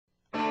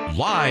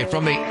Live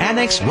from the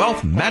Annex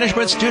Wealth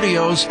Management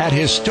Studios at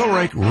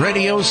historic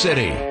Radio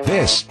City,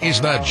 this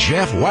is the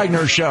Jeff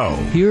Wagner Show.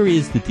 Here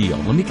is the deal.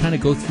 Let me kind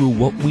of go through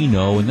what we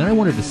know, and then I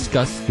want to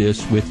discuss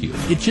this with you.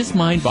 It's just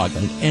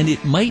mind-boggling, and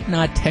it might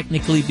not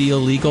technically be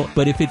illegal,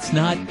 but if it's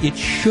not, it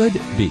should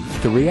be.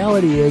 The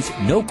reality is,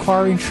 no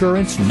car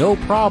insurance, no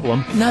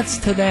problem. Nuts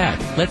to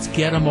that. Let's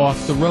get them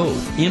off the road.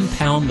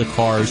 Impound the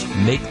cars,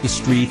 make the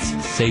streets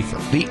safer.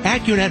 The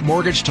AccuNet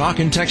Mortgage Talk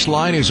and Text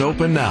line is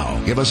open now.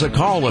 Give us a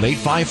call at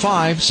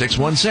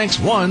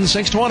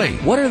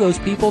 855-616-1620. What are those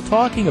people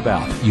talking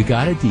about? You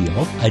got a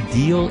deal. A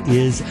deal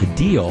is a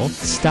deal.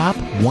 Stop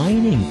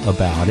whining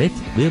about it.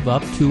 Live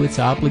up to its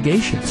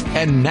obligations.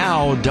 And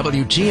now,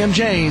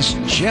 WTMJ's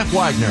Jeff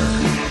Wagner.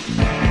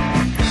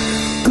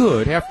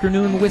 Good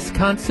afternoon,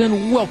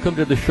 Wisconsin. Welcome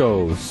to the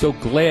show. So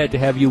glad to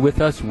have you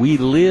with us. We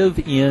live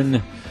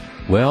in,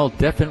 well,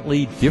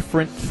 definitely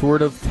different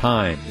sort of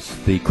times.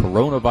 The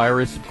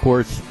coronavirus, of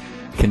course,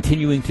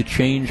 continuing to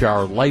change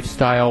our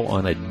lifestyle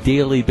on a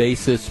daily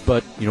basis,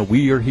 but,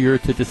 we are here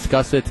to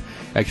discuss it.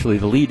 Actually,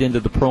 the lead into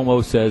the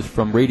promo says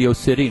from Radio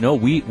City, no,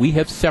 we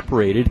have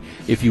separated.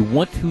 If you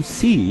want to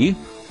see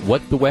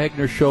what the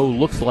Wagner Show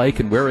looks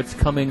like and where it's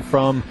coming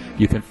from,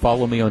 you can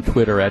follow me on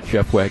Twitter at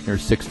Jeff Wagner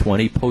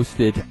 620.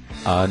 Posted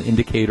an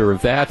indicator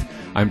of that.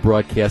 I'm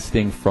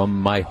broadcasting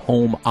from my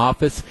home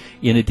office.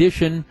 In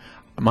addition,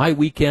 my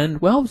weekend,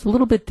 well, it was a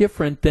little bit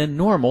different than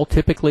normal.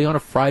 Typically on a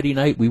Friday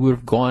night, we would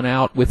have gone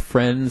out with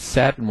friends,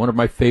 sat in one of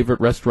my favorite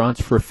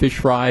restaurants for a fish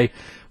fry.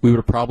 We would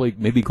have probably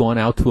maybe gone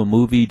out to a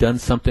movie, done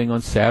something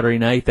on Saturday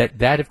night.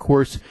 That of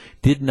course,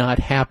 did not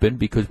happen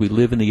because we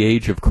live in the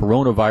age of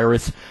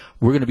coronavirus.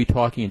 We're going to be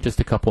talking in just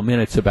a couple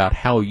minutes about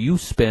how you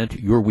spent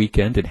your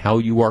weekend and how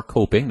you are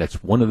coping.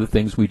 That's one of the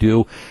things we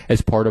do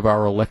as part of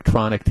our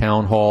electronic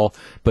town hall.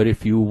 But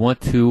if you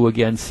want to,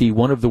 again, see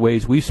one of the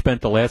ways we've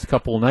spent the last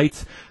couple of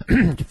nights,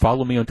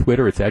 follow me on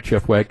Twitter. It's at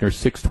Jeff Wagner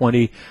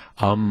 620.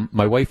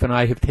 My wife and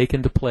I have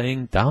taken to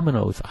playing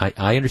dominoes.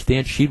 I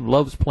understand she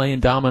loves playing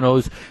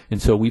dominoes,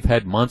 and so we've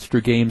had monster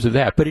games of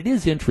that. But it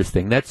is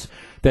interesting. That's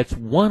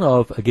one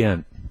of,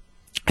 again,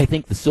 I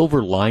think the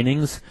silver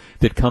linings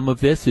that come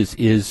of this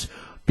is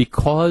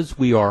because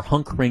we are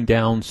hunkering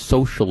down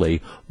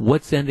socially,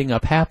 what's ending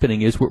up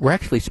happening is we're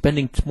actually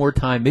spending more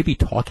time maybe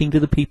talking to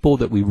the people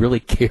that we really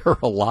care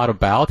a lot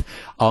about.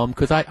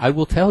 Because I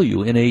will tell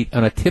you, on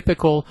a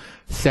typical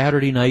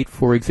Saturday night,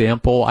 for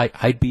example,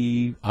 I'd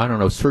be,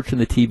 searching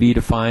the TV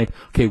to find,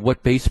 okay,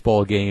 what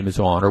baseball game is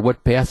on, or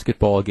what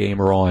basketball game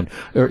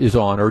is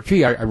on, or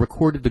gee, I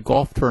recorded the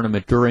golf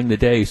tournament during the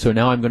day, so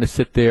now I'm going to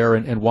sit there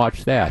and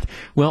watch that.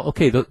 Well,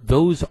 okay,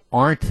 those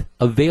aren't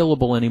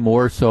available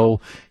anymore, so,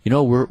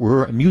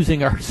 we're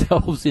amusing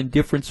ourselves in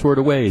different sort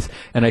of ways.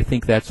 And I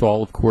think that's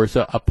all, of course,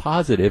 a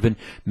positive. And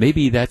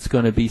maybe that's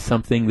going to be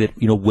something that,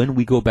 when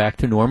we go back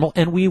to normal,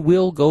 and we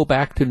will go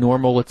back to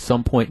normal at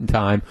some point in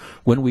time,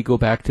 when we go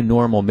back to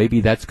normal, maybe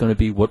that's going to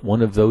be what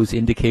one of those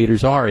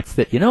indicators are. It's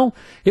that,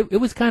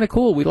 it was kind of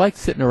cool. We liked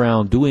sitting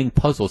around doing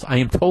puzzles. I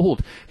am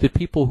told that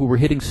people who were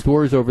hitting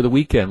stores over the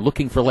weekend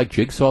looking for like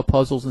jigsaw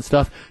puzzles and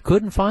stuff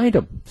couldn't find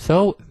them.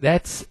 So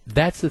that's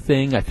the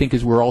thing, I think,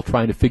 is we're all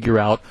trying to figure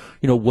out,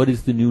 what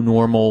is the new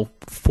normal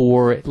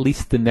for at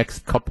least the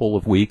next couple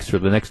of weeks, or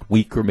the next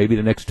week, or maybe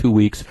the next 2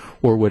 weeks,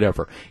 or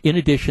whatever. In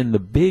addition, the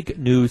big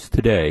news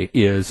today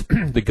is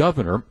the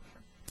governor,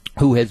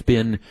 who has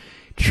been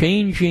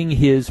changing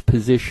his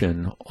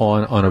position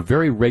on a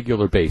very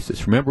regular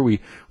basis. Remember, we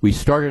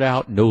started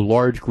out no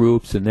large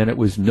groups, and then it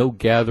was no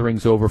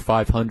gatherings over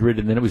 500,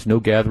 and then it was no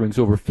gatherings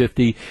over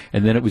 50,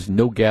 and then it was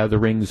no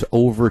gatherings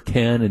over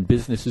 10, and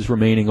businesses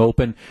remaining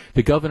open.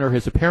 The governor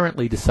has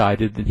apparently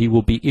decided that he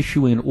will be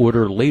issuing an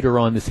order later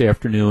on this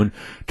afternoon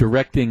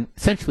directing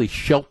essentially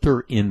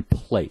shelter in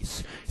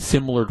place,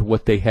 similar to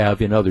what they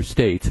have in other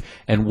states.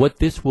 And what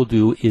this will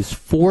do is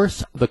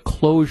force the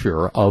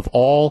closure of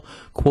all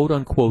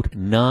quote-unquote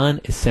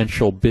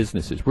non-essential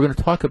businesses. We're going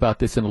to talk about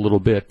this in a little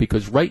bit,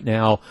 because right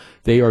now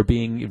they are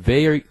being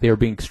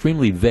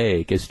extremely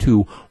vague as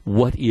to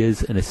what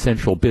is an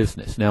essential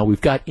business. Now,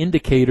 we've got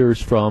indicators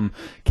from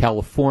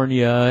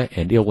California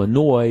and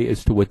Illinois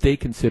as to what they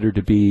consider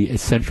to be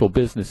essential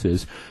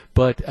businesses,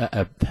 but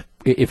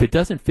if it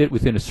doesn't fit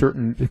within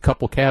a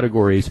couple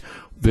categories,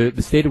 the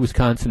state of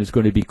Wisconsin is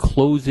going to be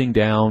closing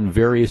down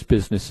various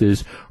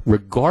businesses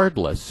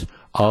regardless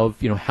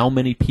of how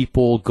many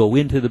people go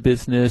into the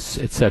business,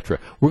 etc.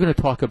 We're going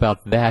to talk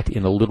about that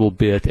in a little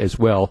bit as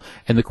well.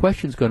 And the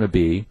question's going to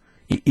be,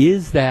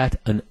 is that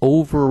an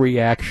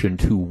overreaction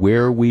to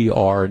where we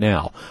are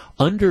now?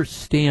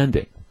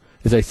 Understanding,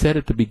 as I said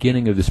at the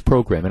beginning of this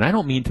program, and I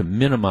don't mean to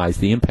minimize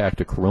the impact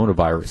of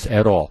coronavirus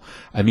at all.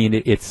 I mean,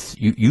 it's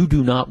you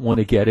do not want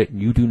to get it,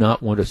 and you do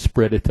not want to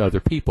spread it to other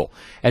people.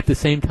 At the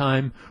same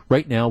time,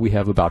 right now we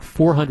have about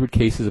 400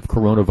 cases of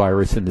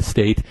coronavirus in the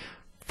state.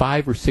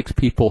 5 or 6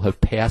 people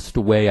have passed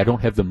away. I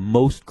don't have the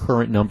most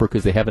current number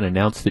because they haven't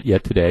announced it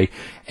yet today.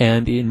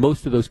 And in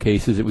most of those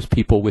cases, it was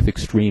people with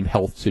extreme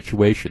health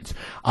situations.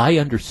 I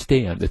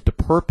understand that the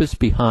purpose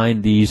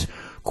behind these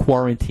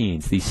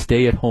quarantines, these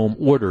stay-at-home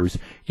orders,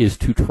 is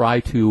to try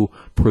to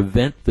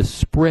prevent the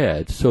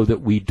spread so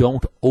that we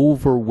don't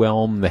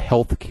overwhelm the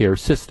healthcare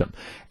system.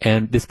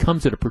 And this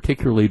comes at a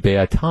particularly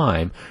bad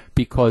time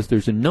because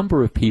there's a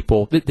number of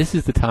people. This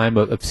is the time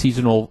of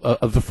seasonal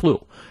of the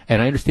flu.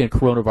 And I understand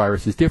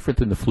coronavirus is different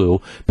than the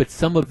flu, but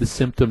some of the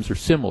symptoms are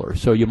similar.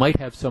 So you might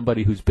have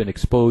somebody who's been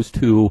exposed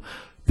to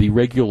the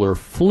regular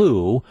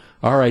flu.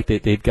 All right,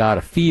 they've got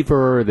a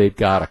fever, they've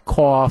got a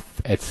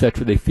cough,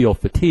 etc. They feel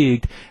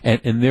fatigued,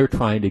 and they're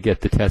trying to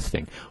get the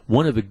testing.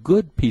 One of the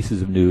good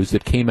pieces of news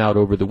that came out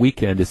over the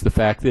weekend is the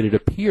fact that it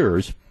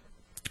appears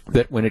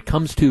that when it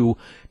comes to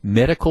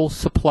medical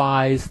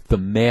supplies, the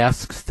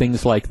masks,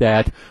 things like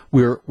that,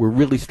 we're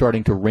really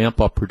starting to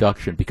ramp up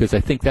production, because I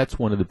think that's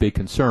one of the big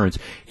concerns.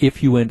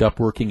 If you end up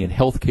working in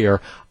healthcare,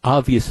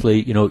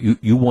 obviously,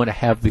 you want to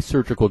have the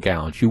surgical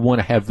gowns, you want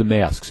to have the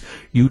masks,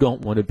 you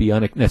don't want to be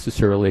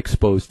unnecessarily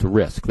exposed to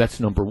risk.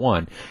 That's number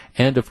one.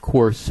 And of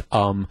course,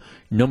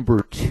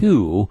 number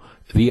two,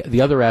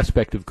 the other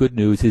aspect of good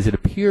news is it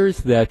appears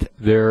that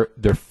they're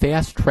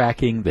fast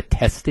tracking the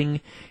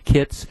testing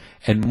kits,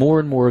 and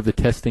more of the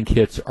testing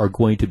kits are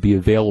going to be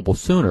available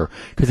sooner,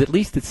 because at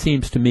least it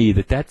seems to me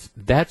that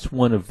that's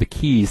one of the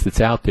keys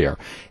that's out there.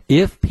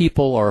 If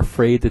people are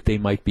afraid that they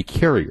might be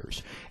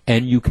carriers,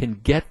 and you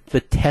can get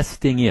the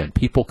testing in,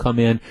 people come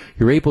in,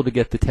 you're able to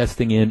get the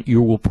testing in,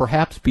 you will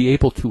perhaps be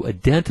able to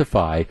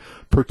identify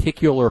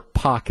particular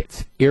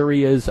pockets,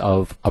 areas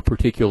of a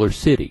particular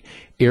city,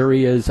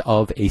 areas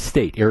of a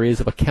state, areas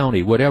of a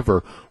county,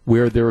 whatever,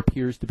 where there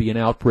appears to be an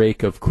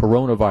outbreak of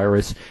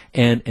coronavirus,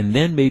 and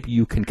then maybe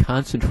you can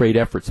concentrate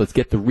efforts. Let's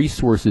get the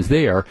resources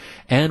there,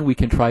 and we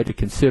can try to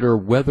consider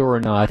whether or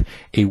not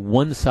a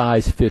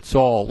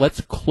one-size-fits-all,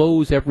 let's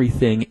close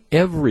everything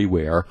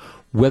everywhere,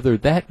 whether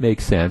that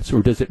makes sense,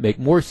 or does it make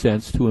more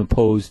sense to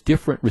impose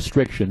different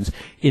restrictions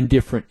in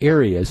different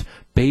areas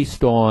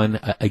based on,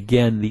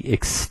 again, the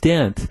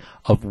extent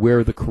of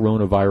where the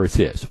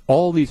coronavirus is.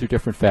 All these are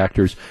different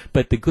factors,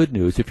 but the good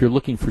news, if you're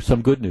looking for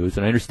some good news,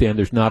 and I understand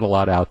there's not a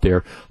lot out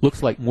there,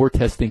 looks like more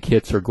testing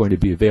kits are going to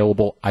be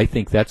available. I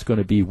think that's going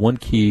to be one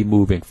key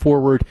moving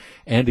forward.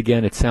 And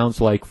again, it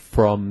sounds like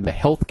from the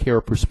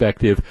healthcare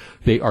perspective,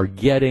 they are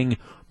getting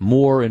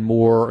more and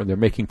more, and they're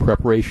making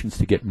preparations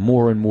to get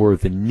more and more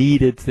of the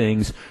needed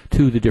things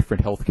to the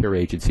different healthcare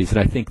agencies. And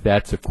I think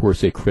that's, of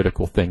course, a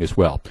critical thing as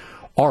well.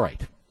 All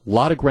right. A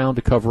lot of ground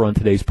to cover on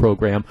today's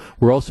program.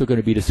 We're also going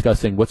to be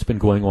discussing what's been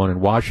going on in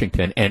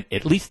Washington, and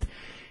at least,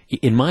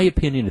 in my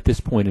opinion, at this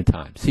point in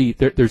time. See,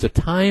 there's a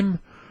time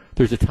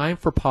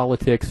for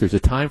politics. There's a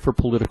time for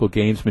political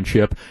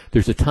gamesmanship.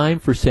 There's a time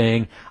for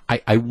saying,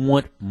 I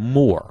want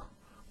more,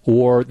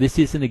 or this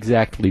isn't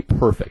exactly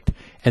perfect.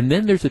 And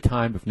then there's a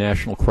time of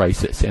national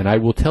crisis. And I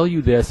will tell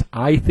you this,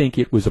 I think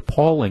it was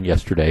appalling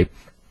yesterday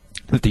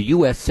that the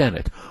U.S.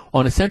 Senate,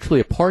 on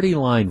essentially a party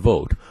line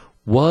vote,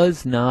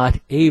 was not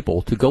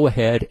able to go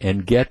ahead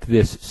and get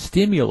this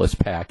stimulus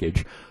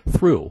package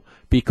through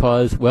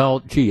because, well,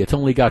 gee, it's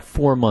only got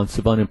 4 months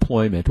of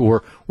unemployment,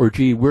 or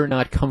gee, we're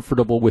not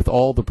comfortable with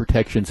all the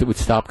protections that would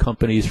stop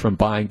companies from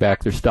buying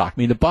back their stock. I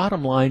mean, the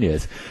bottom line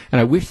is,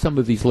 and I wish some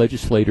of these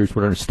legislators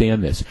would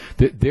understand this,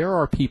 that there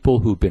are people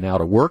who've been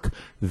out of work,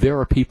 there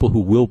are people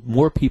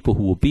more people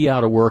who will be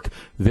out of work,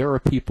 there are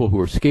people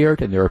who are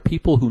scared, and there are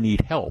people who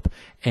need help.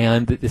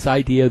 And this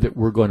idea that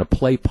we're going to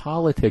play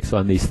politics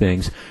on these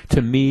things,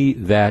 to me,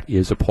 that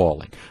is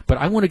appalling. But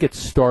I want to get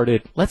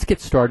started. Let's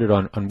get started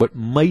on what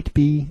might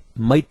be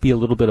a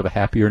little bit of a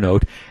happier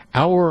note.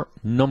 Our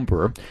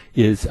number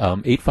is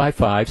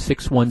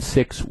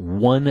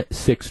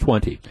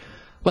 855-616-1620.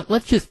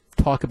 Let's just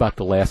talk about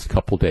the last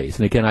couple days.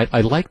 And again,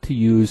 I like to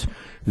use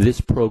this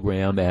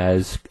program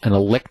as an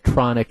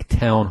electronic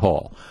town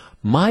hall.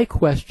 My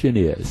question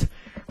is,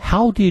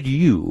 how did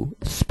you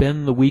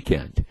spend the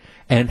weekend?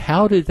 And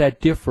how did that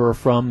differ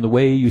from the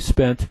way you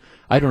spent,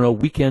 I don't know,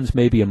 weekends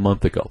maybe a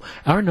month ago?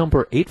 Our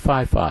number,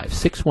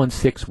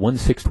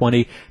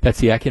 855-616-1620. That's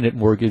the Acunet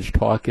Mortgage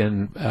talk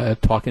and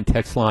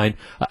text line.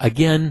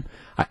 Again,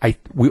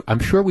 I'm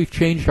sure we've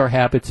changed our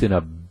habits in a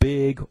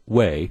big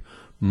way.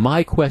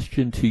 My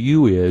question to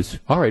you is,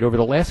 all right, over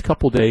the last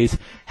couple days,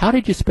 how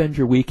did you spend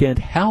your weekend?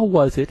 How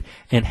was it?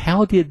 And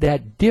how did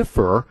that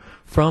differ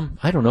from,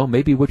 I don't know,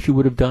 maybe what you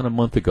would have done a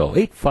month ago?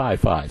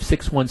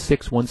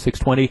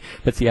 855-616-1620.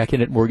 That's the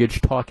Acunet Mortgage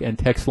talk and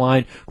text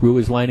line. Gru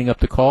is lining up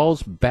the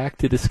calls. Back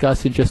to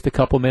discuss in just a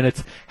couple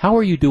minutes. How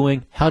are you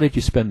doing? How did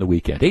you spend the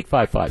weekend?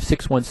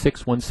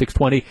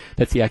 855-616-1620.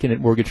 That's the Acunet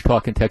Mortgage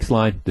talk and text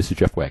line. This is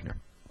Jeff Wagner.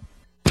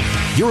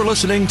 You're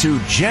listening to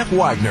Jeff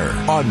Wagner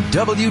on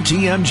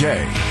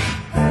WTMJ.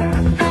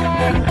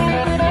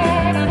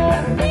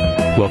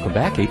 Welcome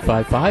back,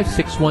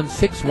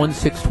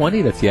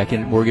 855-616-1620. That's the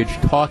Acunet Mortgage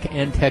talk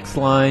and text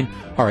line.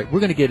 All right, we're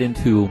going to get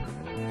into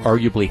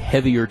arguably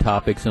heavier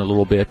topics in a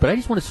little bit, but I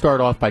just want to start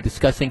off by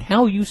discussing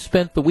how you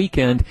spent the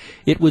weekend.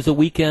 It was a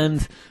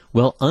weekend,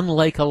 well,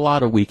 unlike a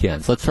lot of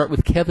weekends. Let's start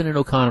with Kevin in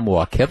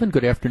Oconomowoc. Kevin,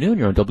 good afternoon.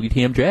 You're on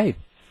WTMJ.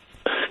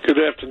 Good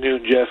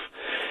afternoon, Jeff.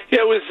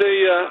 Yeah, it was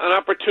an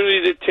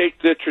opportunity to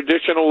take the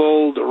traditional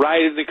old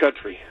ride in the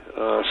country.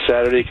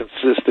 Saturday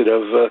consisted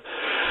of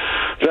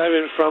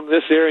driving from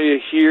this area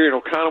here in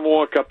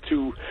Oconomowoc up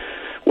to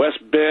West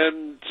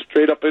Bend,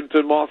 straight up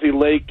into Malthy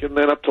Lake, and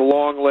then up to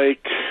Long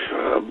Lake,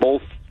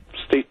 both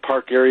state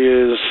park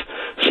areas.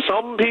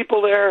 Some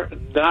people there,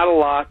 not a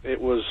lot.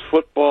 It was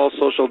football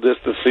social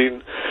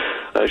distancing.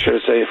 I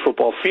should say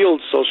football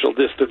field social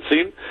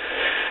distancing.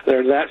 There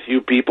are that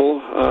few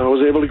people. I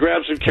was able to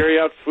grab some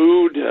carry-out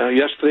food.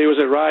 Yesterday was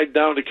a ride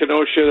down to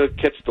Kenosha to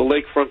catch the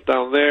lakefront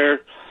down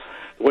there.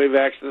 The Wave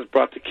accident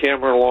brought the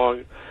camera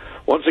along.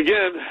 Once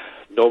again,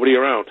 nobody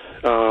around.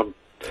 And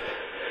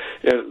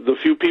the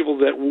few people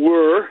that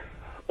were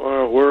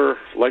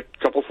like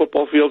a couple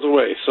football fields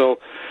away. So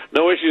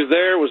no issues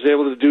there. Was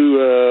able to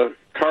do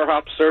car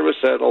hop service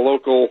at a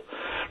local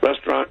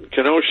restaurant in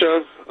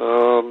Kenosha.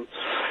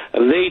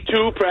 They,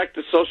 too,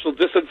 practiced social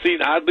distancing,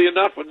 oddly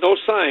enough, with no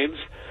signs.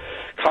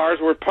 Cars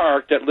were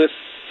parked at least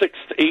 6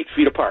 to 8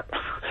 feet apart.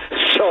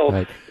 So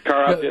right.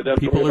 Car hop did that.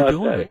 People are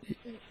doing it.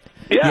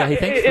 Yeah, hey,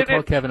 thanks for the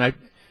call, Kevin.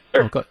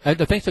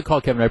 Thanks for the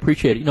call, Kevin. I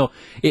appreciate it. You know,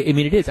 I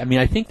mean, it is. I mean,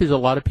 I think there's a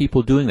lot of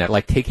people doing that,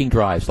 like taking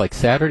drives. Like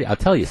Saturday, I'll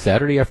tell you,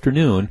 Saturday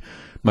afternoon,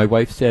 my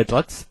wife said,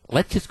 let's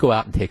just go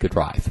out and take a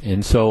drive.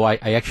 And so I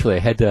actually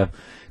had to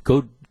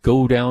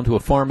go down to a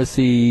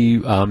pharmacy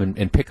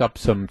and pick up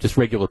some just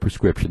regular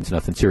prescriptions,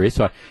 nothing serious.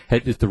 So I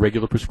had just the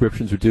regular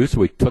prescriptions would do.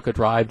 So we took a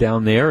drive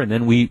down there, and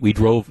then we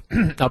drove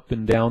up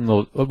and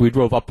down we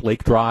drove up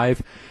Lake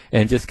Drive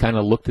and just kind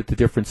of looked at the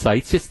different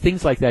sites, just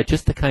things like that,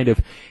 just to kind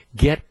of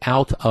get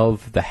out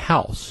of the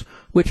house,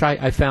 which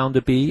I found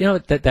to be, you know,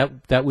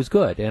 that was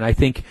good. And I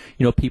think,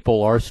 you know,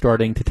 people are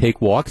starting to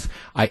take walks.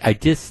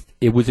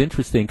 It was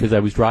interesting because I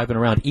was driving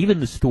around, even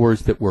the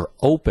stores that were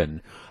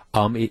open.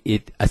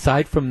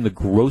 Aside from the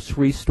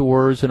grocery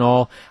stores and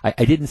all, I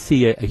didn't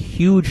see a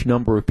huge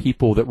number of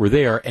people that were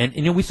there. And,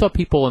 you know, we saw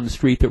people on the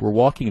street that were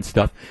walking and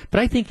stuff.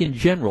 But I think in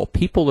general,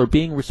 people are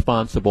being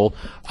responsible.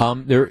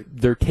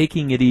 They're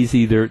taking it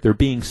easy. They're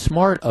being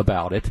smart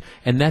about it.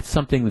 And that's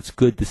something that's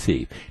good to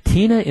see.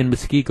 Tina in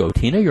Muskego.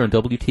 Tina, you're on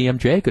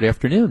WTMJ. Good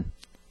afternoon.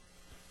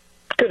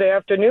 Good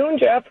afternoon,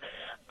 Jeff.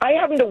 I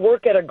happen to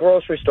work at a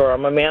grocery store.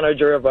 I'm a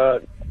manager of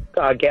a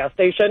gas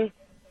station.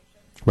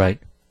 Right.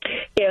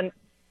 And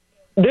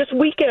this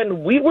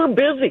weekend, we were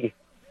busy.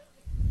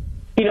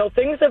 You know,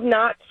 things have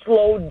not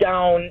slowed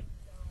down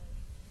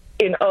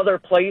in other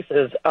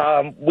places.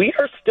 We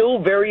are still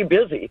very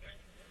busy.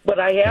 But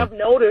I have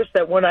noticed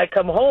that when I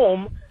come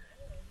home,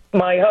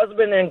 my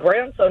husband and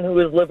grandson, who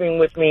is living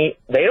with me,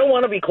 they don't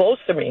want to be close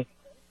to me.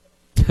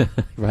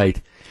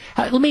 Right.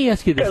 Let me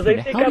ask you this. Because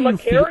they think I'm a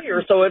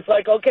carrier, so it's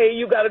like, okay,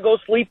 you got to go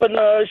sleep in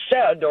the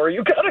shed, or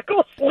you got to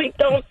go sleep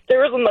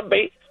downstairs in the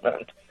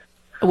basement.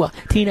 Well,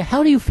 Tina,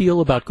 how do you feel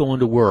about going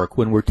to work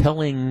when we're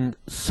telling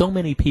so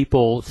many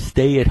people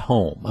stay at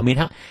home? I mean,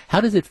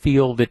 how does it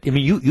feel that, I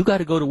mean, you got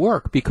to go to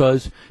work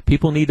because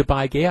people need to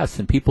buy gas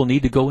and people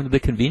need to go into the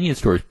convenience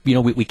stores. You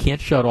know, we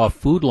can't shut off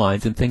food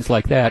lines and things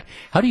like that.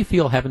 How do you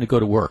feel having to go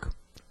to work?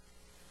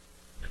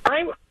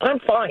 I'm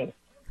fine.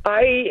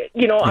 I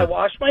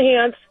wash my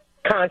hands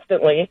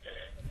constantly.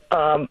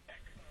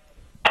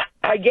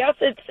 I guess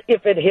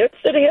if it hits,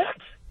 it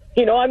hits.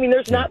 You know, I mean,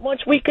 there's not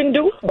much we can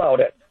do about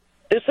it.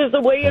 This is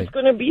the way it's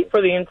going to be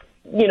for the,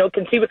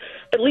 conceivable.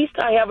 At least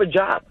I have a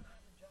job.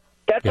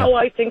 That's how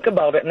I think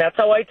about it, and that's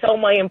how I tell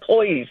my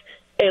employees.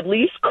 At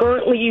least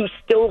currently you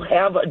still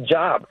have a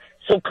job.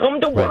 So come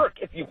to work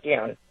if you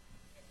can.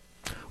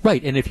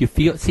 Right, and if you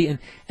feel,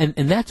 and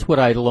that's what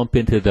I lump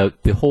into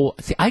the whole,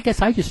 I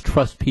guess I just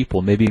trust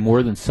people maybe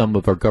more than some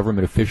of our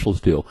government officials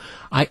do.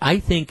 I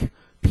think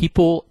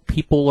people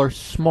are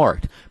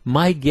smart.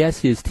 My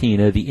guess is,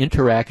 Tina, the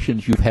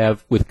interactions you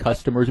have with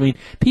customers, I mean,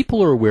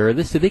 people are aware of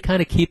this, so they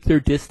kind of keep their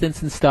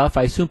distance and stuff.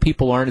 I assume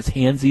people aren't as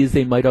handsy as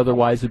they might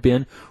otherwise have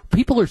been.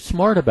 People are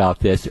smart about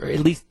this, or at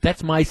least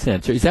that's my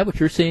sense. Is that what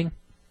you're seeing?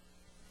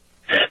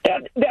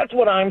 That's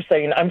what I'm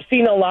saying. I'm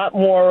seeing a lot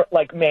more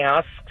like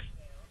masks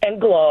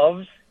and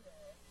gloves.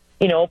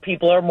 You know,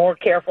 people are more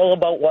careful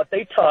about what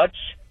they touch.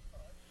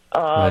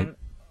 Right.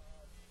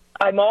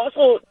 I'm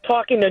also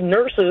talking to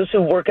nurses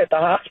who work at the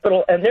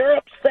hospital, and they're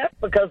upset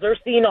because they're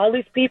seeing all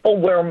these people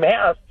wear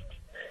masks,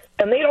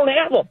 and they don't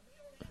have them.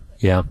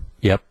 Yeah,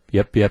 yep.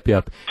 Hey,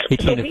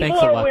 Tina, so thanks a lot.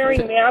 People are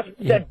wearing masks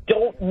that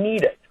don't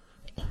need it.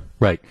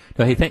 Right.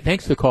 No, hey,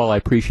 thanks for the call. I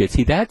appreciate it.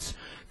 See, that's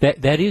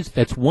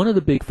one of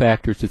the big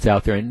factors that's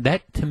out there, and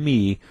that, to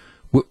me,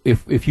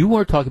 if you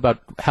want to talk about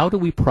how do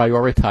we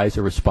prioritize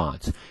a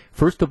response,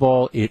 first of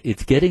all,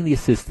 it's getting the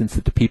assistance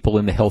that the people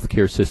in the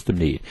healthcare system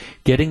need,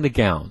 getting the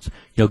gowns,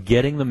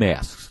 getting the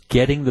masks,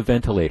 getting the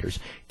ventilators,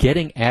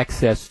 getting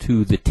access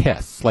to the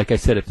tests. Like I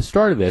said at the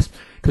start of this,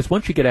 because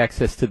once you get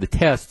access to the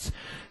tests,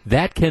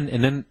 that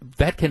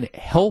can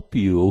help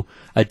you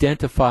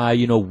identify,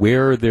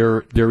 where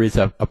there is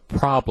a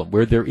problem,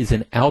 where there is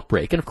an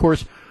outbreak, and of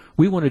course,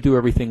 we want to do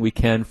everything we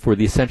can for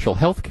the essential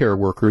healthcare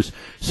workers.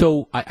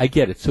 So I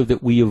get it, so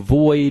that we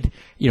avoid,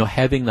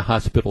 having the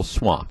hospital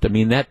swamped. I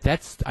mean,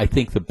 that's, I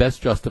think, the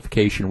best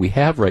justification we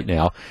have right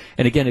now.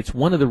 And again, it's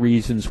one of the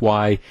reasons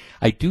why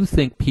I do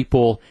think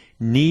people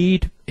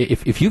need,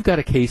 if you've got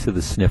a case of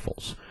the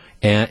sniffles,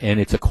 and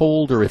it's a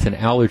cold or it's an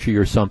allergy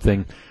or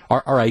something,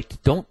 all right,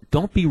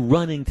 don't be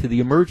running to the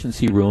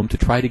emergency room to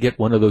try to get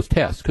one of those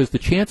tests, because the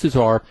chances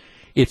are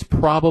it's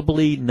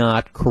probably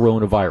not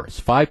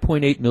coronavirus.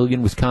 5.8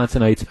 million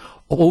Wisconsinites,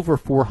 over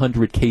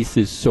 400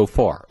 cases so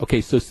far. Okay,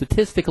 so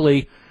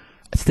statistically,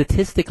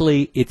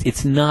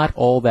 it's not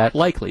all that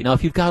likely. Now,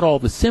 if you've got all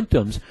the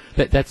symptoms,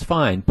 that's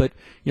fine. But,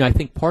 I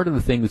think part of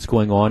the thing that's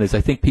going on is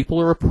I think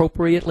people are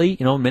appropriately,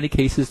 in many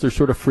cases they're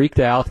sort of freaked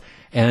out.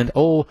 And,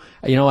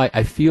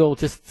 I feel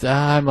just,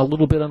 I'm a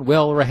little bit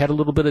unwell, or I had a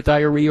little bit of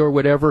diarrhea or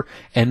whatever.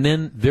 And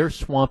then they're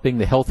swamping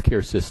the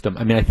healthcare system.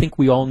 I mean, I think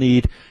we all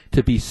need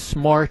to be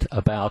smart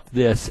about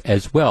this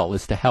as well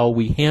as to how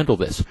we handle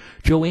this.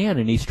 Joanne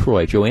in East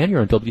Troy. Joanne,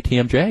 you're on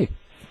WTMJ.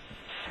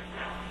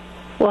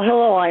 Well,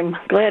 hello. I'm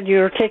glad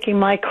you're taking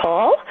my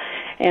call,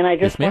 and I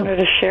just Yes, wanted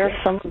to share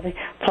some of the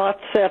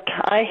thoughts that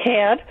I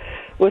had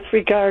with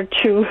regard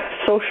to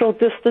social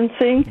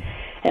distancing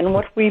and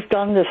what we've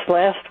done this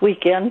last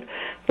weekend.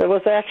 There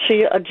was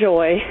actually a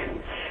joy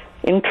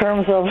in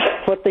terms of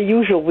what the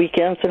usual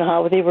weekends and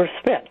how they were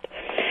spent.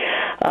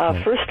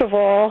 First of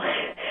all,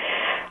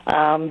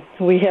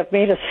 we have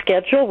made a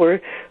schedule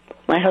where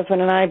my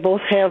husband and I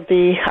both have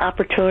the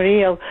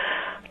opportunity of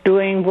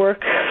doing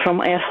work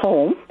from at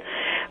home,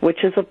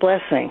 which is a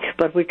blessing.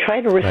 But we try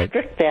to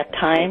restrict that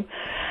time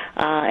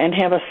and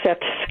have a set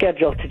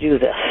schedule to do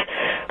this.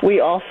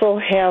 We also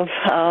have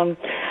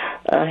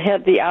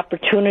had the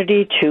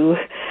opportunity to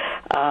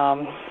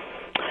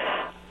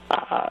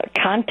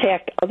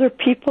contact other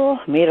people,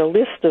 made a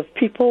list of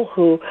people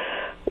who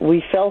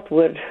we felt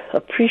would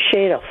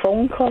appreciate a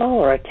phone call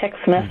or a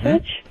text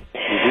message.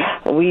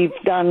 Mm-hmm. We've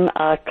done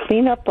a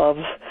cleanup of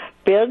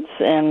bids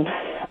and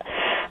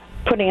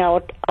putting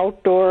out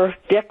outdoor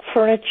deck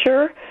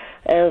furniture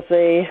as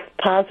a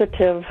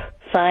positive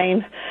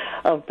sign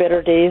of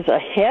better days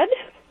ahead.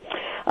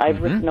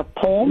 I've written a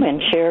poem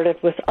and shared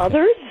it with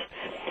others.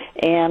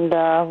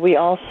 And we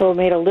also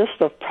made a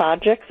list of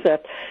projects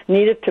that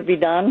needed to be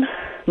done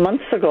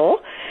months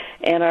ago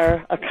and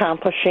are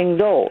accomplishing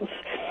those.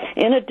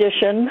 In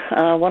addition,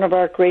 one of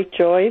our great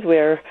joys,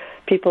 we're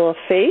people of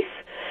faith,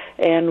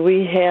 and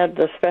we had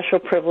the special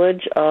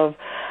privilege of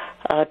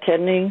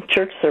attending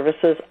church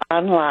services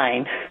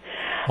online.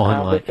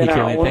 Hey,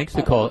 Joanne, thanks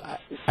for the call.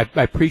 I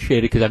appreciate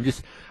it, because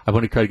I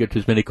want to try to get to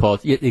as many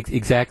calls. Yeah,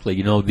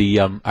 exactly.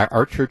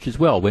 Our church as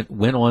well went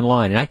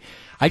online. And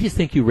I just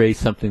think you raised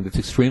something that's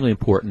extremely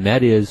important.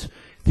 That is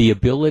the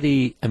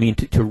ability,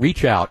 to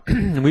reach out.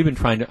 And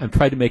I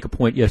tried to make a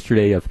point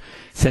yesterday of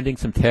sending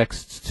some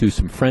texts to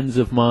some friends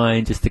of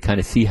mine just to kind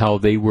of see how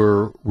they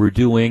were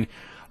doing.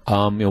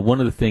 One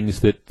of the things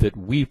that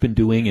we've been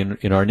doing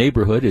in our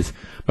neighborhood is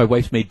my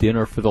wife's made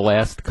dinner for the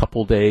last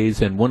couple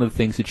days, and one of the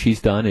things that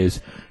she's done is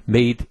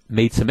made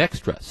some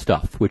extra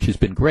stuff, which has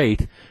been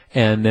great.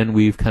 And then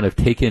we've kind of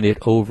taken it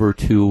over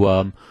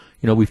to,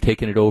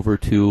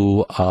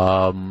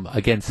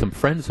 again, some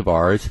friends of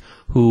ours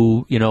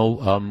who,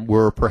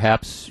 were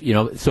perhaps,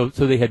 so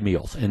they had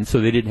meals, and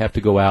so they didn't have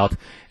to go out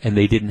and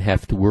they didn't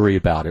have to worry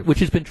about it, which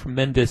has been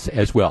tremendous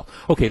as well.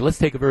 Okay, let's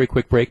take a very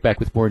quick break.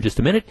 Back with more in just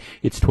a minute.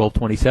 It's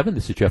 12:27.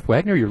 This is Jeff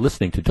Wagner. You're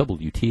listening to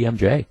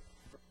WTMJ.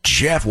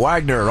 Jeff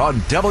Wagner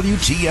on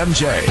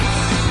WTMJ.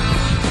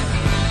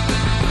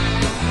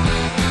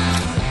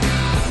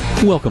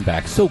 Welcome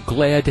back. So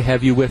glad to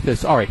have you with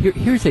us. All right,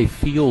 here's a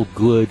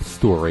feel-good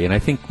story, and I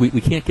think we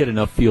can't get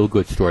enough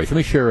feel-good stories. Let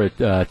me share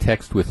a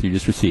text with you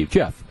just received.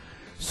 Jeff,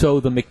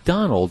 so the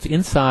McDonald's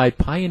inside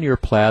Pioneer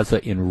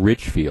Plaza in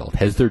Ridgefield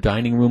has their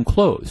dining room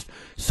closed.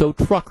 So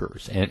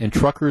truckers, and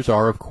truckers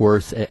are, of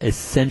course,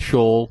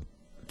 essential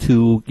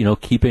to,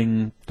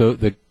 keeping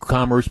the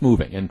commerce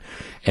moving.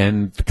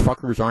 And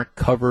truckers aren't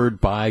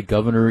covered by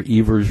Governor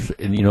Evers'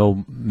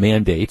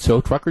 mandate, so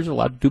truckers are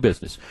allowed to do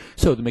business.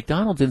 So the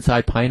McDonald's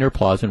inside Pioneer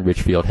Plaza in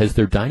Ridgefield has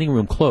their dining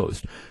room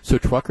closed, so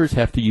truckers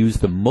have to use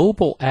the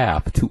mobile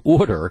app to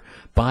order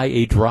by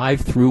a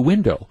drive-through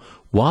window.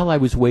 While I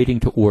was waiting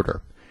to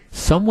order,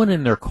 someone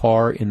in their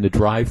car in the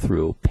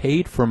drive-through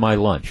paid for my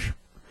lunch.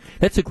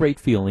 That's a great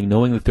feeling,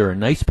 knowing that there are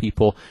nice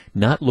people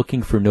not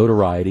looking for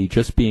notoriety,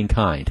 just being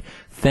kind.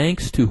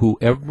 Thanks to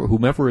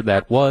whomever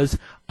that was,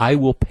 I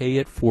will pay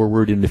it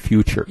forward in the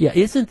future. Yeah,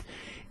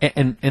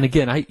 and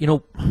again,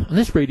 on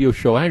this radio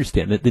show, I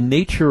understand that the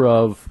nature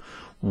of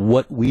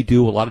what we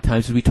do a lot of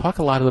times is we talk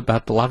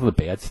about a lot of the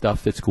bad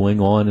stuff that's going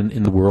on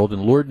in the world,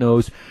 and Lord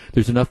knows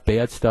there's enough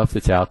bad stuff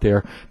that's out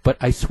there. But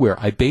I swear,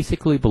 I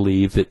basically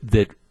believe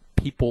that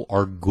people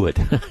are good.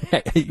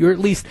 You're at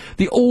least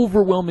the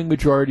overwhelming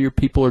majority of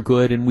people are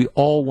good, and we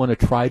all want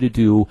to try to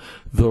do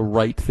the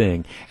right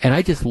thing. And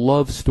I just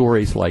love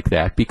stories like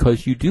that,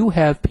 because you do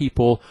have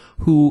people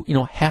who,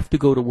 have to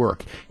go to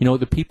work.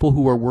 The people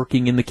who are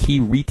working in the key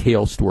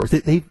retail stores,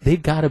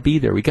 they've got to be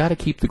there. We got to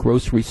keep the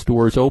grocery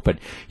stores open.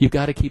 You've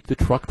got to keep the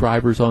truck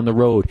drivers on the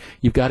road.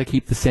 You've got to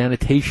keep the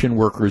sanitation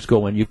workers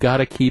going. You've got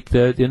to keep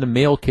the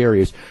mail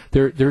carriers.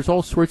 There's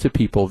all sorts of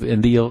people,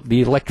 and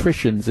the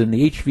electricians and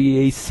the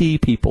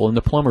HVAC people and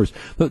the plumbers.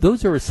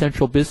 Those are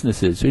essential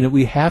businesses.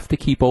 We have to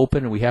keep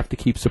open, and we have to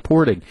keep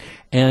supporting.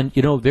 And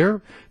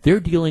they're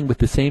dealing with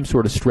the same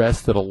sort of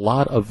stress that a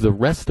lot of the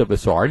rest of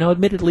us are. Now,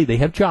 admittedly, they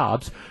have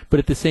jobs, but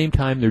at the same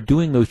time, they're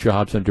doing those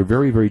jobs under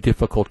very, very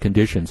difficult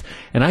conditions.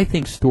 And I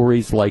think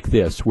stories like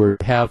this, where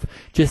you have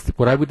just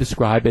what I would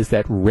describe as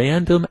that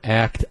random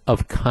act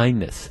of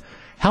kindness,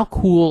 how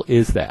cool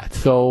is that?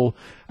 So,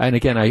 and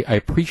again, I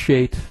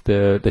appreciate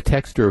the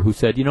texter who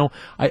said,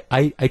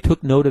 I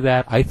took note of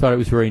that. I thought it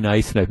was very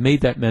nice, and I've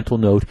made that mental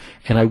note,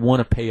 and I want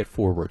to pay it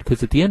forward.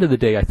 Because at the end of the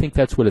day, I think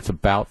that's what it's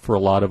about for a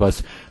lot of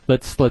us.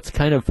 Let's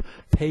kind of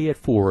pay it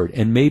forward.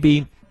 And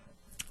maybe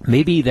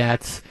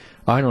that's,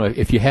 I don't know,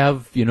 if you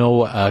have,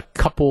 a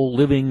couple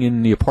living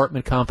in the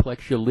apartment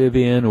complex you live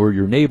in, or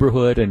your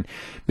neighborhood, and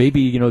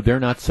maybe, they're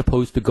not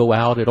supposed to go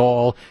out at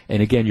all,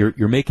 and again,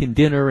 you're making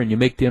dinner, and you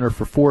make dinner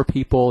for 4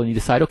 people, and you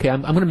decide, okay,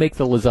 I'm going to make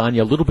the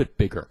lasagna a little bit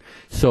bigger.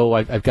 So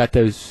I've got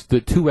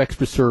the 2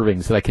 extra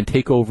servings that I can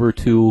take over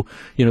to,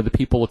 the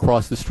people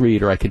across the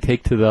street, or I can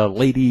take to the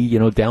lady,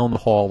 down the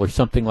hall, or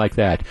something like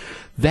that.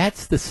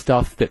 That's the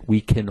stuff that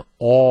we can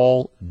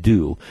all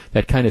do,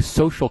 that kind of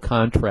social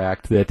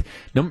contract that,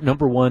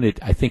 number one,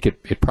 I think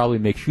it probably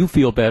makes you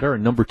feel better,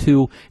 and number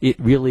 2, it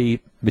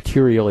really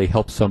materially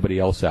helps somebody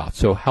else out.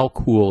 So how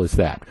cool is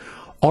that?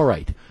 All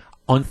right.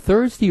 On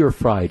Thursday or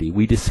Friday,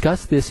 we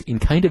discussed this in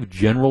kind of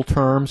general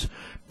terms,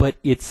 but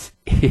it's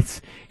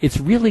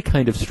really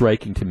kind of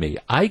striking to me.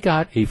 I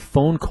got a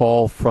phone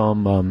call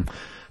from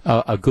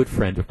a good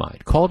friend of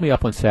mine, called me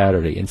up on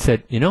Saturday and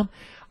said, I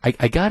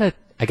gotta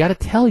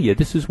tell you,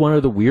 this is one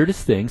of the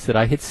weirdest things that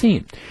I had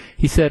seen.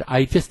 He said,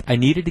 I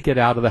needed to get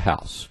out of the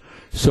house.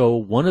 So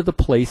one of the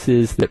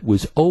places that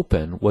was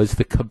open was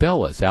the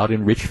Cabela's out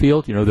in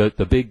Richfield,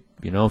 the big,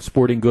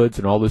 sporting goods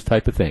and all those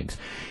type of things.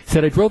 He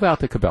said, I drove out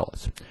to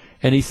Cabela's.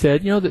 And he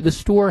said, that the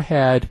store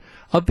had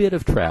a bit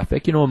of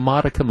traffic, a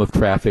modicum of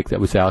traffic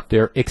that was out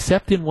there,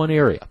 except in one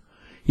area.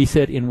 He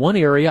said, in one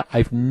area,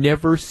 I've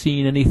never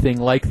seen anything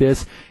like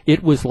this.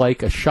 It was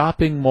like a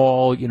shopping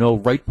mall,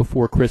 right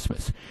before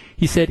Christmas.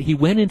 He said he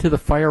went into the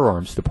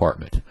firearms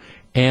department,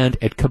 and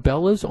at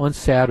Cabela's on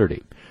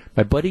Saturday,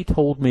 my buddy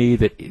told me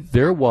that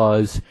there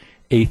was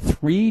a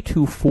 3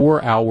 to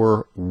 4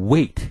 hour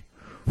wait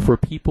for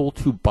people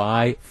to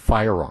buy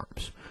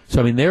firearms.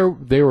 So, I mean,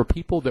 there were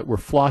people that were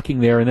flocking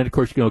there, and then, of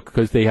course,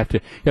 because you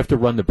have to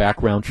run the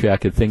background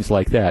check and things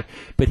like that.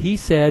 But he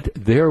said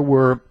there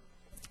were...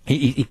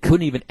 He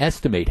couldn't even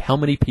estimate how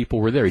many people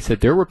were there. He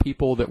said there were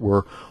people that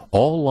were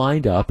all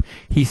lined up.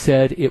 He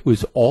said it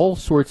was all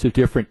sorts of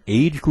different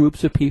age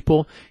groups of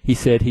people. He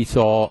said he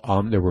saw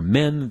there were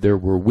men, there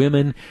were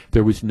women,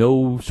 there was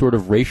no sort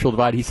of racial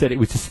divide. He said it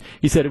was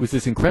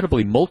this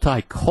incredibly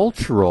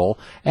multicultural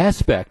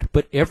aspect,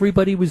 but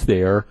everybody was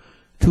there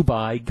to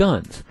buy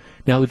guns.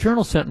 Now, the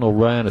Journal Sentinel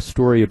ran a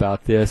story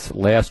about this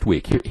last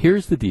week.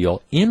 Here's the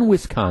deal. In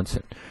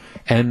Wisconsin,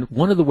 and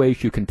one of the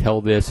ways you can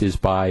tell this is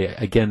by,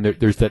 again,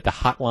 there's the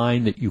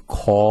hotline that you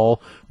call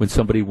when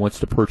somebody wants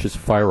to purchase a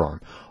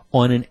firearm.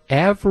 On an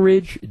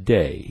average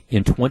day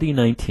in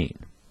 2019,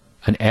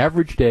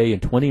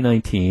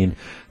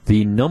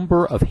 the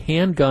number of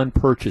handgun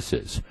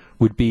purchases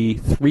would be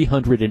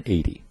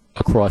 380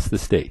 across the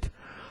state.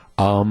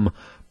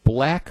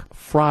 Black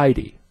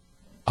Friday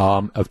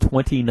of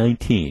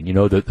 2019,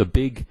 the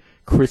big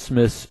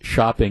Christmas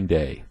shopping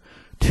day,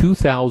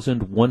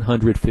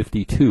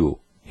 2,152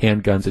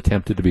 handguns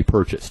attempted to be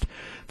purchased.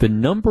 The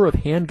number of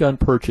handgun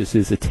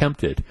purchases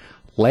attempted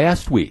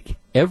last week,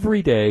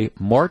 every day,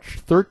 March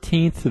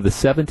 13th to the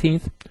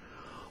 17th,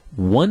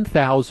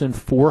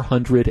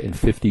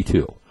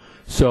 1,452.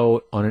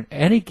 So on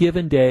any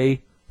given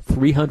day,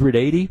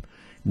 380,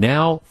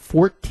 now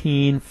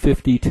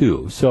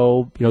 1,452.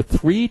 So,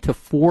 3 to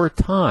 4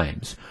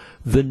 times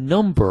the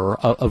number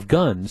of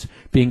guns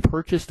being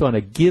purchased on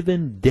a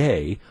given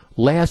day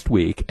last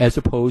week as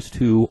opposed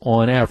to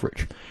on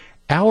average.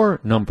 Our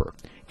number,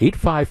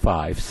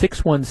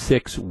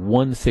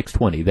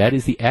 855-616-1620. That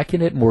is the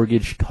Accunet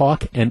Mortgage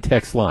talk and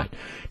text line.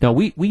 Now,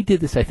 we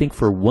did this, I think,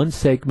 for one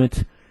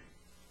segment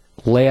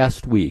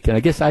last week. And I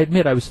guess I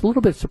admit I was a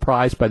little bit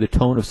surprised by the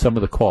tone of some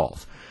of the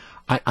calls.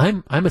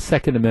 I'm a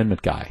Second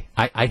Amendment guy.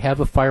 I have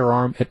a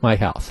firearm at my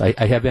house.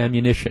 I have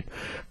ammunition.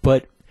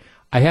 But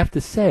I have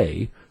to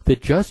say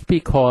that just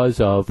because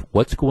of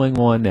what's going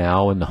on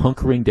now and the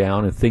hunkering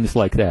down and things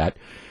like that,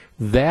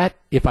 that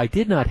if I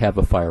did not have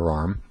a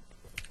firearm,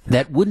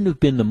 that wouldn't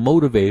have been the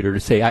motivator to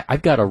say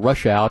I've got to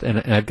rush out and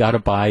I've got to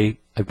buy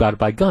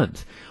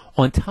guns.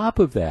 On top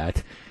of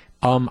that,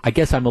 I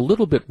guess I'm a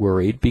little bit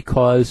worried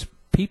because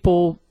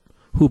people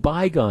who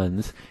buy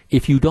guns,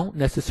 if you don't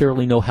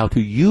necessarily know how to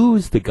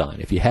use the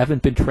gun, if you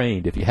haven't been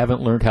trained, if you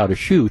haven't learned how to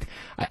shoot,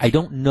 I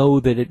don't know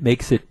that it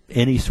makes it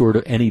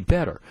any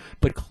better.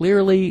 But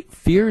clearly,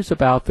 fears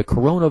about the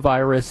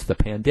coronavirus, the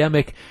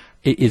pandemic,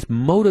 is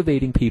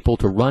motivating people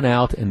to run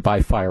out and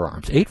buy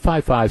firearms.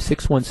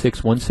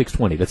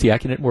 855-616-1620. That's the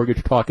Acunet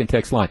Mortgage Talk and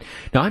Text line.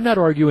 Now, I'm not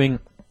arguing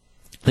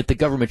that the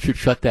government should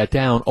shut that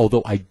down,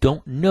 although I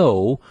don't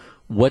know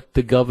what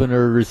the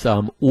governor's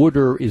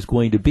order is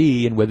going to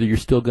be and whether you're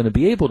still going to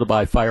be able to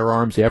buy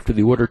firearms after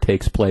the order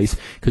takes place,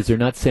 because they're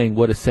not saying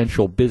what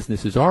essential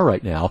businesses are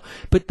right now.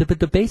 But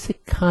the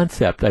basic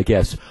concept, I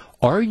guess,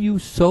 are you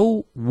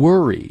so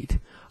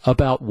worried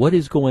about what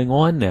is going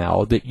on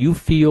now that you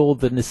feel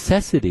the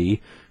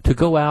necessity to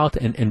go out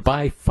and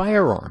buy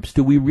firearms?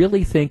 Do we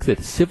really think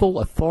that civil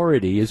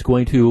authority is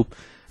going to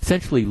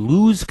essentially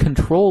lose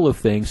control of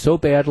things so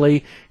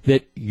badly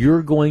that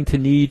you're going to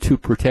need to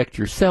protect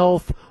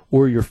yourself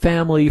or your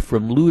family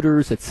from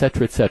looters,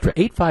 etc., etc.?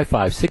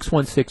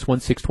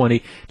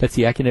 855-616-1620. That's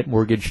the Acunet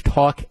Mortgage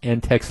Talk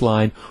and Text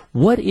line.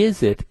 What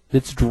is it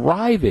that's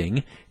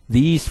driving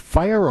these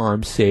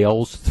firearm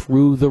sales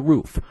through the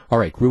roof? All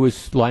right, Gru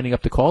is lining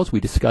up the calls. We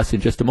discuss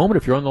in just a moment.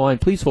 If you're on the line,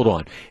 please hold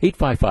on.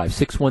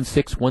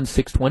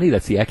 855-616-1620.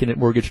 That's the Acunet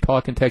Mortgage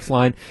Talk and Text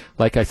line.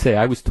 Like I say,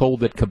 I was told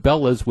that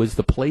Cabela's was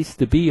the place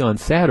to be on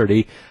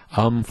Saturday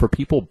for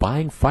people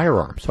buying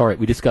firearms. All right,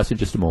 we discuss in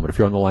just a moment. If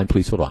you're on the line,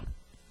 please hold on.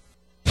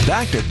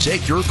 Back to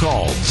take your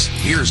calls.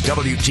 Here's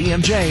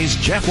WTMJ's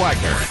Jeff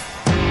Wagner.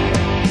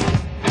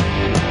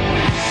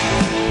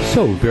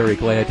 So very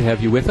glad to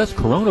have you with us.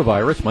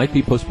 Coronavirus might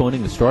be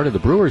postponing the start of the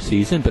Brewers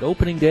season, but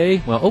opening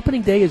day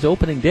is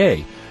opening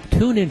day.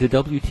 Tune in to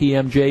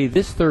WTMJ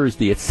this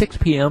Thursday at 6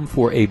 p.m.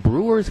 for a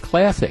Brewers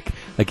Classic,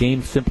 a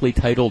game simply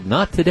titled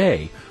Not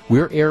Today.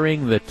 We're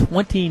airing the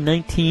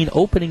 2019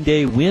 opening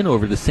day win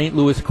over the St.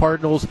 Louis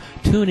Cardinals.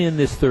 Tune in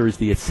this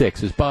Thursday at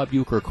 6 as Bob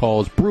Uecker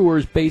calls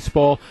Brewers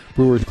baseball.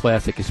 Brewers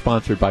Classic is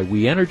sponsored by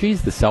We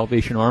Energies, the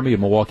Salvation Army of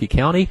Milwaukee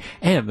County,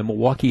 and the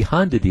Milwaukee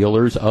Honda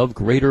dealers of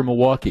Greater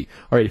Milwaukee.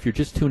 All right, if you're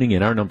just tuning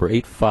in, our number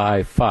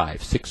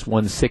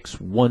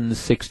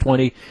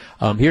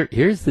 855-616-1620.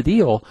 Here's the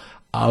deal.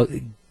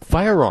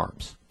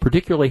 Firearms,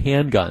 particularly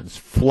handguns,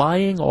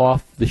 flying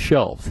off the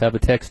shelves. Have a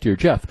text here.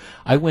 Jeff,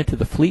 I went to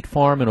the Fleet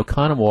Farm in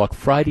Oconomowoc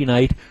Friday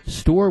night.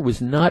 Store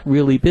was not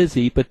really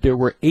busy, but there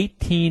were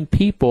 18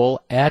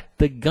 people at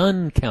the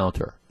gun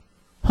counter.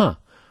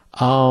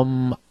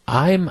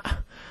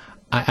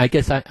 I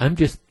guess I'm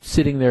just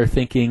sitting there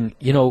thinking,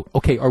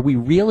 okay, are we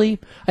really?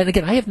 And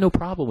again, I have no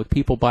problem with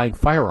people buying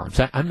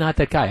firearms. I'm not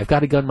that guy. I've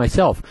got a gun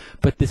myself.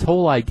 But this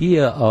whole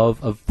idea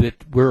of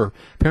that we're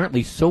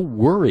apparently so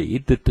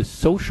worried that the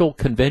social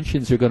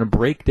conventions are going to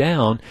break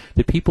down,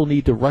 that people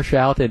need to rush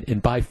out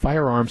and buy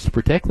firearms to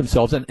protect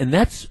themselves. And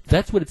that's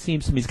what it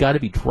seems to me has got to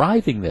be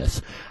driving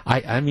this.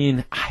 I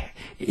mean,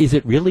 is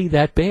it really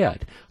that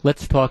bad?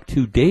 Let's talk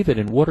to David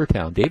in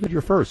Watertown. David,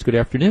 you're first. Good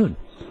afternoon.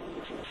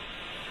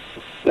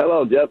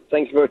 Hello, Jeff.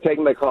 Thanks for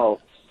taking my call.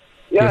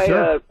 Yeah, yes,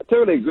 sir. I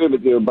totally agree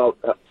with you about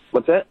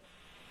what's that?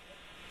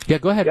 Yeah,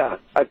 go ahead. Yeah,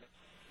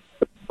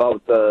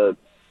 about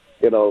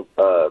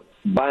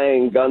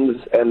buying guns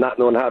and not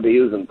knowing how to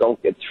use them.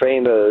 Don't get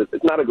trained.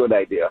 It's not a good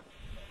idea.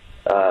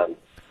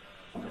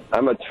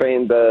 I'm a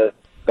trained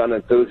gun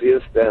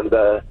enthusiast, and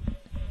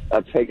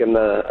I've taken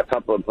a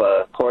couple of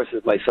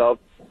courses myself.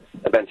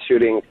 I've been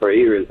shooting for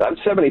years. I'm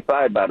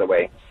 75, by the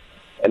way,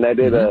 and I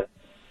did a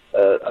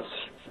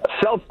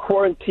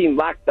self-quarantine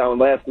lockdown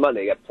last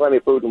Monday. Got plenty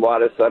of food and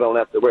water, so I don't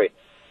have to worry.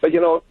 But,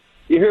 you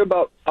hear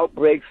about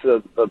outbreaks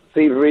of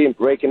thievery and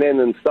breaking in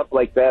and stuff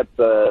like that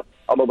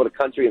all over the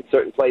country in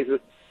certain places,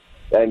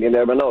 and you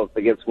never know. If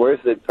it gets worse,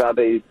 it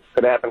probably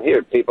could happen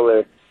here. People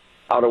are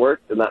out of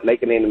work. They're not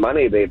making any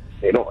money. They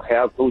don't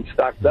have food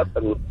stocked up,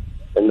 and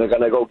they're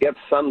going to go get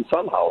some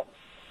somehow.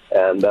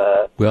 And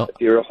if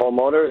you're a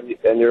homeowner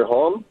and you're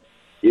home,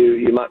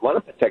 you might want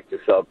to protect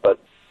yourself, but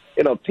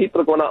people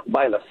are going out and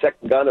buying a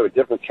second gun or a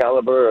different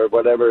caliber or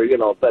whatever,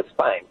 that's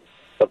fine.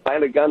 But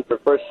buying a gun for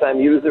first-time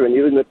user and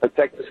using it to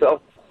protect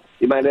yourself,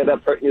 you might end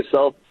up hurting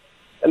yourself,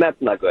 and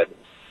that's not good.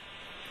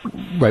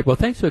 Right. Well,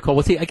 thanks for the call.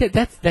 Well, see, I get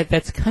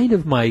that's kind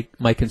of my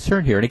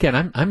concern here. And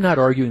again, I'm not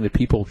arguing that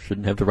people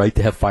shouldn't have the right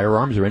to have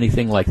firearms or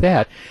anything like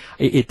that.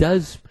 It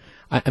does.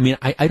 I mean,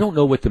 I don't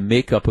know what the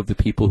makeup of the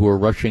people who are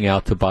rushing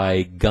out to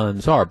buy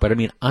guns are, but I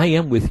mean, I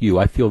am with you.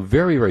 I feel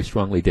very, very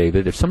strongly,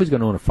 David, if somebody's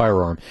going to own a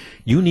firearm,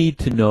 you need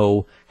to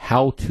know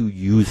how to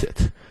use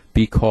it,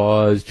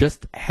 because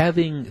just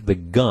having the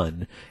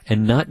gun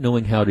and not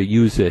knowing how to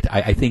use it,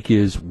 I think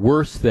is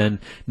worse than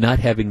not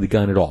having the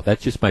gun at all.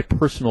 That's just my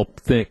personal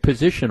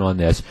position on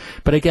this.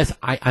 But I guess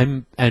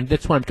and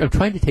that's why I'm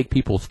trying to take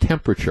people's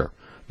temperature,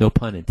 no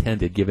pun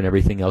intended, given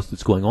everything else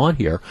that's going on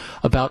here,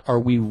 about are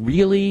we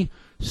really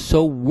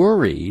so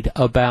worried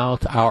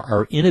about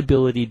our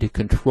inability to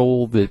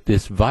control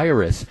this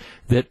virus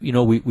that,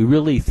 we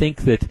really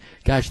think that,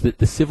 gosh, that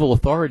the civil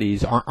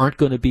authorities aren't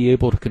going to be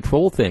able to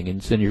control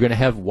things, and you're going to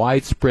have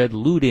widespread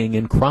looting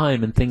and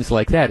crime and things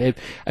like that.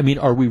 I mean,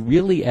 are we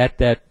really at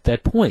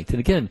that point? And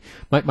again,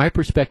 my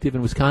perspective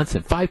in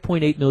Wisconsin,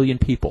 5.8 million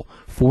people,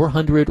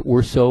 400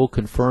 or so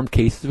confirmed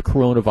cases of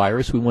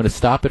coronavirus. We want to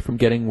stop it from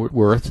getting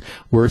worse.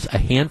 A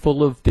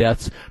handful of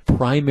deaths,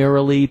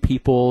 primarily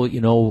people,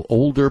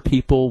 older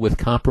people with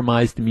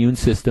compromised immune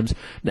systems.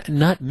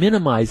 Not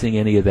minimizing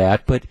any of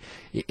that, but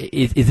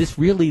is this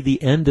really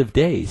the end of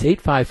days?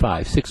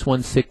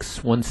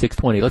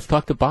 855-616-1620. Let's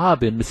talk to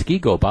Bob in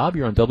Muskego. Bob,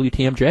 you're on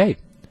WTMJ.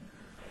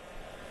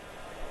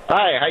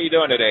 Hi, how you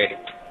doing today?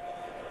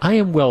 I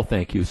am well,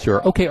 thank you,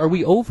 sir. Okay, are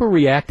we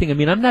overreacting? I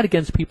mean, I'm not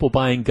against people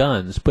buying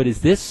guns, but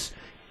is this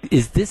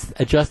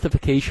a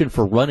justification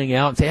for running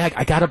out and saying,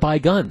 I got to buy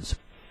guns?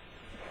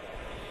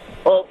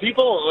 Well,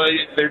 people,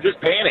 they're just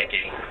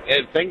panicking.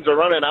 And things are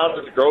running out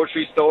at the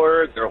grocery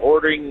store. They're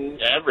hoarding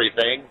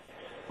everything.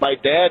 My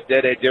dad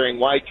did it during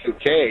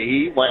Y2K.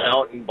 He went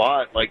out and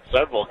bought,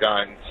 several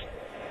guns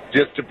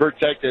just to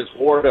protect his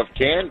hoard of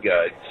canned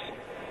goods.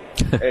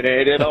 And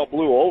it all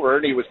blew over,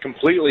 and he was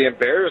completely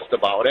embarrassed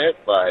about it,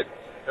 but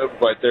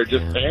they're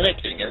just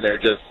panicking, and they're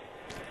just,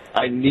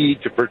 I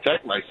need to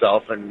protect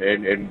myself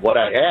and what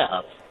I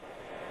have.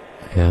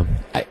 Yeah,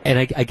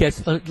 I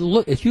guess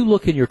look, as you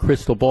look in your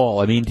crystal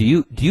ball, I mean, do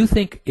you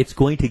think it's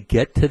going to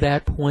get to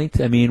that point?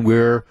 I mean,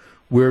 where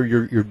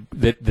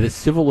the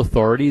civil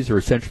authorities are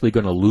essentially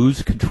going to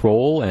lose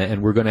control,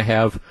 and we're going to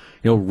have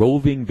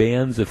roving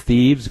bands of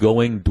thieves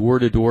going door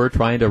to door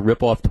trying to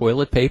rip off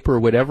toilet paper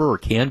or whatever, or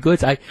canned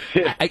goods. I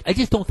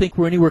just don't think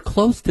we're anywhere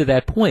close to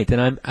that point,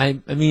 and I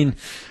mean,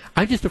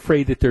 I'm just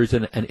afraid that there's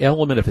an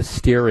element of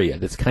hysteria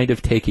that's kind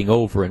of taking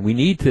over, and we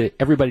need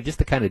everybody just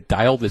to kind of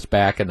dial this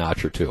back a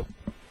notch or two.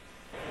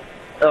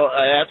 Oh,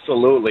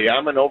 absolutely.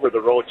 I'm an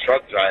over-the-road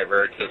truck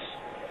driver.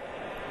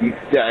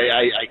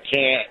 I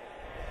can't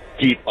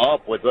keep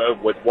up with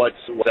what's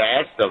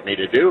asked of me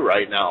to do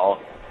right now.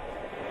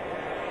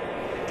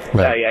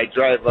 Right. I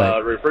drive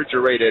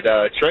refrigerated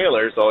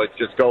trailers, so it's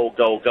just go,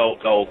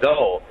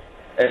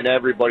 and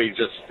everybody's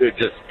just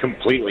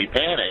completely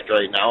panicked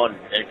right now and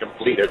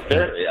complete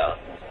hysteria.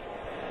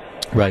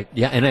 Right.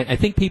 Yeah, and I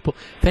think people.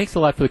 Thanks a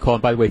lot for the call.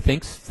 And by the way,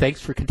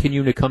 thanks for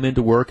continuing to come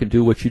into work and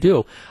do what you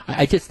do.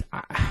 I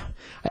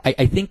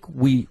think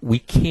we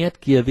can't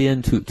give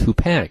in to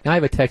panic. Now I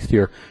have a text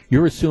here.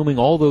 You're assuming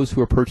all those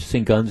who are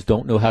purchasing guns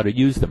don't know how to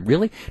use them.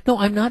 Really? No,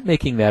 I'm not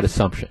making that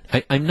assumption.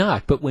 I'm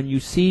not. But when you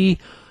see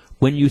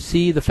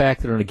the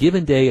fact that on a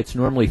given day it's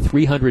normally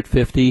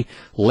 350,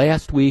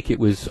 last week it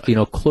was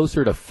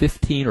closer to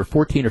 15 or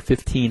 14 or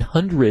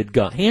 1,500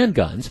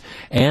 handguns,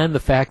 and the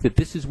fact that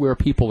this is where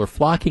people are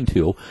flocking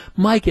to,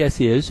 my guess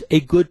is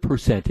a good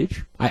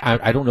percentage.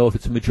 I don't know if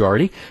it's a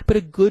majority, but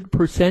a good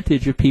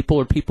percentage of people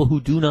are people who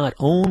do not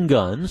own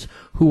guns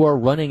who are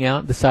running out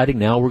and deciding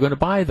now we're going to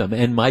buy them.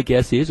 And my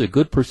guess is a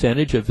good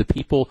percentage of the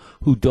people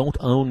who don't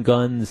own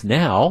guns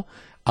now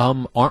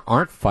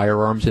aren't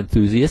firearms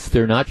enthusiasts.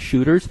 They're not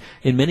shooters.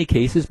 In many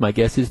cases, my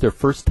guess is they're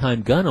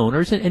first-time gun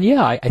owners. And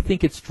yeah, I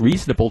think it's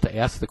reasonable to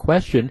ask the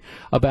question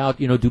about,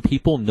 do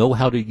people know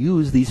how to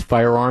use these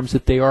firearms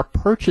that they are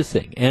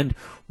purchasing? And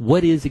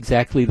what is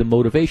exactly the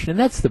motivation? And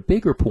that's the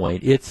bigger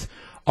point.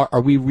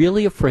 Are we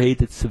really afraid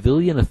that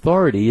civilian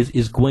authority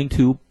is going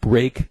to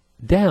break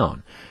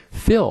down?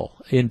 Phil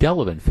in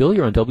Delavan. Phil,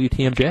 you're on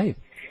WTMJ.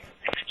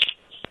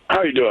 How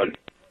are you doing?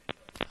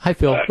 Hi,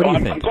 Phil. What do you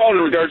think? I'm calling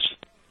in regards.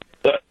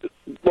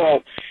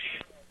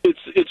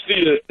 It's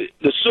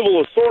the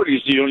civil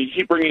authorities. You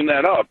keep bringing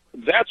that up.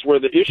 That's where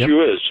the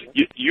issue is.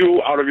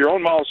 You, out of your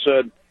own mouth,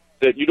 said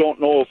that you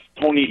don't know if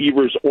Tony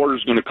Evers' order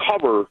is going to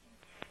cover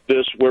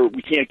this, where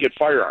we can't get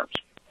firearms.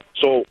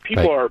 So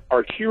people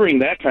are hearing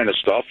that kind of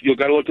stuff. You've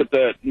got to look at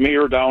that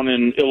mayor down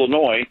in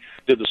Illinois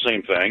did the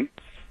same thing.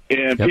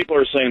 And people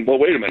are saying, well,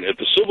 wait a minute. If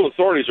the civil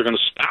authorities are going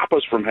to stop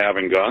us from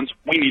having guns,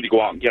 we need to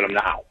go out and get them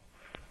now.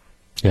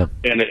 Yeah.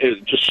 And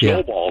it just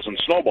snowballs and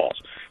snowballs.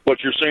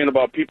 What you're saying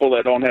about people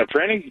that don't have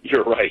training,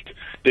 you're right.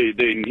 They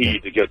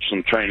need to get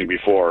some training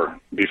before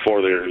they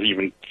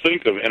even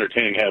think of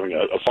entertaining having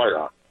a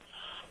firearm.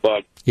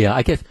 But yeah,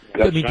 I guess.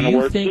 I mean, do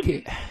you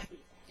think?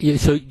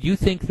 So you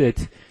think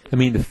that? I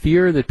mean, the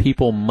fear that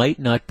people might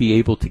not be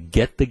able to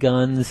get the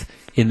guns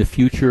in the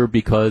future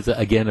because,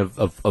 again,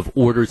 of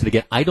orders. And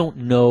again, I don't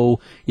know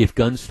if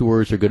gun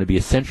stores are going to be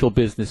essential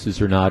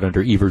businesses or not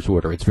under Evers'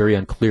 order. It's very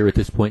unclear at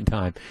this point in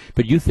time.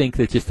 But you think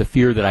that just the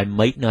fear that I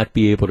might not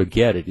be able to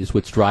get it is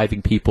what's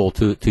driving people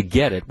to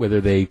get it, whether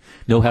they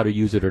know how to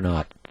use it or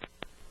not?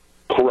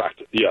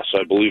 Correct. Yes,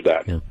 I believe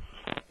that. Yeah.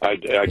 I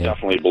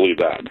definitely believe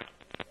that.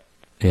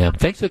 Yeah,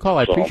 thanks for the call.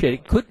 I appreciate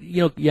it.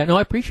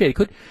 I appreciate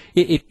it.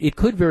 It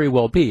could very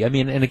well be. I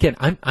mean, and again,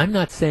 I'm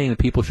not saying that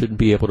people shouldn't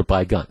be able to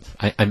buy guns.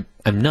 I'm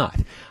not.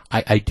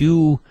 I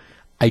do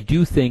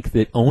think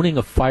that owning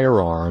a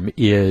firearm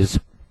is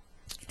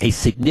a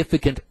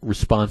significant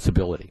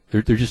responsibility.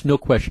 There's just no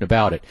question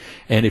about it.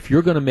 And if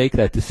you're going to make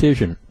that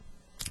decision,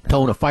 to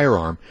own a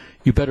firearm,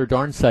 you better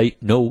darn sight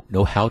know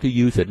how to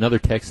use it. Another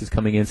text is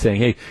coming in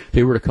saying, hey,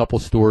 they were at a couple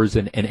stores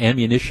and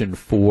ammunition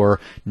for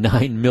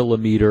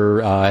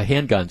 9mm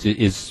handguns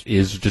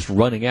is just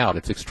running out.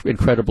 It's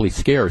incredibly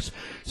scarce.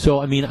 So,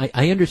 I mean,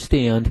 I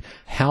understand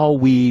how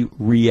we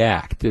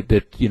react,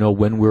 that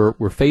when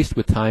we're faced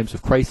with times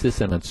of crisis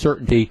and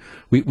uncertainty,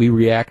 we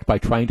react by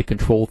trying to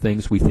control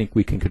things we think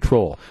we can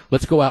control.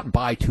 Let's go out and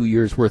buy 2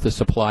 years' worth of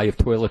supply of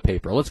toilet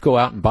paper. Let's go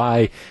out and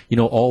buy,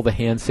 all the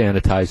hand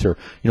sanitizer.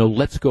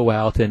 Let's go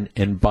out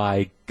and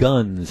buy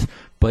guns.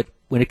 But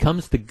when it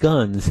comes to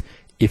guns,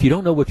 if you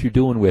don't know what you're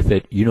doing with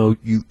it,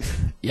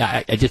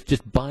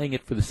 just buying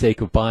it for the sake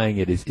of buying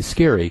it is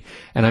scary.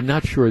 And I'm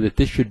not sure that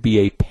this should be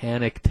a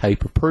panic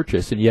type of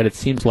purchase. And yet it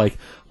seems like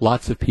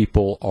lots of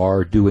people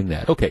are doing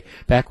that. Okay,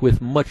 back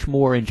with much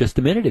more in just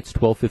a minute. It's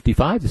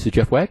 12:55. This is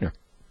Jeff Wagner.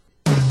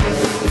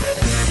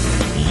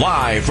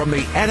 Live from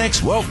the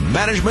Annex Wealth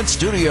Management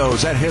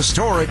Studios at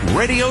historic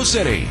Radio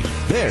City,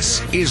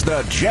 this is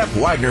the Jeff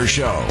Wagner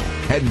Show.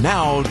 And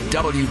now,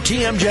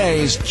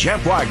 WTMJ's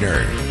Jeff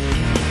Wagner.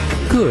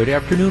 Good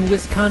afternoon,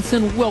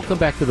 Wisconsin. Welcome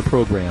back to the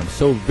program.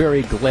 So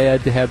very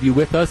glad to have you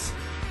with us.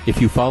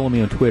 If you follow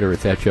me on Twitter,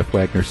 it's at Jeff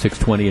Wagner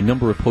 620. A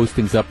number of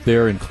postings up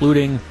there,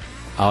 including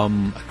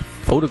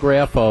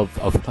photograph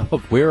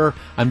of where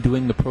I'm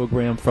doing the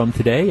program from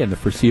today and the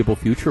foreseeable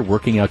future,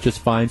 working out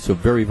just fine. So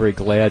very, very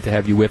glad to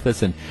have you with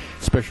us. And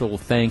special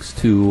thanks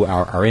to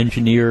our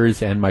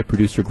engineers and my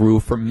producer,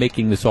 Gru, for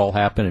making this all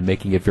happen and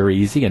making it very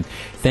easy. And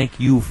thank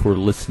you for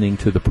listening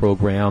to the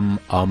program.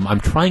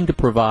 I'm trying to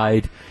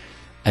provide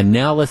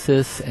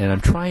analysis, and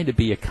I'm trying to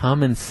be a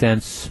common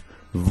sense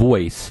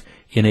voice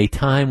in a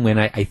time when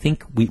I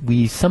think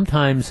we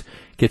sometimes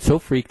get so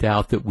freaked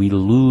out that we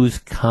lose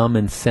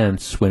common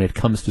sense when it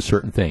comes to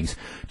certain things.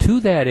 To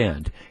that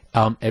end,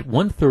 at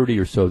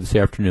 1:30 or so this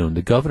afternoon,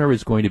 the governor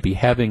is going to be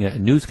having a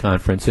news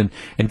conference, and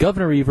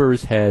Governor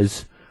Evers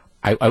has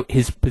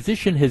his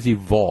position has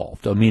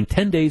evolved. I mean,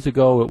 10 days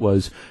ago it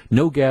was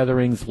no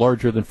gatherings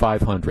larger than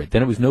 500.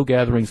 Then it was no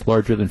gatherings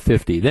larger than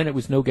 50. Then it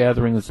was no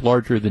gatherings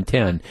larger than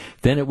 10.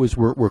 Then it was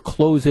we're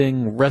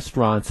closing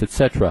restaurants,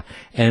 etc.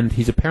 And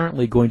he's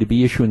apparently going to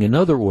be issuing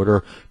another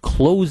order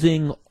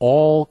closing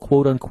all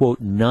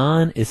quote-unquote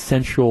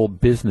non-essential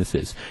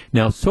businesses.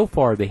 Now, so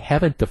far they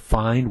haven't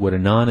defined what a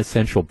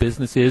non-essential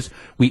business is.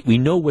 We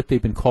know what they've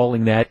been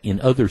calling that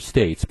in other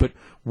states, but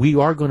we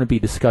are going to be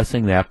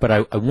discussing that, but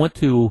I want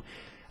to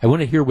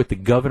hear what the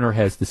governor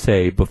has to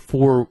say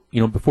before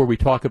we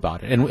talk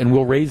about it, and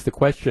we'll raise the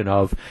question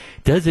of,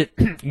 does it,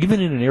 even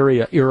in an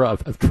era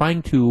of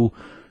trying to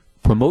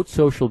promote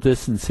social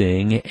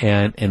distancing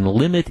and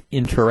limit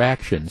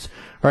interactions,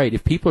 all right,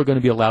 if people are going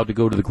to be allowed to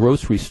go to the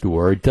grocery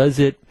store, does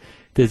it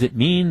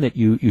mean that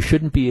you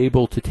shouldn't be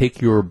able to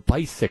take your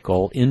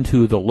bicycle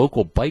into the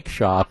local bike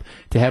shop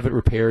to have it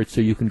repaired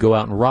so you can go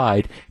out and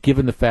ride,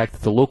 given the fact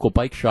that the local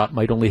bike shop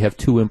might only have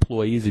 2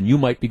 employees and you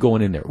might be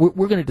going in there?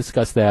 We're going to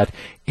discuss that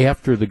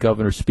after the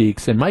governor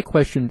speaks. And my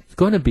question is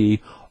going to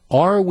be,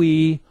 are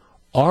we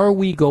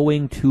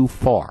going too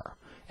far?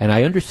 And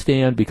I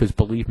understand, because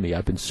believe me,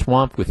 I've been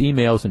swamped with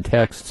emails and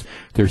texts.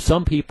 There's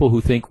some people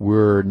who think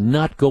we're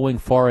not going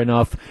far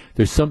enough.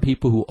 There's some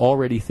people who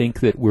already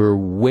think that we're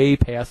way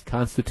past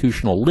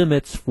constitutional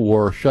limits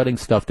for shutting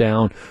stuff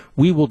down.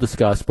 We will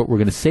discuss, but we're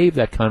going to save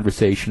that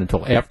conversation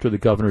until after the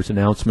governor's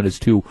announcement as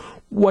to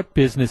what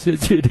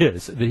businesses it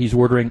is that he's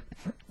ordering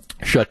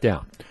shut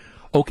down.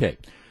 Okay.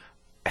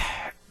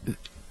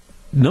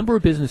 Number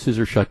of businesses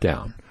are shut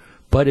down.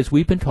 But as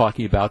we've been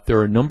talking about, there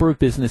are a number of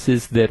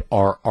businesses that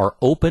are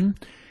open,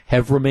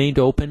 have remained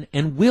open,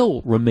 and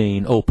will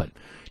remain open.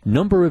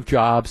 Number of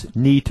jobs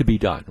need to be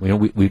done.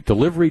 We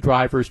delivery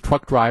drivers,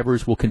 truck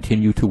drivers will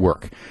continue to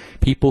work.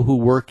 People who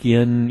work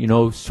in,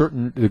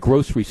 the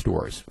grocery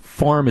stores,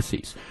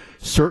 pharmacies,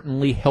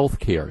 certainly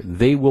healthcare,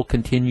 they will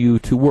continue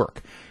to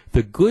work.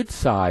 The good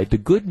side, the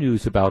good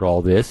news about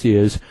all this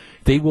is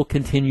they will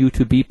continue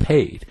to be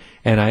paid.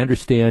 And I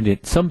understand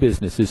in some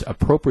businesses,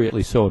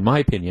 appropriately so in my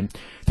opinion,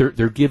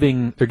 they're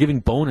giving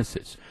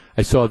bonuses.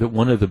 I saw that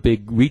one of the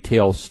big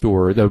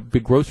the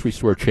big grocery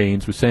store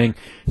chains was saying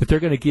that they're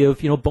going to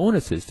give,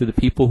 bonuses to the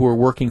people who are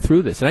working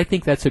through this. And I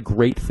think that's a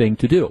great thing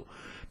to do.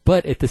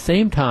 But at the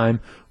same time,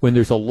 when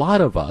there's a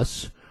lot of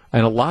us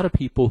and a lot of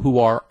people who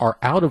are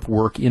out of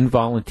work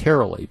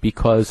involuntarily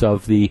because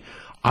of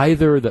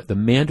either the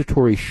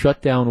mandatory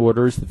shutdown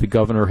orders that the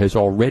governor has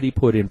already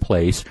put in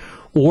place,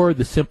 or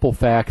the simple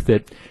fact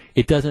that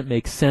it doesn't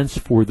make sense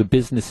for the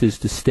businesses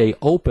to stay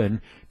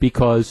open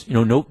because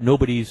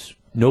nobody's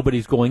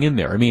going in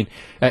there. I mean,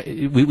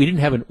 we didn't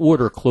have an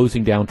order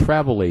closing down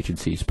travel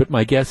agencies, but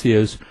my guess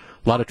is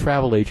a lot of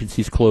travel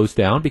agencies closed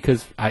down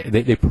because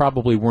they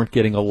probably weren't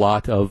getting a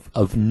lot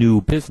of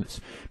new business.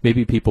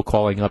 Maybe people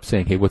calling up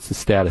saying, "Hey, what's the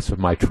status of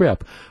my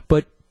trip?"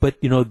 But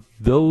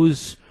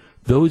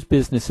those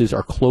businesses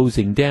are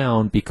closing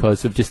down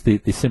because of just the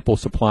simple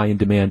supply and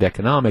demand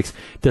economics.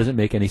 It doesn't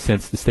make any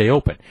sense to stay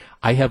open.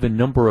 I have a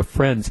number of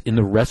friends in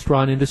the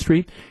restaurant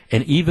industry,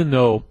 and even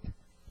though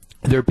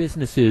their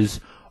businesses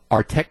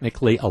are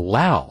technically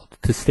allowed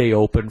to stay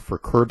open for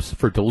curbs,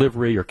 for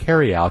delivery or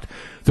carry out,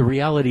 the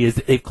reality is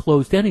that they've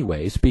closed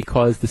anyways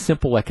because the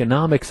simple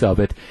economics of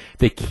it,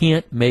 they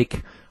can't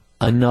make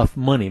enough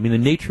money. I mean, the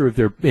nature of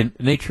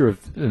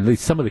at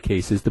least some of the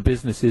cases, the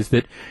business is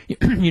that,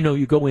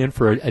 you go in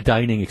for a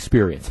dining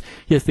experience.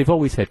 Yes, they've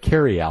always had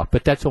carry out,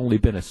 but that's only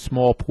been a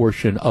small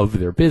portion of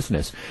their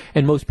business.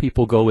 And most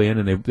people go in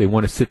and they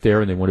want to sit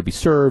there and they want to be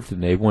served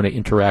and they want to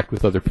interact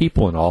with other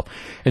people and all.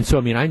 And so,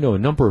 I mean, I know a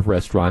number of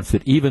restaurants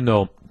that even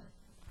though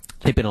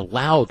they've been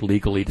allowed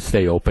legally to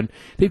stay open,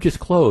 they've just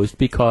closed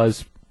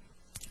because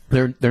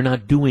they're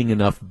not doing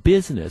enough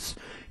business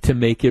to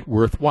make it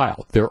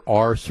worthwhile. There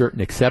are certain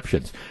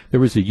exceptions. There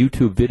was a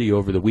YouTube video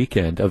over the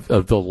weekend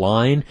of the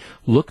line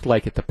looked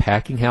like at the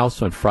packing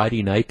house on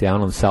Friday night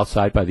down on the south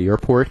side by the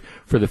airport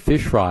for the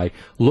fish fry.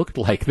 Looked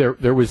like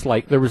there was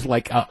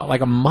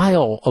a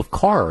mile of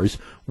cars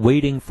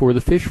waiting for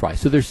the fish fry.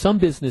 So there's some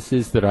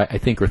businesses that I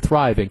think are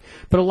thriving,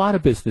 but a lot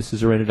of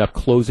businesses are ended up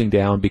closing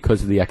down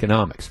because of the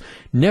economics.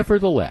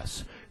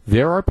 Nevertheless,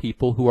 there are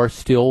people who are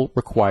still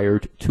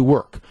required to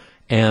work.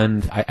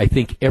 And I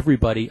think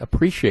everybody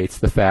appreciates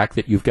the fact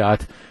that you've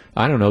got,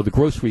 the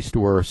grocery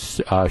store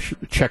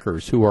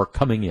checkers who are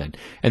coming in,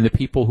 and the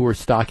people who are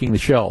stocking the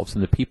shelves,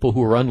 and the people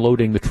who are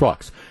unloading the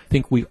trucks. I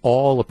think we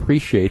all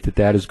appreciate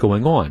that is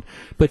going on.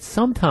 But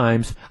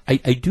sometimes I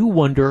do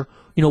wonder,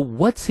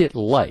 what's it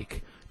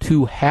like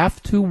to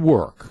have to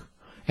work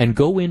and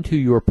go into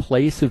your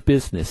place of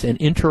business and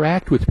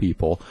interact with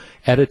people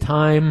at a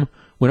time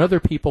when other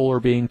people are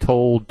being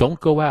told, don't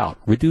go out,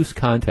 reduce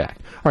contact.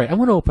 All right, I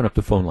want to open up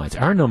the phone lines.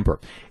 Our number,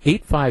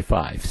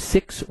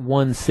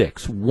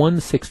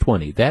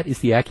 855-616-1620. That is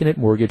the Acunet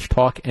Mortgage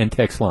talk and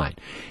text line.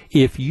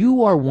 If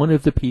you are one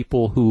of the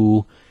people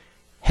who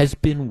has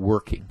been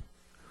working,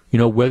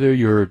 whether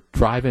you're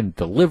driving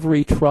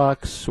delivery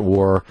trucks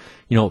or,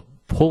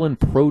 pulling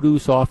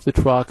produce off the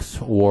trucks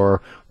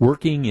or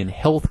working in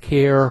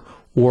healthcare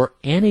or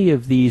any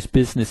of these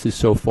businesses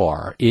so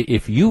far,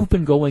 if you've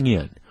been going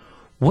in,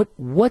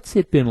 what's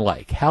it been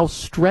like? How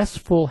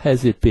stressful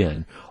has it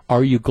been?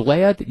 Are you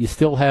glad that you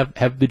still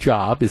have the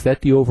job? Is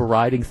that the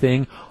overriding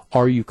thing?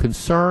 Are you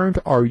concerned?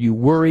 Are you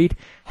worried?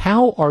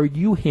 How are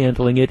you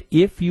handling it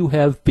if you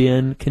have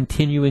been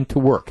continuing to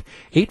work?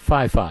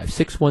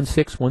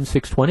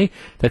 855-616-1620.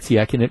 That's the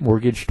Acunet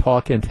Mortgage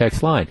talk and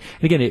text line.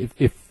 And again,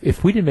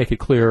 if we didn't make it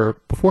clear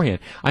beforehand,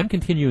 I'm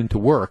continuing to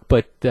work,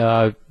 but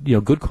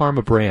Good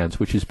Karma Brands,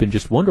 which has been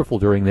just wonderful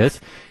during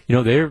this,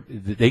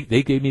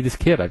 they gave me this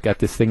kit. I've got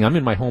this thing. I'm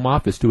in my home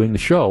office doing the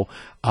show,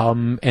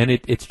 and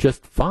it's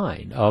just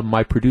fine.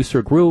 My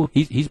producer Gru,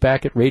 he's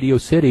back at Radio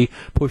City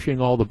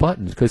pushing all the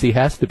buttons because he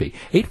has to be.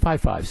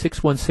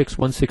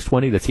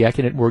 855-616-1620. That's the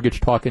Acunet Mortgage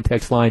talk and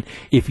text line.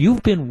 If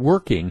you've been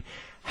working,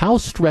 how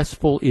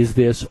stressful is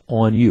this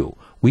on you?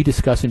 We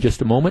discuss in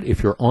just a moment.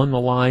 If you're on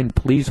the line,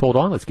 please hold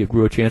on. Let's give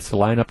Gru a chance to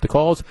line up the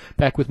calls.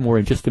 Back with more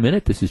in just a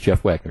minute. This is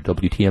Jeff Wagner,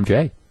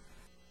 WTMJ.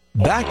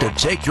 Back to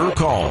take your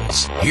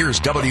calls. Here's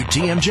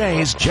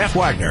WTMJ's Jeff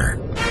Wagner.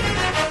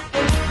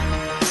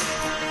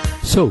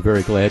 So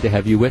very glad to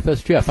have you with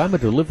us, Jeff. I'm a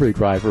delivery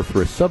driver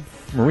for a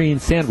submarine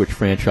sandwich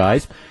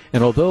franchise,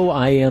 and although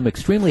I am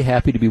extremely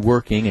happy to be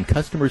working and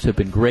customers have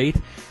been great,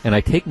 and I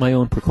take my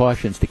own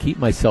precautions to keep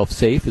myself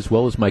safe as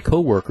well as my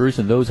coworkers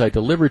and those I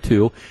deliver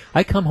to,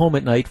 I come home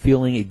at night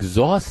feeling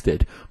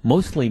exhausted,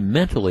 mostly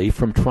mentally,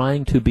 from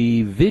trying to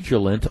be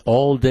vigilant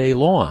all day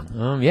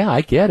long. Yeah, I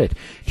get it.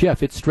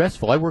 Jeff, it's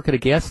stressful. I work at a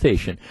gas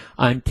station.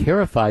 I'm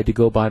terrified to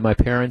go by my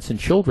parents and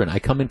children. I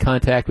come in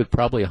contact with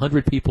probably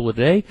 100 people a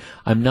day.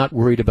 I'm not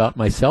worried about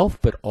myself,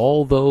 but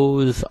all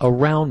those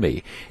around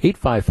me.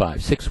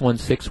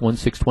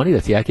 855-616-1620.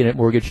 That's the Acunet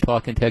Mortgage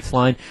talk and text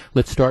line.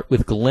 Let's start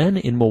with Glenn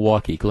in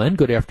Milwaukee. Glenn,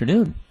 good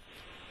afternoon.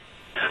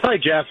 Hi,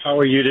 Jeff. How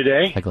are you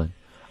today? Hi, Glenn.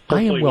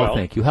 Hopefully I am well,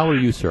 thank you. How are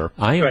you, sir?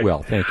 I am Good.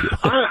 well, thank you.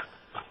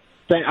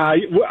 I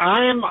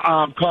am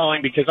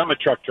calling because I'm a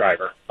truck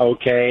driver,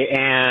 okay,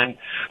 and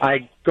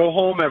I go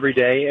home every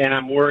day, and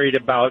I'm worried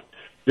about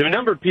the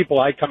number of people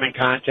I come in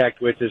contact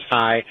with is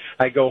high.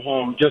 I go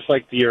home, just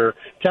like your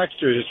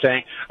texters are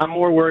saying, I'm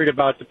more worried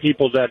about the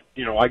people that,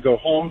 I go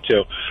home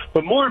to.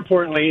 But more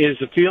importantly is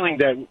the feeling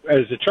that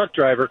as a truck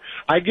driver,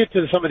 I get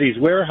to some of these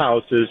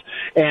warehouses,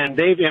 and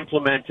they've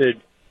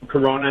implemented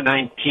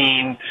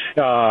Corona-19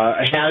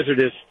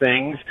 hazardous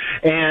things,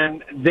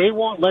 and they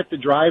won't let the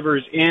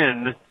drivers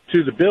in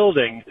to the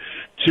building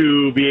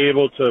to be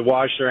able to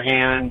wash their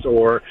hands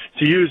or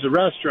to use the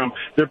restroom.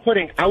 They're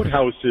putting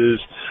outhouses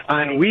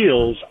on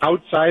wheels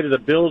outside of the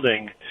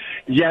building,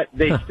 yet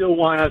they still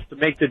want us to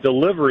make the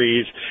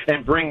deliveries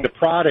and bring the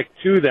product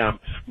to them,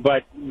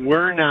 but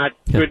we're not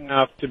good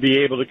enough to be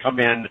able to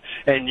come in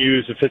and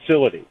use the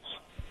facilities.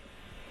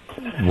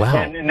 Wow.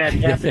 And that's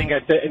happening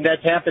at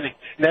that's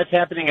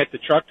happening at the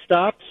truck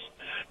stops.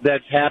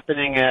 That's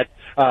happening at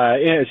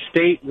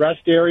state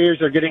rest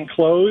areas are getting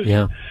closed.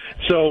 Yeah.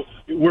 So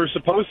we're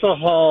supposed to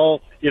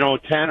haul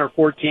 10 or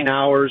 14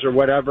 hours or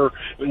whatever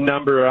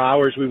number of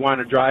hours we want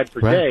to drive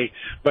per day,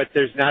 but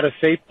there's not a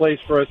safe place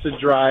for us to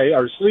drive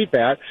or sleep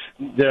at.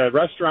 The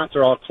restaurants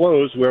are all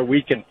closed where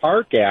we can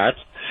park at,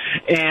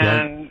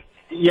 and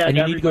yeah, and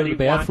you need to go to the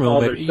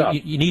bathroom.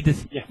 You need to.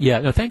 Yeah.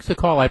 No, thanks for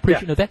the call. I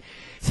appreciate that.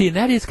 See, and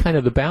that is kind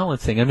of the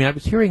balancing. I mean, I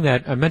was hearing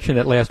that. I mentioned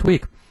that last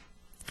week.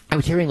 I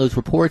was hearing those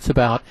reports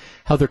about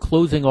how they're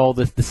closing all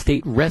the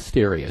state rest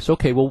areas.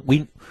 Okay, well,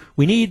 we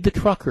need the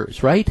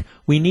truckers, right?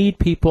 We need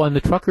people, and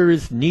the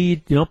truckers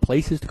need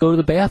places to go to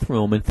the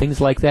bathroom and things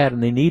like that,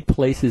 and they need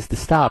places to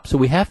stop. So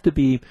we have to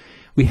be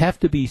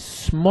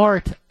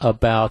smart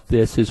about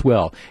this as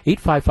well.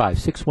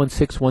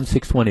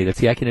 855-616-1620. That's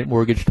the Accident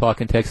Mortgage Talk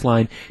and Text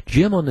line.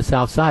 Jim on the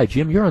South Side.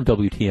 Jim, you're on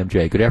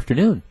WTMJ. Good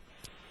afternoon.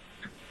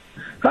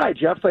 Hi,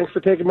 Jeff. Thanks for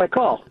taking my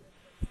call.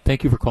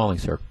 Thank you for calling,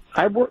 sir.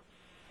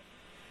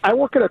 I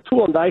work at a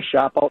tool and die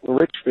shop out in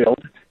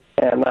Richfield,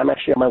 and I'm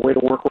actually on my way to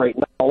work right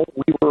now.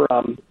 We were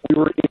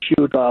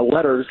issued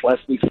letters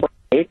last week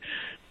Friday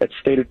that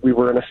stated we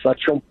were an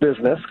essential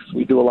business.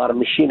 We do a lot of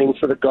machining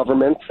for the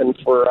government and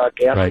for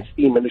gas and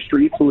steam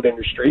industry, food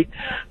industry.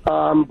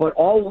 But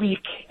all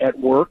week at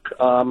work,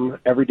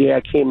 every day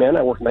I came in,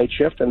 I worked night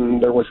shift, and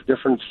there was a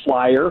different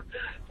flyer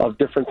of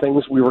different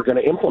things we were going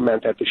to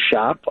implement at the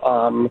shop.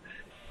 A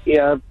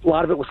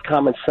lot of it was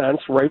common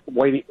sense, right?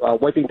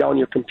 Wiping down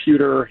your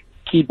computer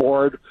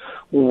keyboard,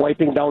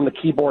 wiping down the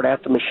keyboard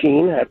at the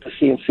machine, at the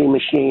CNC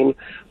machine,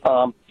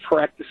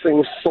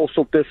 practicing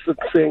social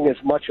distancing as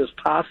much as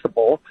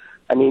possible.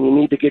 I mean, you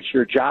need to get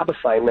your job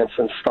assignments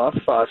and stuff,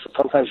 so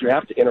sometimes you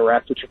have to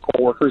interact with your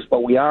coworkers,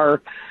 but we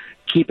are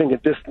keeping a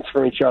distance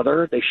from each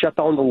other. They shut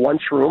down the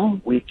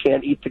lunchroom. We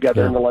can't eat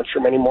together in the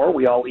lunchroom anymore.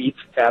 We all eat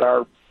at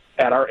our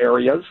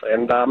areas,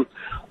 and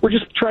we're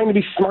just trying to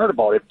be smart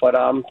about it. But,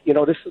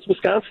 this is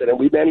Wisconsin, and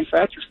we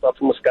manufacture stuff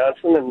in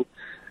Wisconsin, and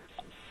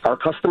our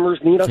customers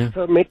need us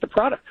to make the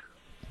product.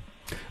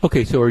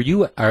 Okay, so are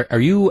you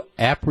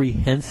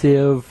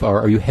apprehensive, or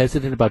are you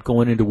hesitant about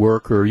going into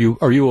work, or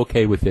are you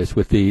okay with this,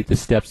 with the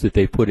steps that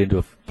they put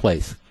into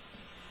place?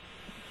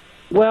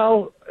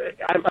 Well,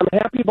 I'm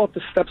happy about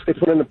the steps they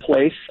put into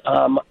place.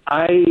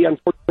 I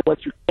unfortunately went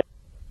through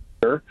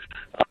cancer.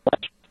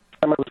 Last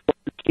time I was going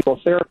through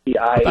chemotherapy,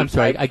 I'm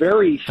sorry, I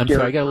got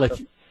to let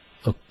you.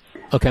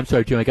 Okay, I'm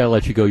sorry, Jim. I got to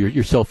let you go.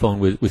 Your cell phone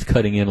was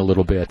cutting in a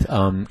little bit,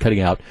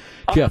 cutting out.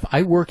 Jeff,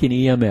 I work in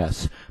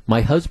EMS.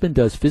 My husband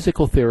does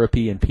physical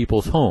therapy in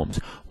people's homes.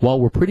 While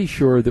we're pretty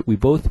sure that we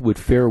both would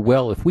fare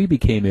well if we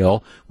became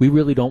ill, we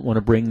really don't want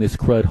to bring this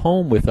crud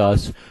home with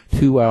us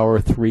to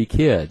our 3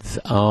 kids.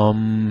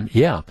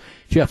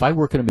 Jeff, I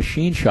work in a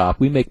machine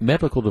shop. We make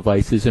medical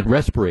devices and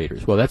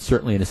respirators. Well, that's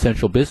certainly an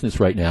essential business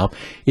right now.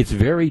 It's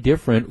very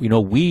different.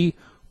 We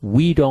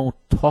don't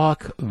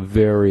talk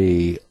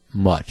very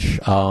much.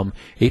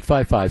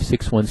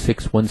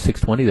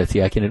 855-616-1620. That's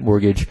the Accident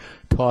Mortgage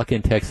Talk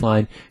and Text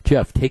line.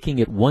 Jeff, taking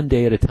it one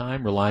day at a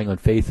time, relying on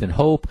faith and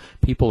hope.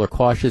 People are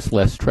cautious,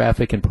 less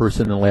traffic in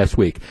person than last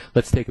week.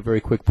 Let's take a very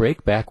quick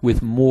break. Back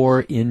with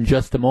more in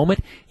just a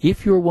moment.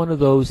 If you're one of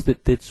those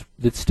that's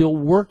still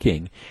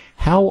working,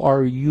 how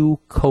are you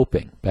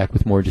coping? Back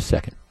with more in just a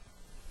second.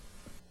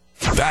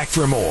 Back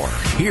for more.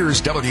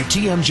 Here's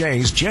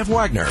WTMJ's Jeff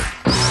Wagner.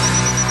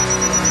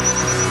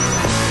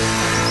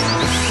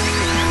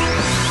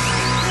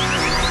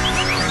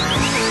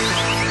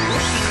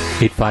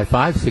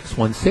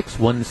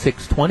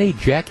 855-616-1620.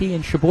 Jackie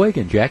in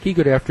Sheboygan. Jackie,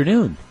 good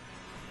afternoon.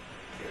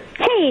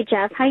 Hey,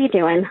 Jeff. How you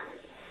doing?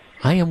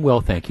 I am well,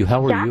 thank you.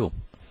 How are you?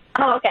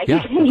 Oh, okay.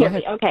 Yeah, you can hear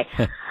me. Okay.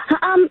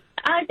 I'm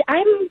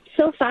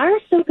so far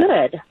so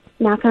good.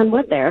 Knock on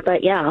wood there,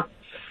 but yeah.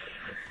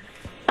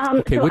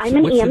 Okay, so what's I'm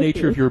an the EMT.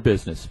 nature of your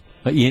business?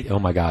 Oh,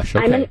 my gosh.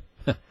 Okay.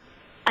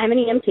 I'm an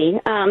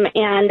EMT,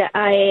 and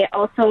I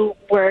also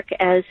work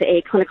as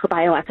a clinical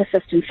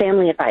bioethicist and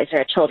family advisor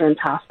at Children's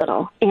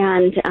Hospital.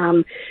 And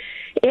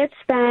it's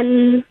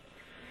been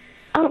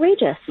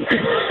outrageous.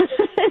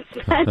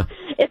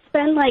 it's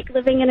been like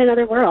living in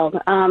another world.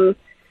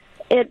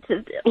 It's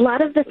a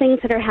lot of the things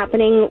that are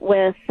happening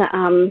with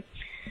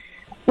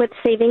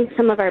saving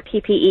some of our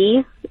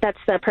PPE, that's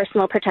the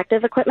personal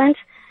protective equipment,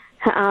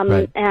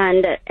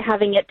 and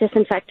having it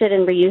disinfected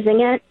and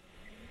reusing it,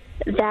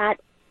 that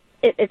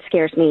it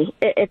scares me.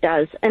 It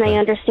does. And I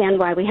understand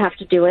why we have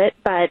to do it,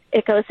 but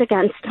it goes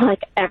against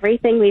like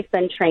everything we've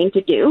been trained to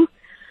do.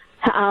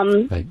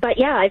 But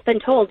yeah, I've been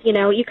told, you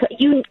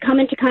come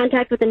into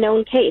contact with a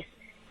known case,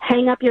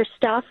 hang up your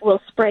stuff,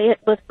 we'll spray it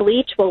with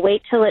bleach, we'll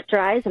wait till it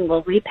dries, and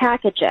we'll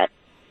repackage it.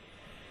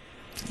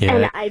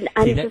 Yeah,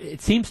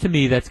 it seems to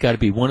me that's got to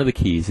be one of the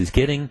keys, is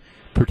getting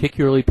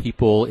particularly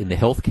people in the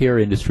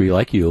healthcare industry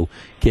like you,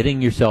 getting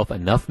yourself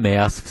enough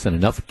masks and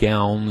enough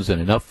gowns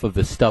and enough of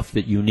the stuff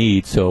that you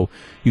need so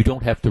you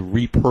don't have to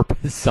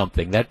repurpose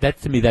something.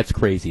 That to me, that's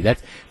crazy.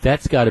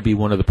 That's got to be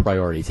one of the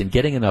priorities, and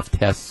getting enough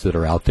tests that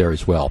are out there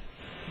as well.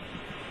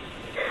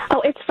 Oh,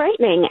 it's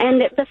frightening.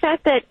 And the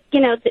fact that,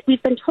 that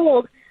we've been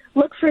told,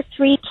 look for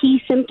 3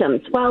 key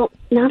symptoms. Well,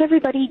 not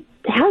everybody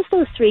has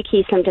those 3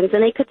 key symptoms,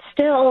 and they could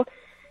still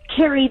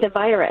carry the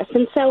virus.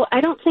 And so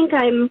I don't think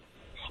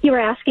you were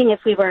asking if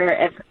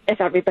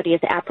everybody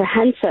is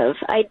apprehensive.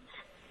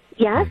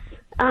 Yes,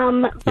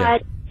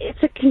 but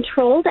it's a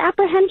controlled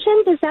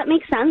apprehension. Does that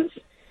make sense?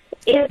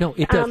 No,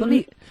 it does.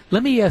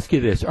 Let me ask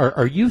you this: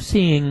 Are you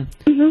seeing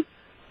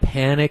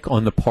panic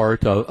on the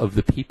part of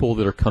the people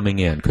that are coming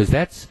in? Because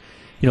that's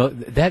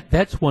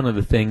one of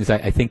the things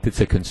I think that's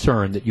a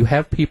concern. That you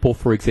have people,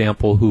 for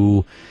example,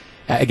 who,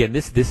 again,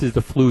 this is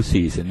the flu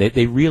season.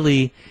 They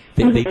really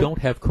they don't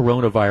have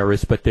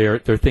coronavirus, but they're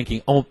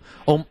thinking, oh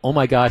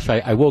my gosh,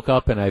 I woke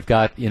up and I've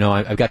got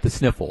the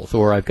sniffles,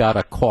 or I've got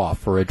a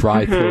cough or a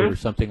dry throat or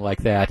something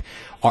like that.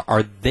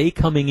 Are they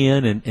coming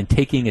in and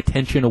taking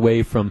attention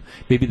away from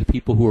maybe the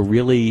people who are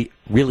really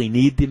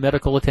need the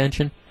medical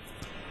attention?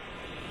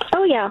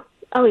 Oh yeah.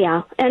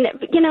 And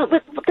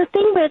the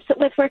thing with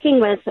working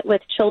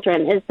with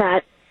children is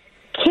that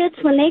kids,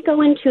 when they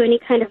go into any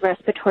kind of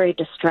respiratory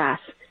distress,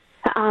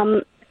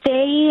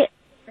 they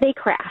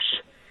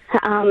crash.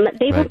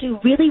 They will do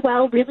really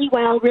well,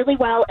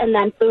 and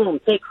then boom,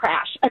 they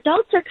crash.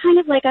 Adults are kind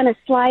of like on a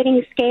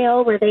sliding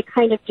scale where they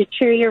kind of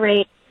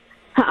deteriorate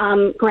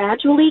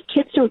gradually.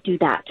 Kids don't do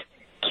that.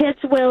 Kids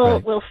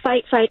will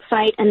fight,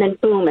 and then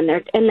boom, and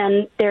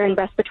then they're in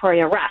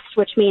respiratory arrest,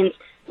 which means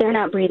they're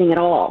not breathing at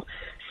all.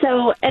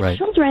 So at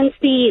children's,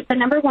 the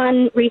number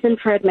one reason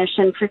for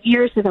admission for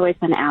years has always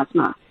been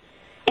asthma.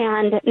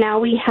 And now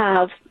we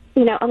have,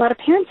 a lot of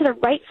parents that are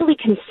rightfully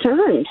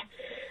concerned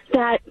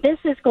that this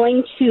is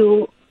going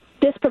to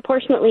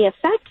disproportionately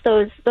affect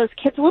those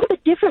kids a little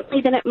bit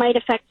differently than it might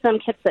affect some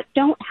kids that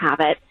don't have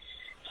it.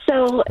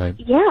 So,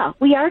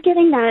 we are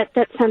getting that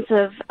sense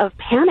of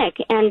panic.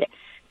 And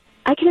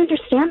I can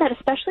understand that,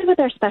 especially with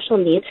our special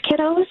needs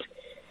kiddos.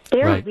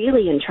 They're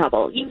really in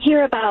trouble. You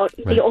hear about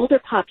the older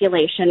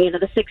population,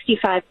 the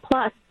 65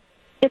 plus.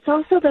 It's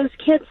also those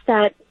kids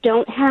that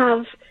don't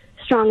have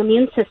strong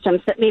immune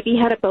systems, that maybe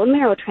had a bone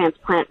marrow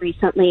transplant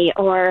recently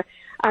or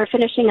are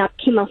finishing up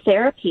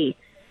chemotherapy.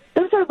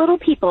 Those are little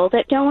people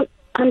that don't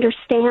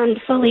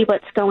understand fully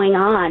what's going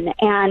on,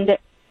 and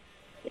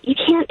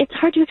it's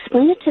hard to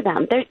explain it to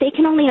them. They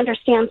can only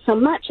understand so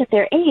much at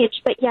their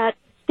age, but yet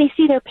they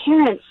see their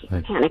parents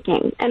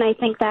panicking, and I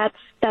think that's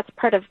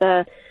part of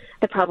the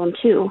problem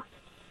too.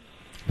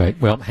 Right.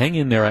 Well, hang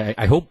in there.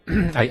 I hope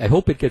I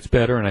hope it gets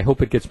better, and I hope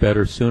it gets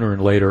better sooner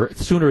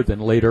than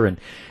later.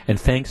 And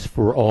thanks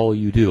for all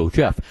you do,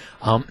 Jeff.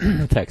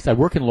 Text. I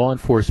work in law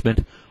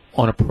enforcement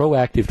on a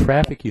proactive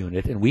traffic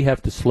unit, and we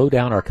have to slow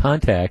down our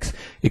contacts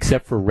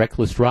except for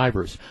reckless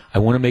drivers. I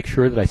want to make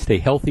sure that I stay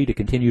healthy to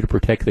continue to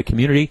protect the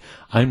community.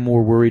 I'm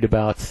more worried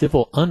about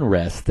civil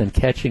unrest than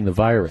catching the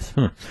virus.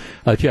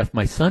 Jeff,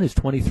 my son is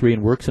 23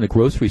 and works in a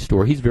grocery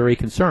store. He's very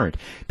concerned.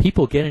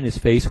 People get in his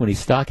face when he's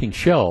stocking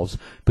shelves,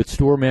 but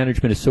store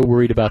management is so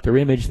worried about their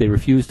image they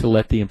refuse to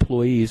let the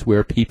employees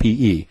wear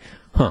PPE.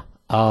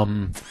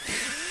 I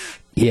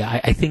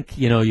think,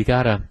 you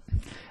gotta...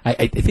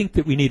 I think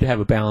that we need to have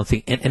a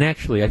balancing, and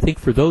actually, I think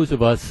for those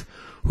of us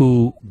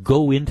who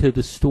go into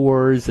the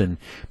stores and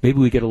maybe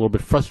we get a little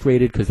bit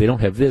frustrated because they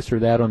don't have this or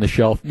that on the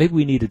shelf, maybe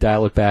we need to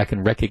dial it back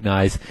and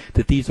recognize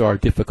that these are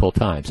difficult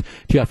times.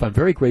 Jeff, I'm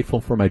very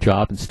grateful for my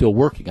job and still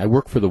working. I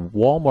work for the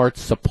Walmart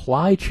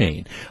supply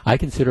chain. I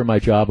consider my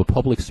job a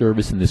public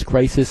service in this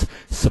crisis,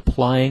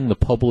 supplying the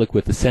public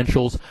with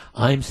essentials.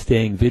 I'm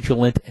staying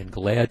vigilant and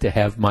glad to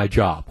have my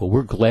job. Well,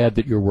 we're glad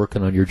that you're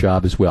working on your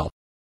job as well.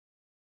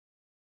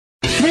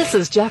 This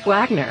is Jeff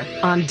Wagner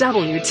on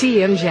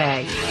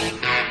WTMJ.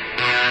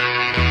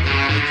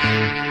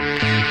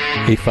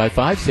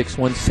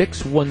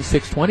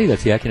 855-616-1620.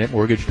 That's the Accunet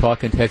Mortgage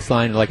Talk and Text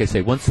line. And like I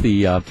say, once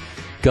the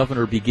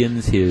governor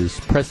begins his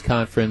press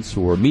conference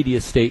or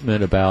media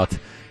statement about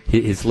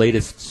his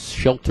latest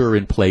shelter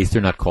in place,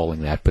 they're not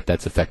calling that, but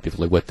that's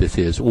effectively what this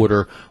is,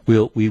 order,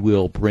 we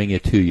will bring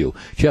it to you.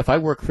 Jeff, I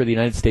work for the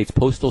United States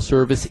Postal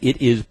Service.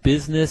 It is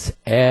business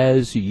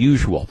as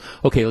usual.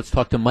 Okay, let's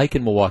talk to Mike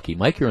in Milwaukee.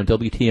 Mike, you're on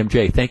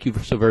WTMJ. Thank you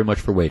so very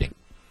much for waiting.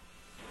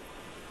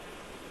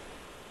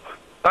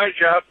 Hi,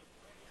 Jeff.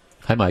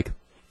 Hi, Mike.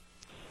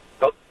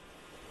 How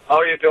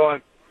are you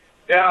doing?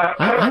 Yeah,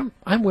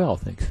 I'm well,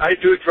 thanks. I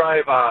do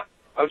drive.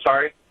 I'm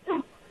sorry.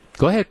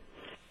 Go ahead.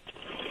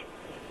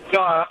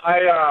 No,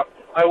 I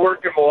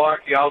work in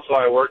Milwaukee. Also,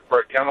 I work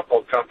for a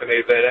chemical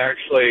company that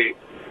actually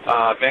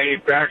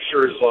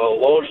manufactures a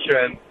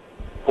lotion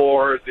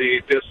for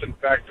the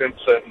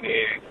disinfectants and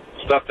the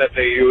stuff that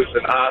they use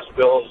in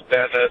hospitals,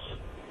 dentists,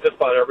 just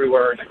about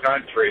everywhere in the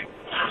country.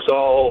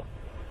 So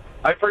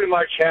I pretty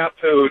much have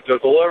to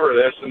deliver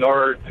this in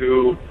order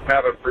to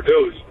have it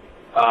produced.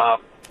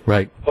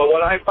 Right. But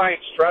what I find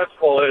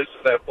stressful is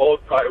that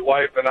both my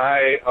wife and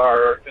I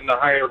are in the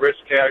higher risk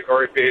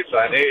category based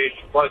on age,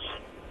 plus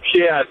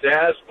she has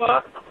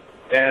asthma,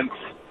 and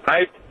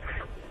I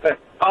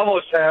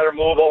almost had her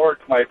move over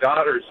to my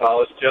daughter's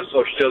house just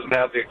so she doesn't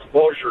have the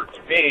exposure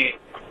to me.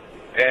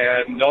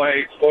 And the only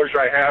exposure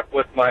I have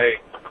with my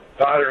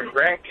daughter and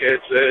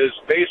grandkids is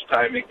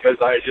FaceTiming because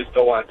I just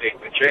don't want to take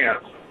the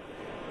chance.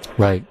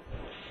 Right.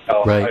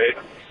 So right.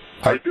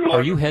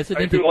 Are you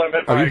hesitant?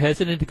 Are you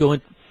hesitant to go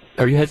in?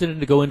 are you hesitant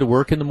to go into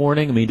work in the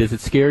morning? I mean, does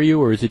it scare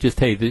you, or is it just,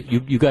 hey,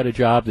 you got a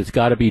job that's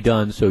got to be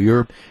done, so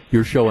you're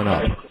showing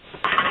up?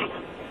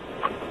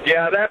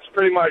 Yeah, that's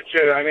pretty much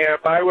it. I mean,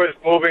 if I was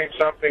moving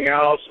something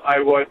else, I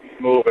wouldn't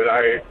move it.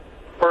 I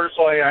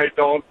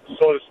don't,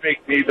 so to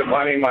speak, need the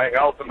money. My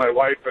health and my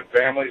wife and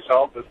family's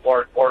health is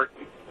more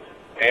important.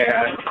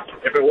 And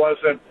if it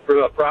wasn't for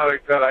the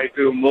product that I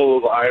do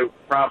move, I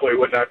probably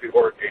would not be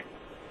working.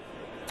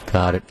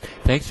 Got it.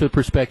 Thanks for the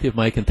perspective,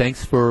 Mike, and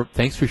thanks for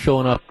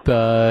showing up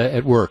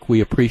at work.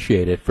 We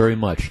appreciate it very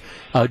much.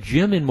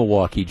 Jim in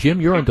Milwaukee. Jim,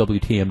 you're on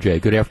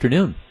WTMJ. Good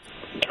afternoon.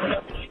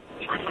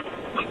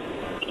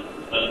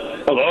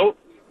 Hello.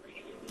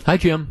 Hi,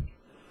 Jim.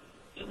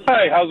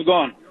 Hi. How's it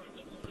going?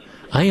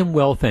 I am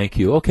well, thank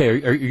you. Okay,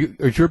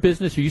 is your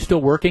business? Are you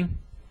still working?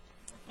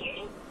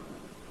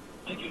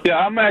 Yeah,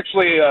 I'm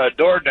actually a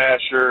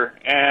DoorDasher,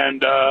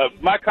 and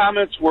my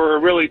comments were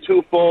really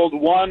twofold.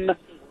 One,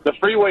 the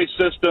freeway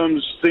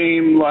systems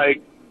seem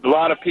like a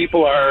lot of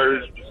people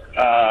are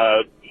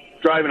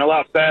driving a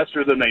lot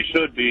faster than they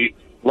should be,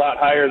 a lot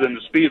higher than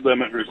the speed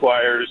limit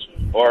requires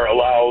or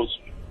allows,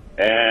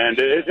 and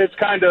it's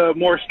kind of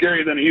more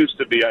scary than it used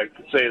to be, I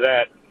could say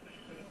that.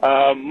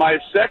 My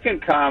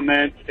second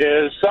comment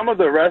is some of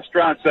the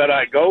restaurants that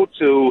I go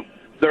to,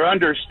 they're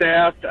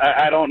understaffed.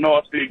 I don't know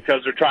if it's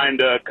because they're trying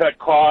to cut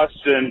costs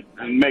and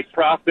make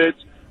profits,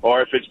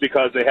 or if it's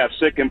because they have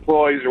sick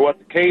employees or what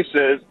the case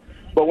is.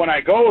 But when I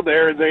go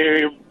there,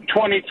 they're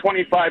 20,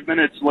 25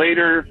 minutes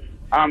later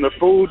on the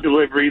food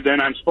delivery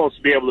than I'm supposed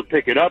to be able to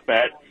pick it up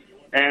at.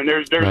 And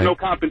there's right. no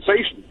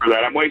compensation for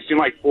that. I'm wasting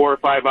like 4 or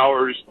 5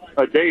 hours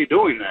a day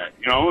doing that.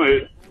 You know,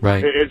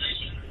 right.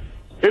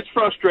 It's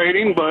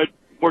frustrating, but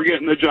we're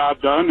getting the job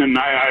done, and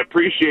I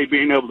appreciate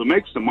being able to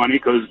make some money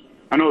because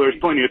I know there's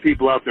plenty of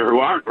people out there who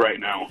aren't right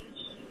now.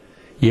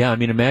 Yeah, I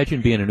mean,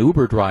 imagine being an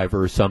Uber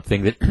driver or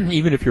something that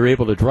even if you're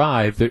able to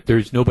drive,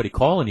 there's nobody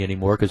calling you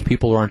anymore because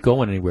people aren't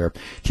going anywhere.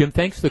 Jim,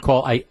 thanks for the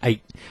call.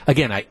 I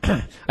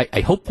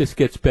hope this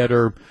gets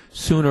better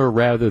sooner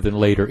rather than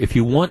later. If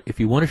you want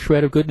a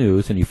shred of good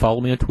news, and you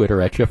follow me on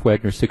Twitter at Jeff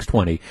Wagner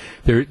 620,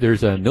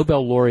 there's a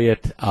Nobel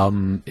laureate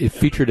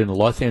featured in the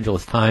Los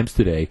Angeles Times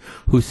today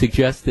who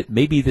suggests that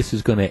maybe this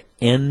is going to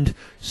end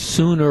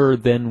sooner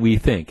than we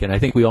think, and I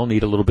think we all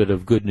need a little bit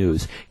of good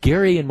news.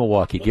 Gary in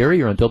Milwaukee. Gary,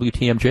 you're on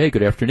WTMJ.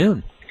 Good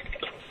afternoon.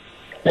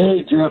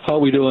 Hey, Jeff. How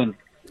we doing?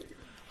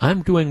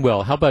 I'm doing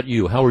well. How about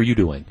you? How are you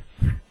doing?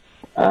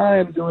 I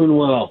am doing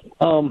well.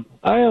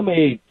 I am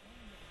a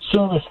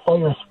service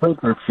fire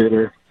sprinkler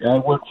fitter. I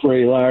work for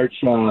a large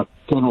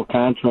general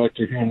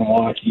contractor here in the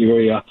Milwaukee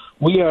area.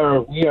 We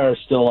are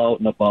still out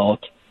and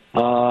about.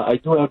 I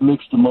do have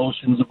mixed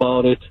emotions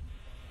about it.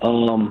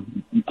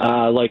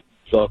 Like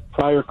the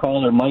prior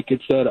caller, Mike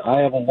had said,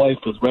 I have a wife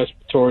with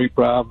respiratory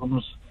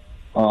problems.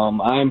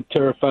 I'm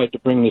terrified to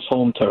bring this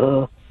home to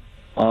her.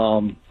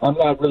 I'm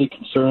not really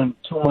concerned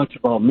too much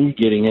about me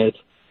getting it,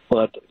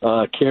 but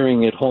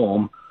carrying it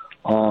home.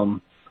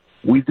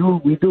 We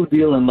do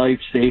deal in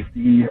life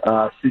safety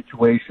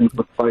situations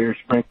with fire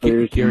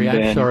sprinklers. Gary,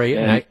 I'm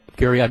sorry.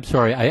 Gary, I'm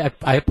sorry.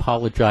 I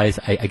apologize.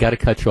 I got to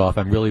cut you off.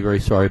 I'm really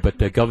very sorry. But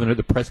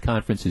the press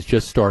conference is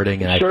just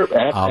starting. And sure,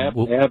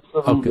 absolutely.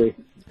 Okay.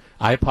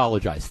 I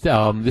apologize.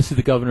 This is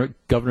the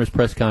governor's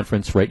press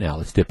conference right now.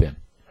 Let's dip in.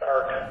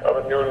 Start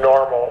of a new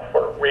normal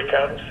for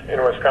weekends in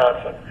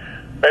Wisconsin.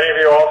 Many of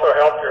you also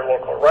helped your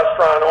local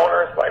restaurant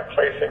owners by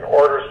placing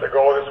orders to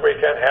go this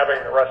weekend, having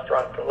the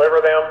restaurant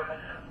deliver them,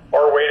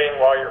 or waiting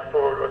while your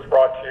food was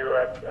brought to you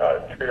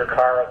to your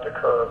car at the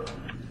curb.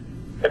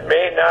 It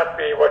may not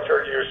be what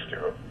you're used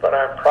to, but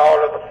I'm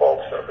proud of the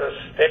folks of this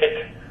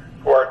state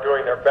who are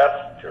doing their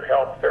best to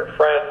help their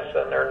friends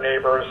and their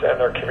neighbors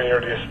and their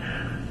communities.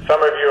 Some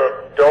of you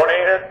have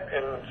donated,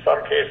 in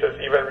some cases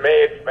even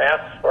made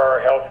masks for our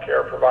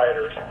healthcare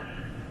providers.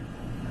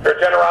 Their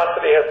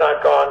generosity has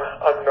not gone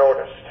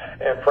unnoticed,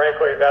 and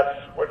frankly, that's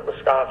what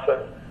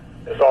Wisconsin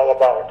is all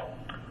about.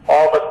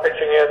 All of us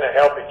pitching in to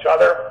help each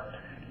other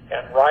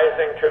and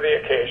rising to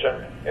the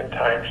occasion in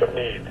times of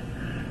need.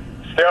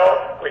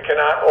 Still, we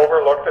cannot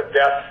overlook the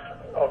deaths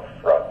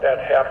that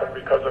happened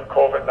because of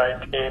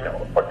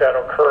COVID-19 that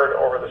occurred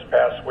over this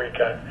past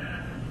weekend.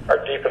 Our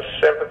deepest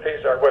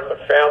sympathies are with the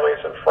families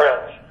and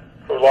friends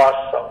who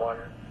lost someone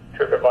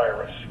to the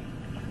virus.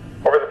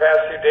 Over the past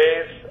few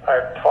days,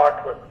 I've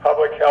talked with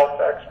public health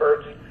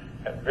experts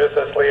and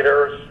business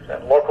leaders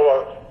and local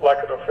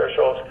elected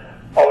officials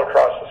all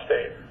across the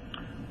state.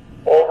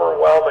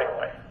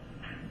 Overwhelmingly,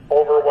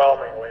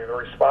 the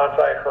response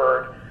I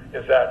heard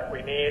is that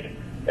we need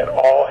an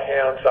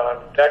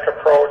all-hands-on-deck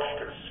approach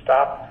to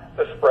stop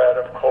the spread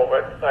of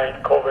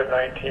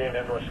COVID-19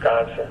 in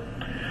Wisconsin.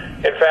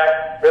 In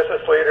fact,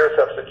 business leaders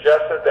have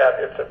suggested that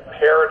it's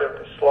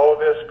imperative to slow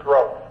this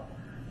growth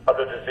of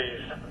the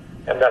disease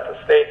and that the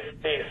state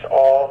cease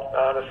all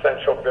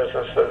non-essential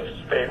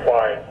businesses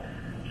statewide.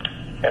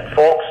 And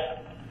folks,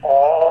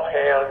 all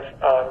hands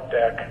on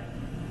deck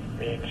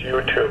means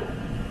you too.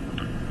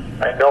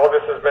 I know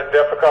this has been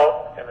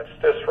difficult and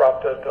it's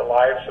disrupted the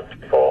lives of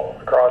people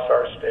across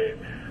our state.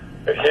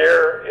 But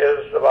here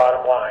is the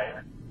bottom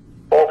line.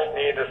 Folks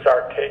need to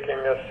start taking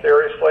this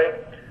seriously.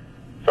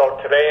 So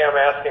today I'm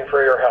asking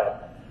for your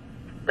help.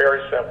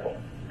 Very simple.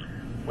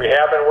 We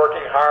have been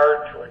working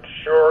hard to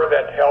ensure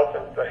that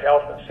the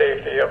health and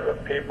safety of the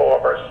people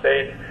of our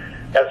state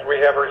as we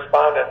have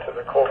responded to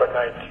the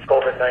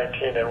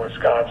COVID-19 in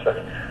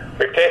Wisconsin.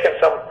 We've taken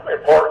some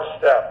important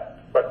steps,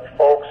 but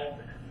folks,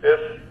 this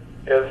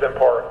is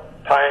important.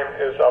 Time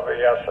is of the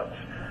essence.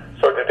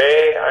 So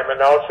today I'm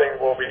announcing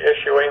we'll be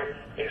issuing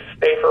a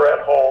safer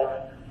at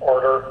home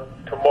order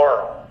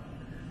tomorrow.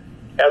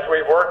 As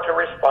we work to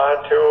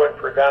respond to and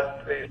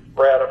prevent the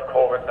spread of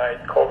COVID-19,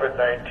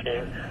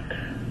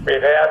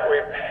 we've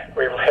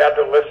had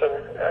to listen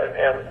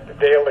and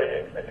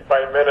daily,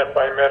 by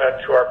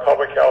minute, to our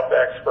public health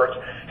experts,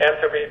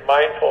 and to be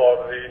mindful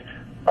of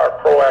our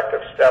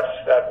proactive steps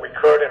that we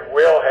could and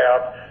will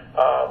have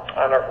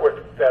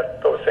that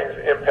those things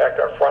impact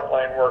our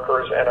frontline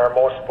workers and our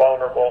most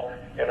vulnerable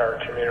in our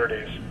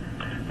communities.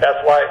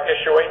 That's why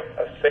issuing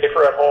a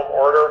safer at home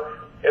order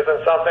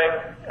isn't something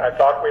I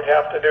thought we'd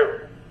have to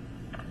do.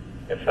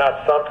 It's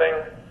not something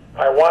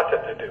I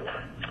wanted to do.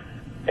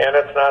 And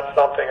it's not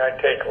something I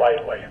take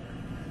lightly.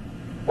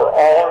 We're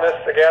all in this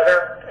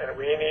together, and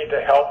we need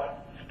to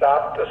help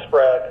stop the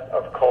spread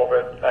of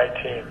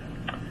COVID-19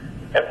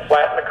 and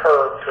flatten the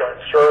curve to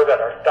ensure that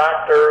our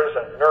doctors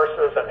and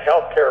nurses and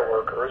healthcare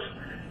workers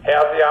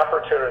have the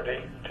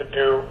opportunity to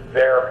do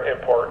their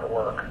important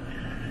work.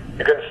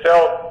 You can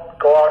still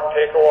go out and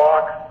take a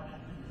walk,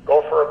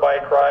 go for a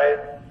bike ride,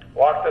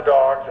 walk the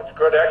dogs. It's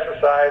good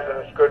exercise and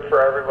it's good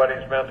for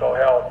everybody's mental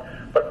health.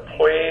 But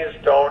please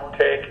don't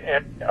take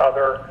any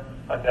other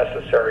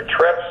unnecessary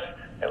trips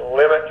and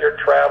limit your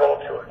travel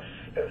to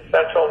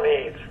essential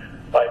needs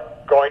like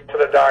going to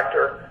the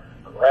doctor,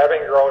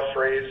 grabbing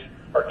groceries,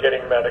 or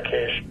getting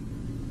medication.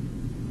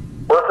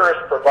 Workers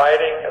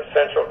providing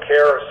essential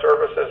care or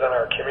services in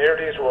our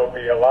communities will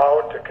be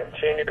allowed to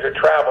continue to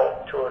travel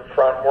to and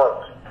from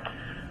work.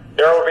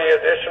 There will be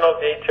additional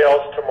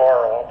details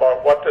tomorrow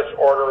about what this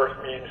order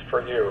means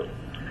for you.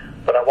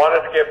 But I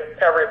wanted to give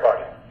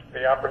everybody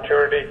the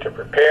opportunity to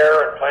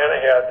prepare and plan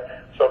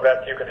ahead so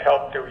that you can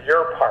help do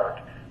your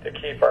part to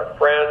keep our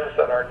friends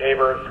and our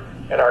neighbors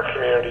and our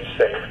communities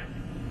safe.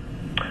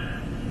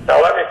 Now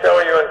let me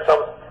fill you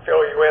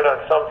in on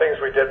some things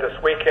we did this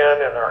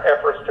weekend in our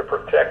efforts to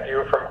protect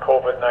you from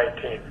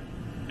COVID-19.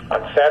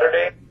 On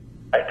Saturday,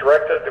 I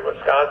directed the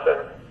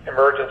Wisconsin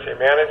Emergency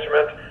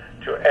Management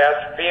to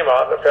ask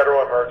FEMA, the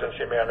Federal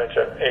Emergency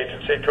Management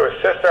Agency, to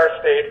assist our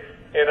state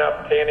in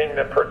obtaining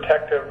the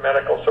protective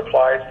medical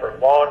supplies for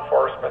law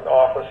enforcement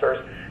officers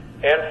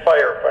and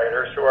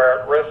firefighters who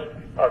are at risk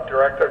of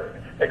direct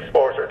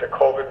exposure to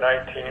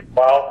COVID-19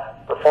 while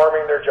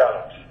performing their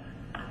jobs.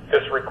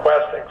 This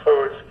request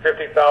includes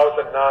 50,000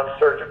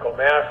 non-surgical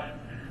masks,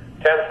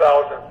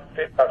 10,000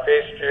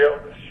 face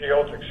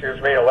shields,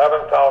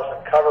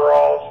 11,000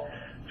 coveralls,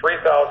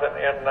 3,000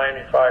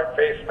 N95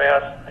 face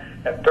masks,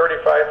 and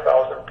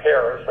 35,000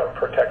 pairs of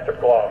protective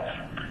gloves.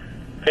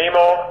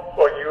 FEMA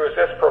will use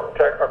this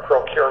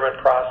procurement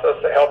process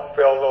to help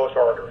fill those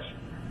orders.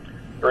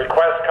 The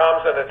request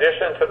comes in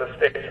addition to the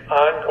state's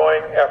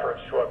ongoing efforts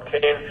to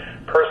obtain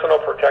personal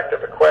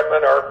protective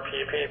equipment, or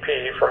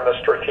PPE, from the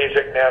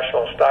Strategic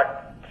National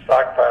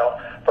Stockpile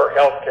for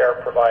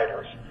healthcare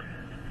providers.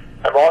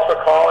 I'm also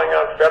calling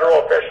on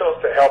federal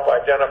officials to help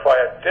identify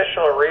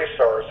additional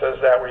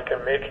resources that we can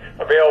make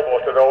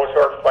available to those who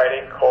are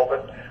fighting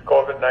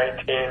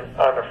COVID-19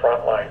 on the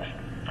front lines.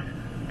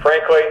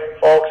 Frankly,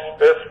 folks,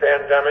 this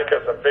pandemic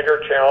is a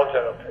bigger challenge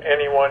than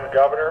any one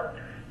governor,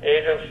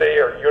 agency,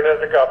 or unit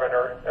of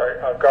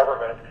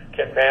government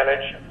can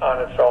manage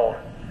on its own.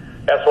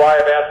 That's why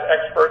I've asked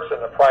experts in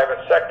the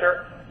private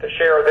sector to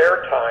share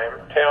their time,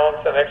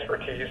 talents, and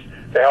expertise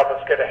to help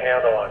us get a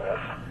handle on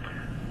this.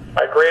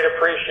 My great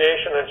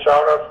appreciation and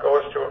shout-outs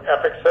goes to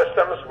Epic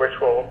Systems, which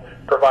will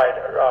provide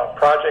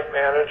project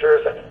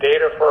managers and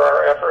data for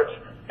our efforts,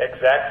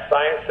 Exact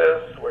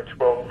Sciences, which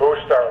will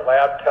boost our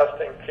lab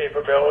testing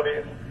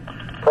capabilities,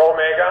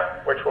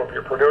 Promega, which will be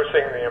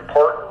producing the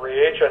important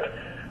reagent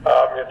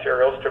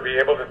materials to be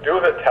able to do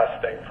the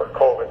testing for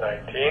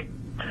COVID-19,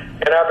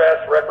 and I've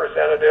asked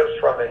representatives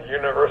from the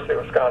University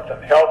of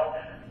Wisconsin Health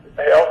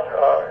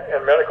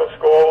and Medical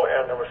School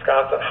and the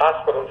Wisconsin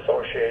Hospital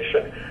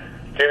Association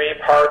to be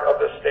part of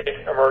the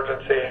State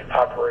Emergency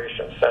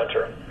Operations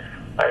Center.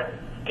 I'm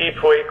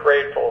deeply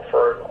grateful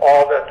for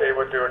all that they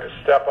would do to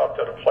step up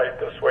to the plate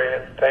this way,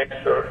 and thanks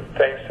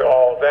to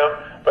all of them,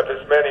 but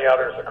there's many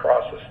others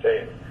across the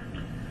state.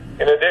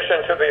 In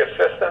addition to the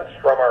assistance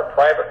from our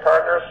private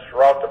partners,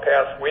 throughout the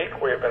past week,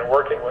 we have been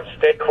working with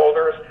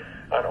stakeholders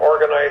on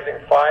organizing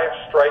 5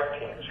 strike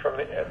teams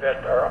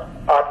that are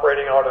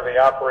operating out of the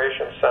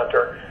Operations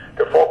Center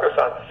to focus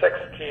on 6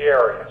 key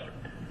areas: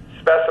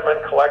 specimen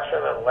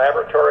collection and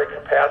laboratory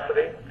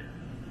capacity,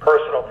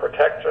 personal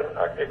protection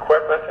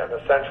equipment and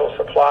essential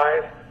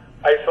supplies,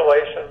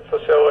 isolation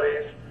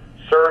facilities,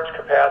 surge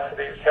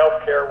capacities,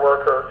 healthcare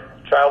worker,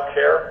 child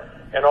care,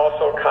 and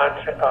also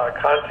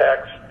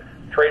contacts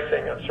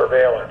tracing and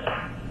surveillance.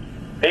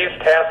 These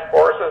task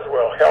forces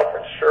will help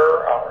ensure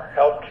ensure our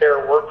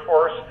healthcare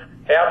workforce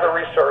have the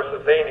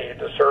resources they need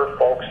to serve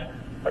folks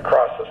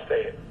across the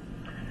state.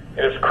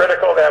 It is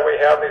critical that we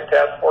have these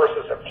task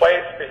forces in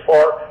place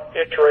before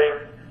issuing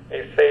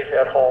a safe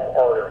at home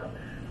order.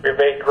 We've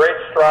made great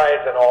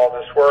strides in all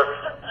this work,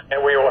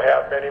 and we will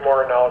have many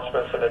more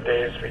announcements in the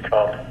days to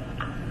come.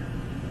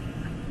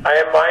 I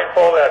am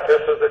mindful that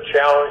this is a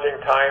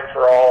challenging time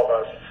for all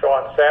of us. So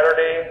on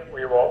Saturday,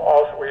 we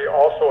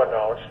also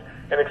announced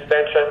an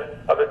extension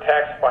of the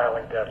tax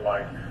filing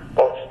deadline.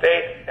 Both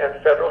state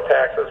and federal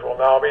taxes will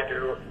now be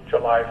due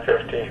July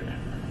 15th.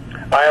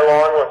 I,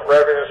 along with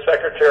Revenue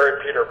Secretary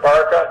Peter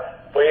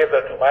Barca, believe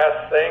that the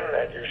last thing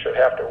that you should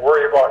have to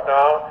worry about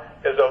now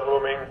is a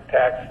looming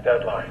tax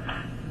deadline.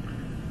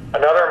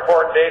 Another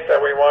important date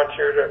that we want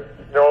you to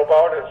know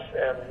about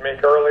and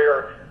make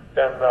earlier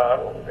than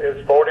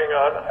is voting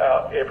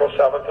on April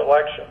 7th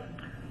election.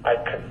 I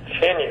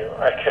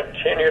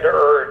continue to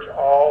urge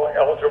all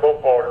eligible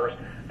voters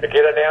to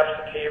get an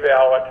absentee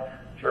ballot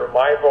through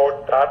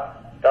myvote.wi.gov.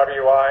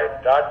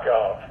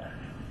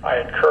 I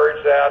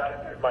encourage that.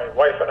 My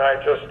wife and I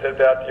just did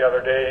that the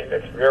other day.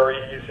 It's very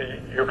easy.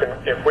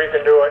 If we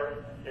can do it,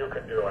 you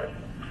can do it.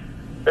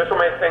 This will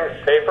make things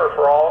safer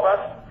for all of us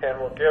and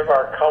will give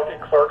our county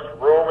clerks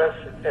room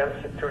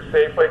to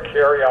safely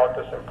carry out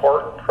this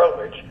important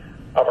privilege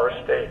of our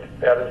state,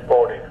 that is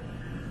voting.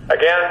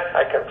 Again,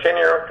 I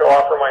continue to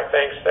offer my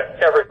thanks to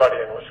everybody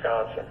in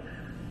Wisconsin.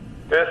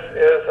 This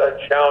is a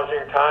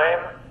challenging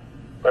time,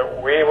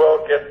 but we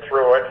will get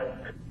through it,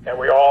 and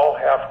we all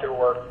have to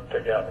work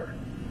together.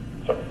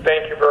 So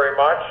thank you very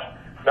much.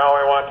 Now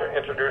I want to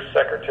introduce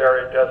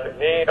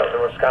Secretary-Designee of the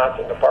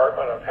Wisconsin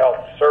Department of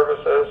Health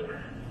Services,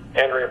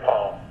 Andrea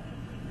Palm.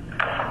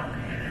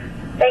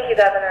 Thank you,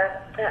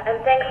 Governor,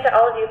 and thanks to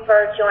all of you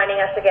for joining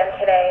us again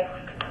today.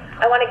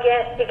 I want to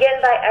begin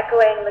by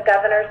echoing the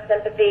Governor's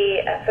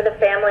sympathy for the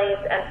families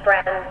and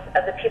friends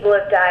of the people who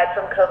have died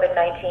from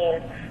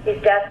COVID-19.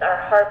 These deaths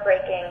are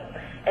heartbreaking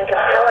and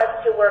compel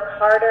us to work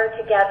harder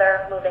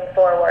together moving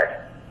forward.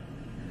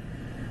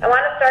 I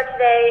want to start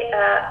today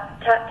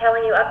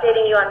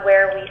updating you on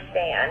where we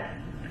stand.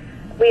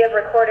 We have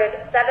recorded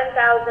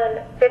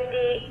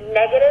 7,050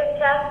 negative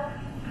tests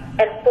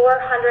and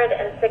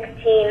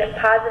 416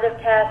 positive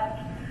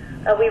tests.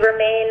 We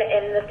remain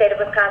in the state of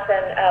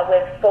Wisconsin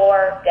with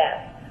 4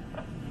 deaths.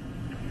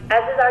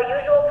 As is our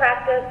usual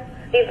practice,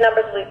 these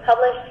numbers will be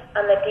published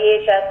on the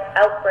DHS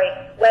Outbreak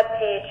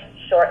webpage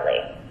shortly.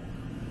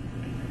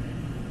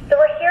 So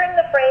we're hearing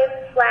the phrase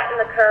flatten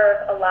the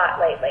curve a lot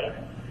lately.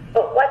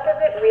 But what does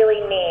it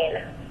really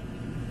mean?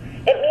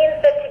 It means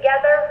that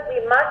together we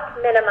must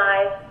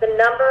minimize the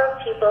number of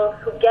people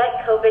who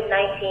get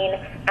COVID-19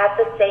 at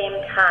the same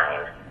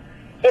time.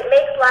 It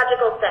makes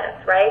logical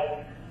sense,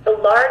 right? The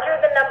larger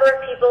the number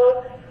of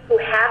people who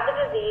have the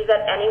disease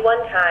at any one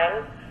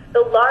time,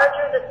 the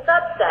larger the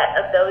subset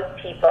of those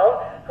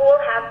people who will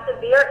have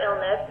severe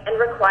illness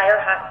and require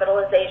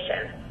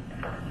hospitalization.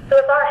 So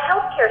if our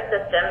healthcare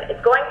system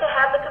is going to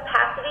have the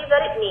capacity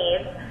that it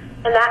needs,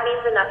 and that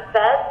means enough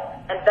beds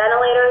and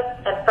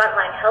ventilators and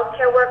frontline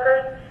healthcare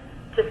workers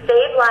to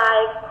save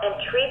lives and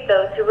treat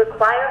those who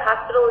require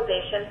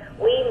hospitalization,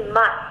 we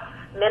must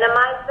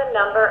minimize the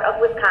number of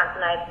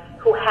Wisconsinites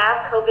who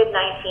have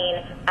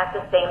COVID-19 at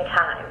the same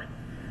time.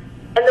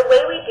 And the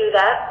way we do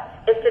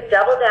that is to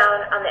double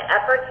down on the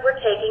efforts we're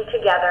taking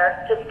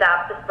together to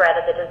stop the spread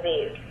of the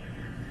disease.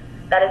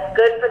 That is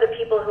good for the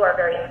people who are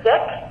very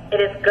sick,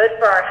 it is good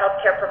for our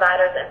healthcare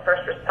providers and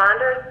first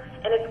responders,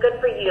 and it's good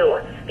for you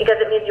because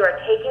it means you are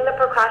taking the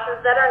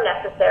precautions that are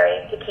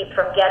necessary to keep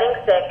from getting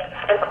sick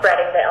and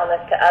spreading the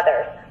illness to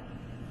others.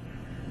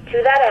 To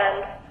that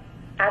end,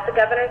 at the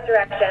Governor's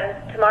direction,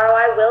 tomorrow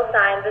I will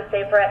sign the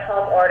Safer at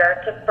Home order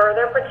to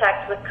further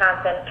protect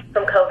Wisconsin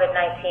from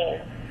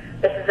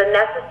COVID-19. This is a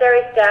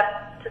necessary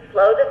step to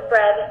slow the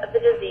spread of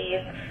the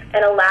disease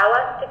and allow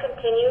us to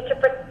continue to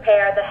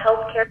prepare the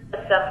healthcare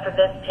system for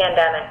this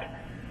pandemic.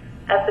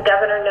 As the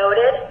Governor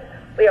noted,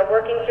 we are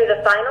working through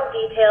the final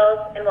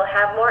details and will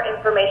have more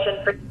information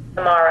for you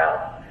tomorrow.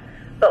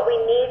 But we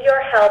need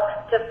your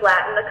help to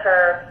flatten the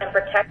curve and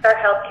protect our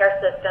healthcare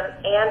system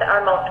and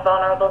our most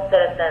vulnerable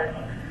citizens.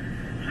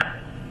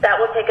 That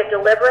will take a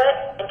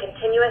deliberate and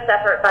continuous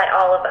effort by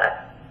all of us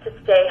to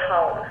stay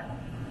home.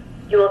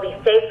 You will be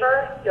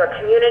safer, your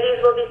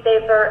communities will be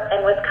safer,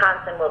 and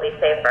Wisconsin will be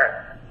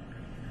safer.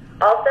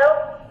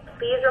 Also,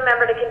 please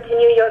remember to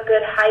continue your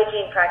good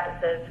hygiene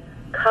practices.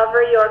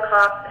 Cover your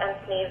coughs and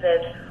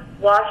sneezes.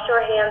 Wash your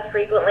hands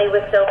frequently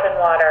with soap and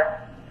water.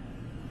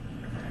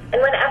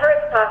 And whenever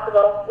it's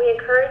possible, we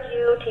encourage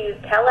you to use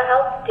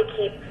telehealth to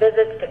keep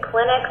visits to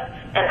clinics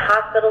and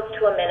hospitals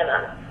to a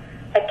minimum.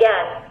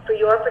 Again, for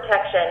your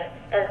protection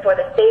and for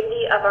the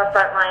safety of our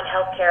frontline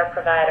healthcare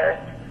providers.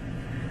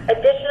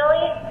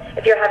 Additionally,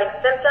 if you're having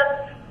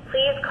symptoms,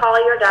 please call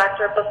your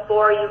doctor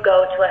before you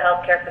go to a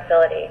healthcare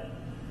facility.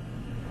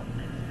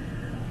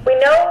 We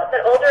know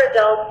that older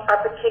adults are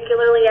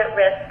particularly at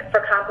risk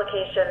for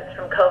complications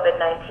from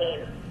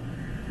COVID-19.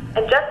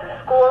 And just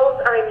as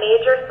schools are a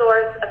major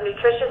source of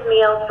nutritious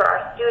meals for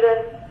our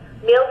students,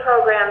 Meal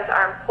programs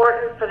are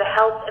important for the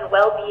health and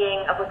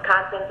well-being of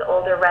Wisconsin's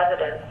older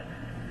residents.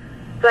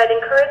 So I'd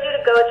encourage you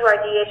to go to our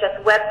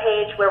DHS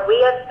webpage where we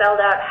have spelled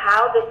out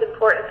how this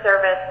important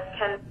service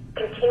can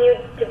continue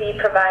to be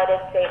provided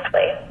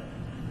safely.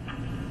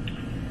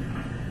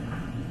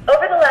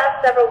 Over the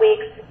last several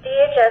weeks,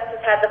 DHS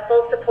has had the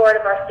full support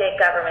of our state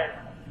government.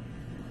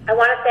 I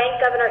want to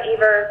thank Governor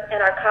Evers and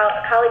our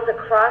colleagues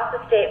across the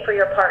state for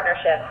your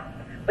partnership.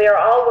 We are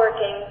all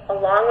working,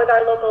 along with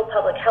our local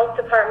public health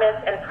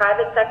departments and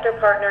private sector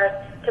partners,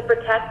 to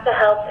protect the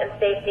health and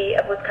safety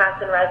of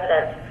Wisconsin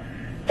residents.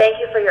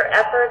 Thank you for your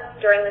efforts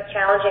during this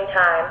challenging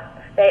time.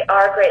 They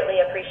are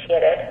greatly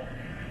appreciated.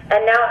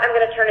 And now I'm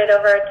going to turn it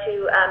over to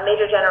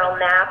Major General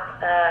Knapp,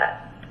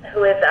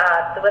 who is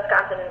the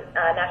Wisconsin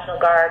National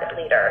Guard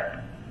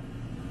leader.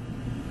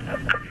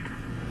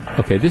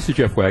 Okay, this is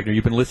Jeff Wagner.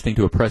 You've been listening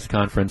to a press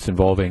conference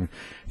involving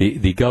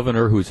the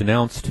governor who's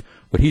announced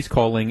what he's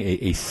calling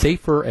a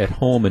Safer at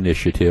Home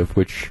initiative,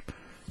 which,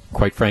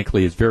 quite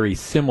frankly, is very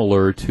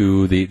similar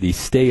to the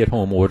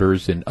stay-at-home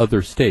orders in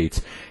other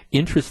states.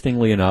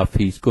 Interestingly enough,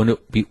 he's going to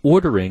be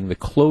ordering the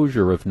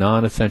closure of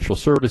non-essential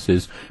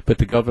services, but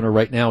the governor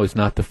right now is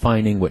not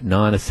defining what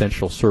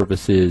non-essential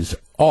services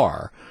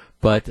are.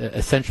 But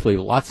essentially,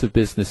 lots of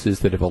businesses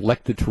that have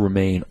elected to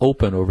remain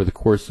open over the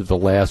course of the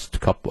last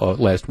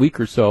week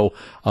or so,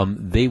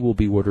 they will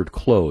be ordered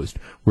closed.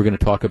 We're going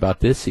to talk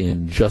about this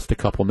in just a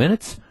couple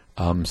minutes.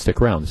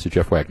 Stick around. This is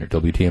Jeff Wagner,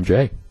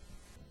 WTMJ.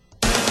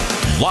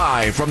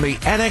 Live from the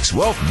Annex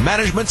Wealth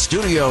Management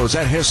Studios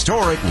at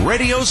historic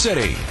Radio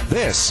City,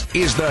 this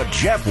is the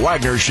Jeff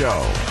Wagner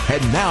Show.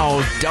 And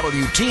now,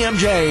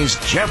 WTMJ's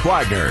Jeff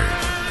Wagner.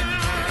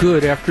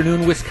 Good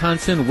afternoon,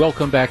 Wisconsin.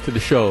 Welcome back to the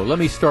show. Let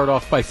me start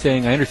off by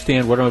saying I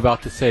understand what I'm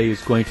about to say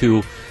is going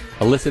to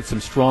elicit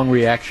some strong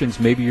reactions.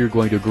 Maybe you're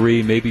going to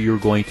agree. Maybe you're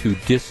going to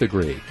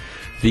disagree.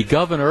 The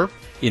governor,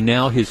 in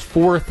now his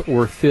fourth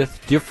or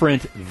fifth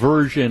different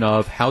version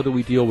of how do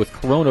we deal with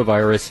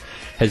coronavirus,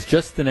 has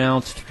just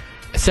announced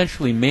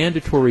essentially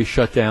mandatory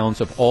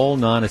shutdowns of all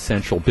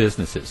non-essential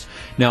businesses.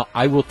 Now,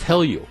 I will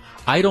tell you,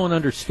 I don't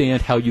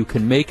understand how you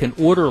can make an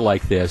order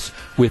like this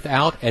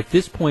without, at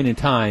this point in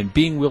time,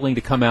 being willing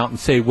to come out and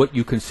say what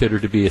you consider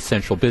to be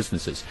essential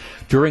businesses.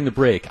 During the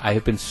break, I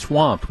have been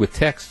swamped with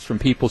texts from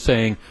people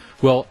saying,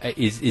 well,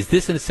 is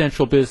this an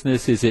essential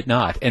business? Is it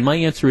not? And my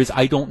answer is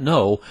I don't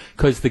know,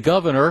 because the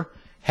governor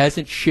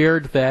hasn't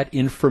shared that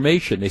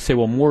information. They say,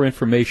 well, more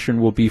information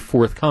will be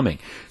forthcoming.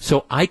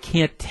 So I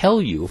can't tell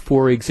you,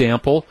 for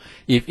example,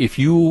 if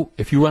you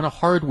run a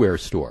hardware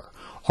store,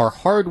 are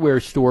hardware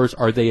stores,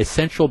 are they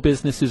essential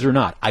businesses or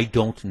not? I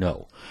don't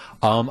know.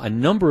 A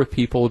number of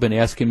people have been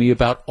asking me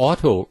about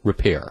auto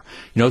repair.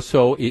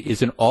 So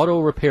is an auto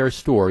repair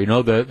store,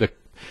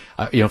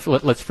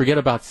 let's forget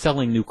about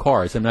selling new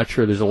cars. I'm not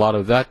sure there's a lot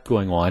of that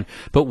going on.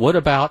 But what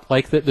about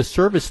like the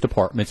service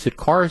departments at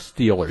car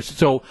dealers?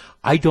 So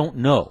I don't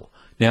know.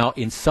 Now,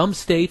 in some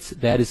states,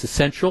 that is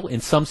essential.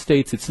 In some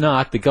states, it's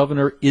not. The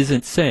governor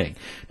isn't saying.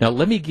 Now,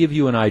 let me give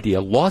you an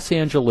idea. Los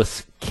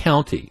Angeles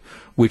County,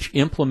 which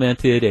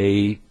implemented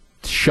a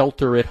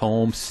shelter at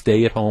home,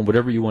 stay at home,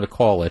 whatever you want to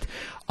call it,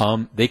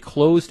 they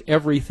closed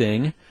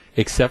everything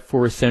except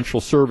for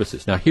essential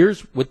services. Now,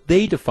 here's what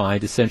they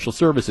defined essential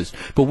services.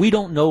 But we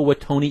don't know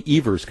what Tony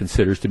Evers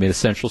considers to be an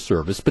essential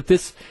service, but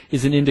this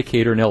is an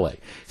indicator in L.A.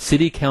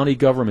 City, county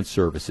government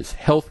services,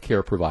 health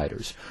care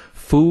providers,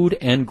 food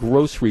and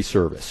grocery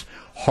service,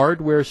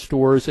 hardware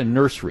stores and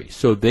nurseries.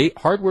 So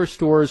hardware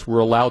stores were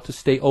allowed to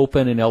stay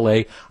open in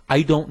L.A.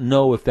 I don't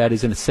know if that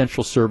is an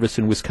essential service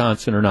in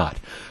Wisconsin or not.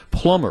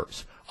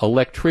 Plumbers,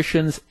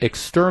 electricians,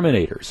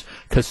 exterminators,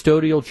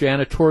 custodial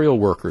janitorial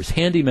workers,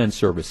 handyman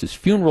services,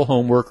 funeral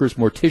home workers,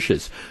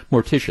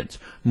 morticians,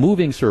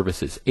 moving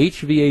services,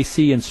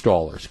 HVAC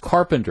installers,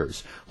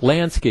 carpenters,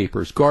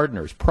 landscapers,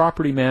 gardeners,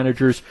 property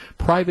managers,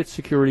 private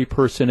security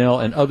personnel,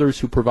 and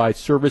others who provide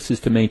services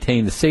to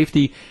maintain the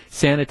safety,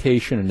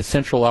 sanitation, and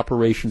essential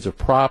operations of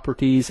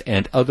properties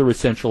and other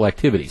essential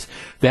activities.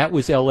 That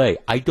was L.A.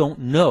 I don't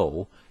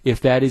know if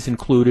that is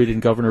included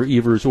in Governor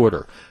Evers'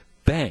 order.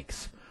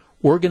 Banks,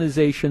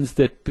 organizations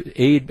that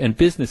aid and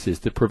businesses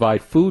that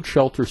provide food,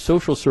 shelter,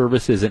 social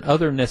services, and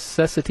other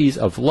necessities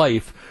of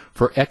life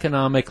for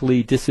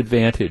economically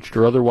disadvantaged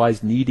or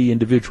otherwise needy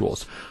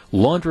individuals.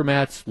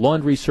 Laundromats,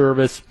 laundry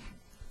service,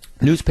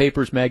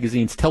 newspapers,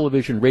 magazines,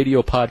 television,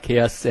 radio,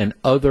 podcasts, and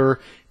other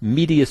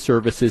media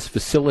services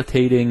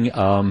facilitating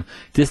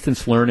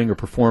distance learning or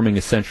performing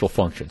essential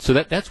functions. So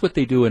that's what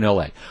they do in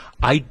L.A.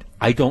 I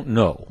don't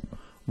know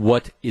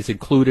what is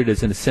included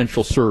as an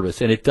essential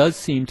service. And it does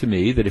seem to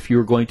me that if you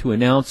were going to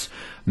announce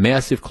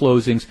massive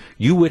closings,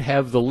 you would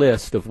have the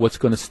list of what's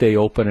going to stay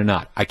open and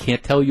not. I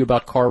can't tell you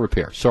about car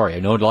repair. Sorry,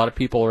 I know a lot of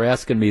people are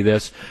asking me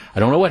this.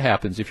 I don't know what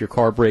happens if your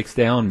car breaks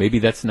down. Maybe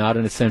that's not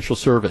an essential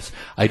service.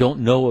 I don't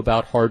know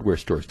about hardware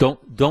stores.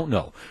 Don't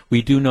know.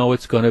 We do know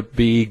it's going to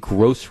be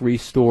grocery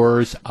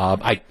stores.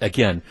 We'll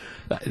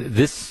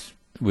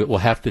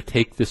have to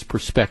take this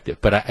perspective,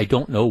 but I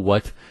don't know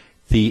what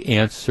the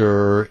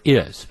answer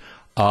is.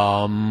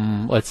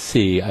 Let's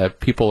see.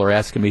 People are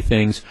asking me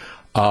things.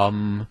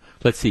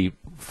 Let's see.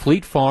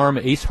 Fleet Farm,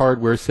 Ace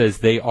Hardware says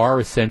they are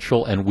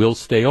essential and will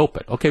stay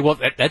open. Okay, well,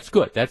 that's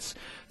good. That's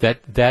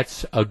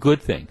a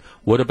good thing.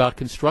 What about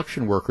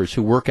construction workers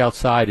who work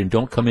outside and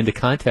don't come into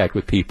contact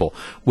with people?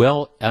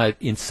 Well,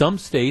 in some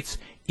states,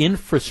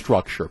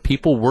 infrastructure,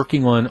 people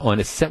working on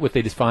what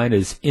they define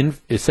as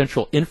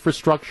essential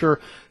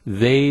infrastructure,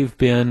 they've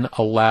been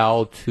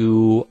allowed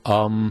to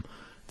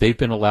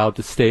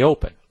stay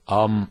open.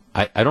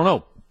 I don't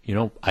know.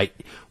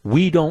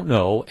 We don't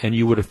know, and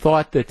you would have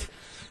thought that,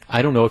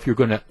 I don't know, if you're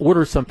going to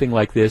order something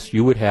like this,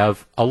 you would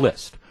have a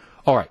list.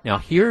 All right, now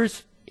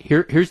here's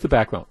the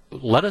background.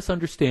 Let us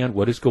understand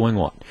what is going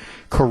on.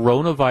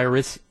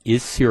 Coronavirus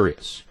is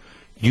serious.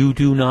 You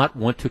do not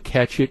want to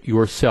catch it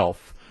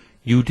yourself.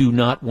 You do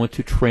not want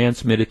to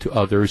transmit it to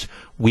others.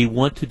 We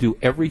want to do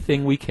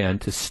everything we can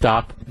to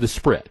stop the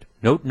spread.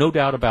 No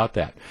doubt about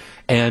that.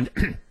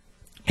 And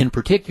in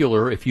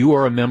particular, if you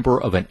are a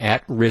member of an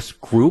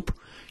at-risk group,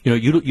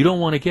 you don't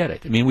want to get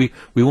it. I mean, we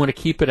want to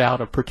keep it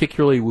out of,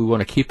 particularly we want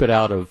to keep it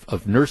out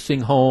of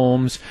nursing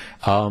homes,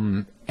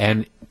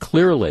 and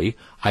clearly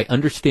I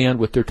understand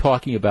what they're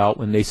talking about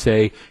when they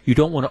say you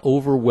don't want to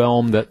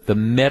overwhelm the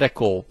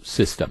medical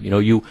system.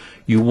 You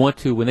want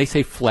to, when they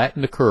say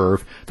flatten the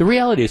curve, the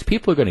reality is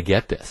people are going to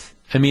get this.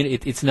 I mean,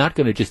 it's not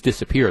going to just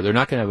disappear. They're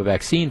not going to have a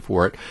vaccine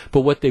for it.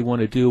 But what they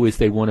want to do is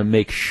they want to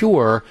make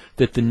sure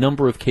that the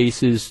number of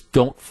cases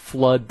don't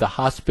flood the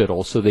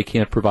hospital so they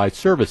can't provide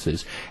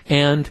services.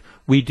 And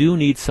we do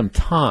need some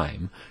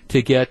time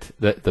to get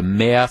the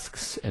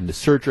masks and the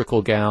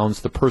surgical gowns,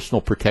 the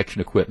personal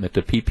protection equipment,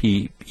 the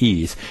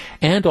PPEs,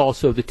 and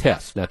also the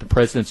tests. Now, at the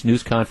President's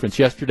news conference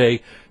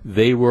yesterday,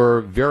 they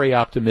were very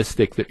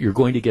optimistic that you're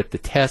going to get the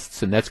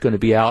tests, and that's going to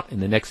be out in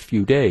the next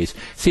few days.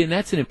 See, and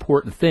that's an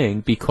important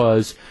thing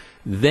because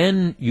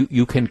then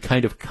you can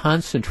kind of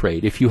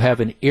concentrate. If you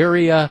have an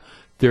area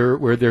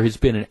where there has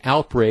been an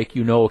outbreak,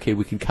 okay,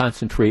 we can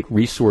concentrate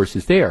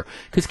resources there.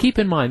 Because keep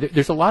in mind,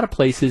 there's a lot of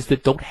places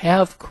that don't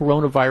have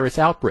coronavirus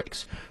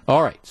outbreaks.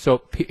 All right,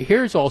 so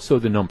here's also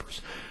the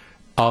numbers.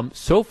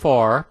 So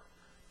far,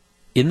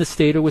 in the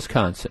state of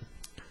Wisconsin,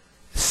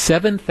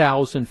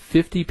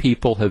 7,050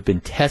 people have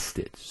been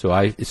tested. So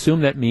I assume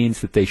that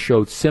means that they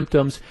showed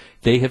symptoms.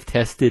 They have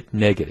tested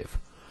negative.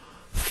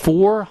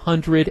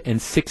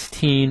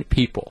 416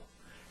 people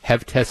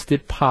have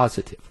tested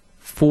positive.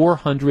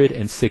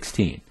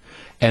 416.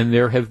 And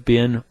there have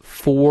been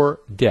 4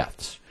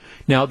 deaths.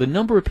 Now, the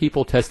number of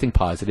people testing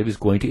positive is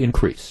going to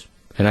increase.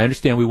 And I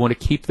understand we want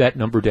to keep that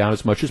number down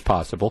as much as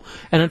possible.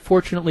 And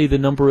unfortunately, the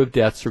number of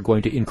deaths are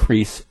going to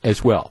increase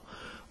as well.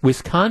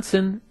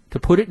 Wisconsin, to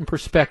put it in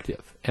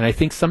perspective, and I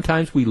think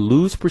sometimes we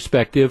lose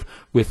perspective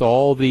with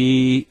all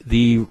the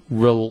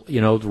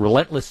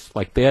relentless,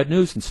 like, bad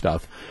news and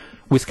stuff.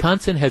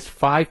 Wisconsin has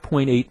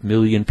 5.8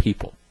 million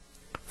people.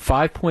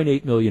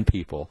 5.8 million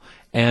people.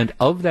 And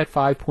of that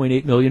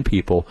 5.8 million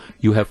people,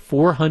 you have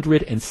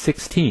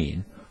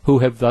 416 who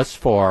have thus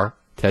far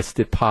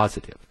tested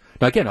positive.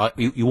 Now, again,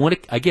 you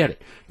want to, I get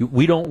it.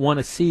 We don't want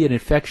to see an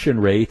infection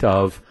rate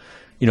of,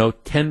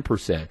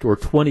 10% or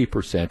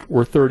 20%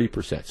 or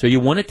 30%. So you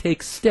want to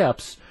take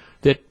steps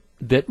that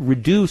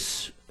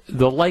reduce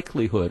the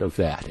likelihood of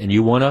that. And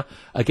you want to,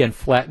 again,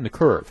 flatten the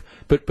curve.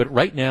 But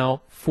right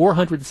now,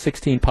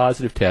 416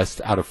 positive tests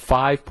out of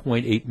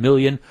 5.8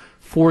 million.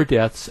 4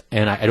 deaths,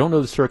 and I don't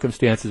know the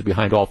circumstances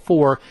behind all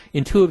 4.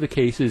 In 2 of the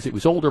cases, it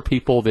was older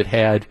people that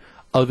had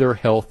other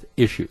health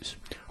issues.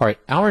 All right,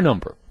 our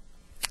number,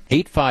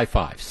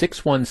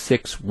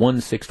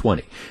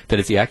 855-616-1620. That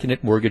is the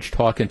Accunet Mortgage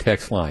Talk and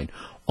Text line.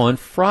 On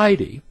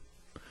Friday,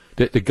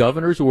 the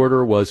governor's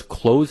order was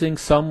closing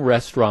some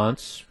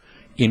restaurants,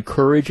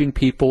 encouraging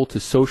people to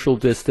social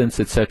distance,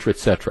 etc.,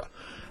 etc.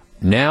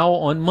 Now,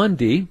 on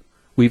Monday,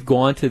 we've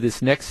gone to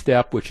this next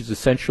step, which is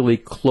essentially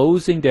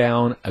closing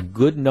down a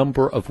good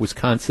number of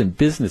Wisconsin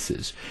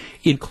businesses,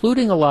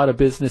 including a lot of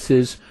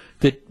businesses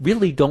that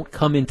really don't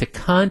come into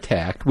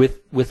contact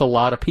with a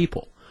lot of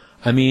people.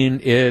 I mean,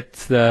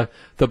 it's the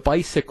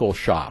bicycle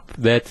shop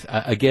that,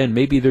 again,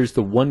 maybe there's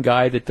the one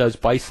guy that does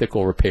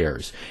bicycle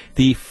repairs.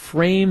 The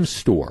frame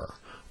store,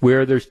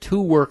 where there's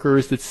 2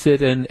 workers that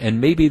sit in, and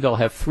maybe they'll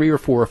have 3 or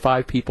 4 or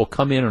 5 people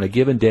come in on a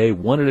given day,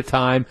 one at a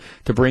time,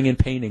 to bring in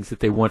paintings that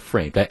they want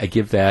framed. I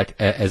give that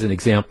as an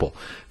example.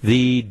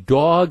 The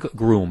dog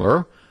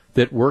groomer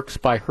that works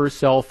by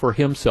herself or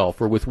himself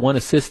or with one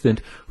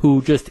assistant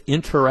who just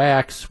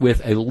interacts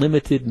with a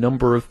limited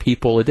number of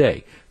people a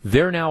day.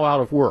 They're now out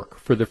of work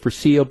for the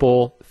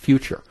foreseeable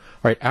future.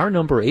 All right, our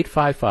number,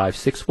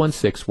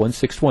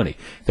 855-616-1620.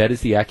 That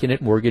is the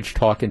Accunet Mortgage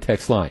Talk and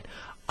Text line.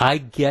 I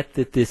get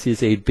that this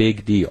is a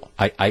big deal.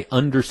 I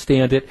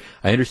understand it.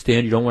 I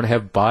understand you don't want to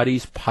have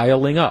bodies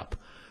piling up.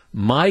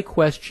 My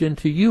question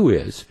to you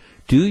is,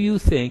 do you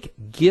think,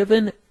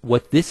 given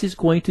what this is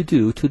going to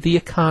do to the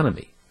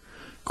economy,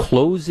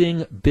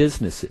 closing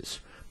businesses,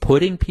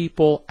 putting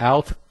people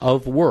out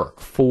of work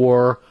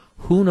for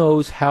who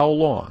knows how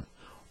long,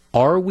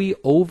 Are we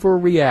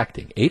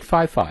overreacting?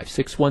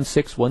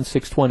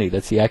 855-616-1620.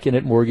 That's the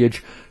Accunet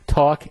Mortgage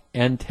talk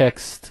and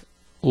text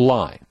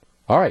line.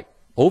 All right.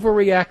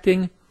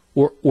 Overreacting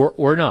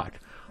or not?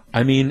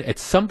 I mean, at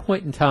some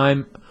point in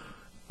time,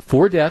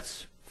 4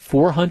 deaths,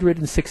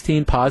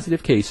 416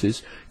 positive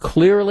cases.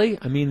 Clearly,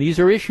 I mean, these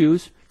are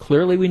issues.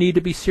 Clearly, we need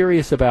to be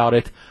serious about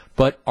it.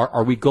 But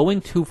are we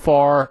going too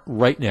far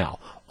right now?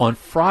 On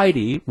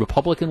Friday,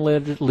 Republican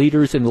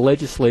leaders in the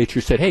legislature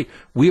said, hey,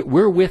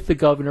 we're with the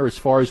governor as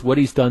far as what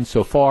he's done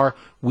so far.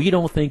 We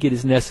don't think it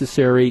is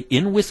necessary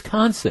in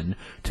Wisconsin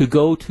to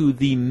go to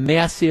the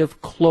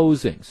massive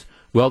closings.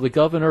 Well, the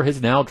governor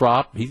has now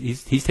dropped.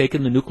 He's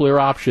taken the nuclear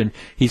option.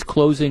 He's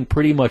closing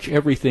pretty much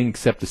everything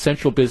except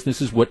essential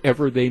businesses,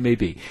 whatever they may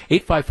be.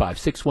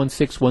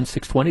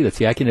 855-616-1620. That's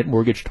the Accunet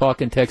Mortgage talk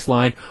and text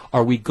line.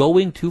 Are we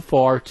going too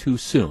far too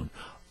soon?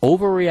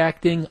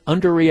 Overreacting,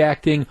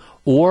 underreacting,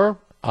 or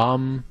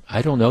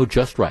I don't know,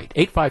 just right.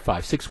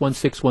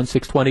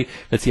 855-616-1620.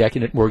 That's the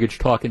Accunet Mortgage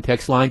talk and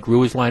text line.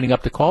 Gru is lining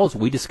up the calls.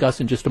 We discuss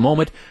in just a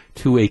moment.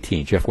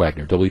 218. Jeff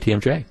Wagner,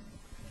 WTMJ.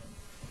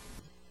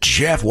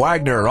 Jeff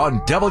Wagner on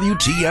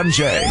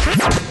WTMJ.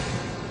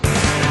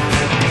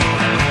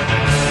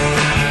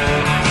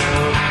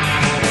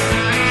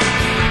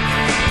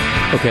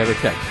 Okay, I have a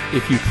text.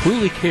 If you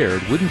truly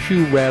cared, wouldn't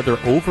you rather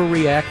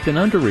overreact than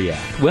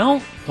underreact?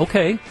 Well,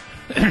 okay.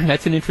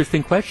 That's an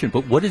interesting question,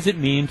 but what does it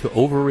mean to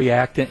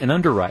overreact and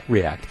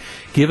underreact?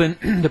 Given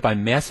that by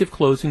massive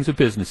closings of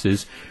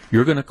businesses,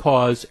 you're going to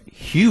cause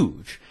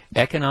huge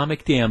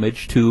economic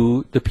damage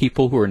to the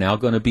people who are now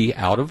going to be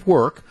out of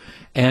work.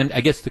 And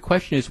I guess the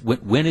question is,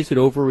 when is it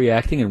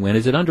overreacting and when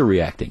is it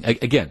underreacting?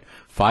 Again,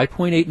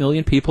 5.8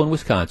 million people in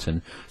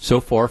Wisconsin.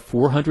 So far,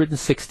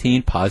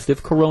 416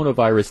 positive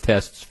coronavirus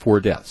tests,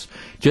 4 deaths.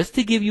 Just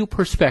to give you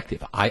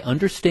perspective, I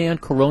understand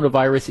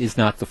coronavirus is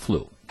not the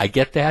flu. I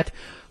get that.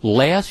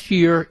 Last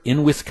year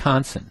in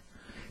Wisconsin,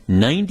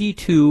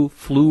 92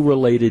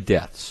 flu-related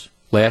deaths.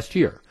 Last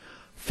year,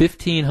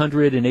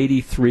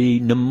 1,583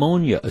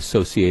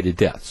 pneumonia-associated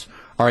deaths.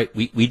 All right,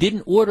 we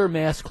didn't order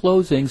mass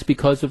closings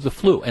because of the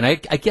flu, and I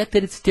get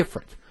that it's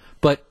different.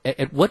 But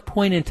at what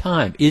point in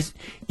time is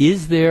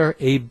there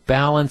a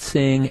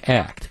balancing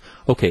act?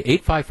 Okay,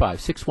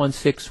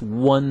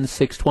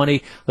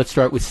 855-616-1620. Let's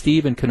start with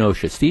Steve in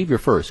Kenosha. Steve, you're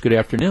first. Good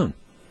afternoon.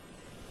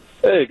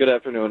 Hey, good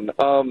afternoon.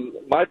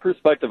 My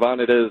perspective on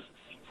it is,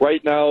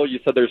 right now you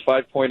said there's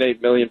 5.8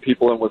 million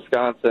people in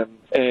Wisconsin,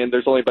 and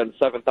there's only been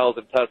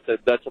 7,000 tested.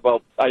 That's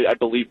about, I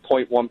believe,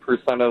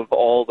 0.1% of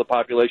all the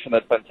population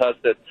that's been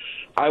tested.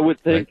 I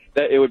would think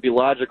that it would be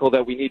logical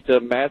that we need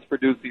to mass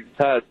produce these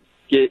tests,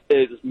 get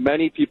as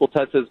many people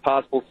tested as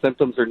possible,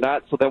 symptoms or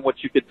not, so then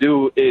what you could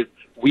do is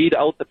weed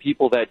out the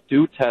people that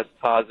do test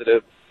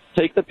positive,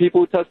 take the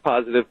people who test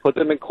positive, put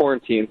them in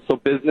quarantine so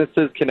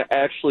businesses can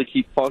actually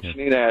keep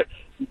functioning at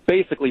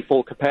basically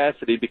full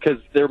capacity, because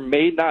there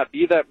may not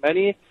be that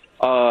many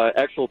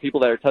actual people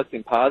that are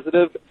testing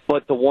positive.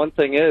 But the one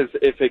thing is,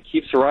 if it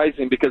keeps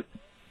rising, because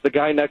the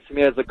guy next to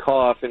me has a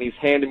cough and he's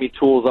handing me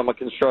tools, I'm a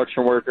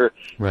construction worker.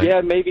 Right. Yeah,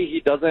 maybe he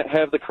doesn't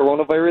have the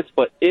coronavirus,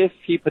 but if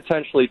he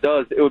potentially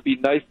does, it would be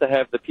nice to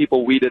have the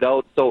people weeded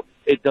out so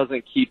it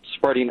doesn't keep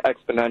spreading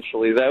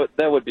exponentially.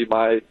 That would be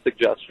my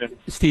suggestion.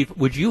 Steve,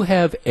 would you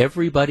have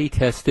everybody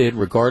tested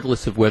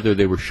regardless of whether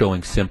they were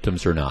showing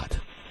symptoms or not?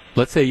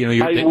 Let's say,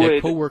 that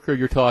coworker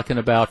you're talking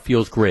about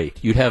feels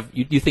great. You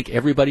think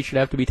everybody should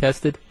have to be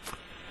tested?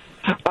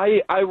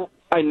 I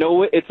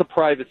know it's a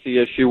privacy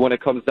issue when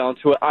it comes down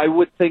to it. I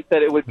would think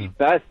that it would be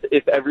best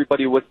if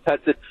everybody was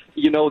tested.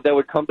 That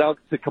would come down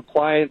to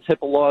compliance,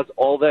 HIPAA laws,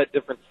 all that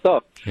different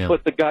stuff. Yeah.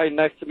 But the guy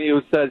next to me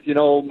who says,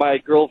 my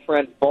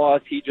girlfriend's boss,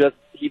 he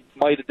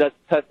might have just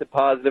tested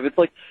positive. It's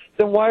like,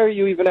 then why are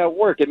you even at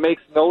work? It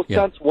makes no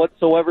sense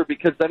whatsoever,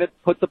 because then it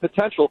puts a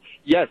potential.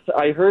 Yes,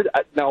 I heard,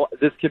 now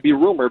this could be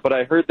rumor, but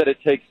I heard that it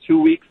takes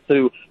 2 weeks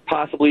to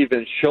possibly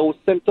even show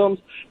symptoms.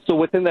 So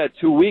within that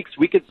 2 weeks,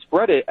 we could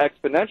spread it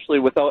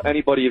exponentially without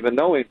anybody even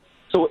knowing.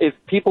 So if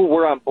people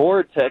were on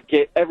board to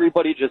get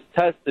everybody just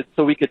tested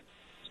so we could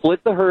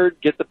split the herd,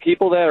 get the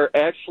people that are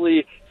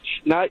actually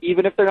not,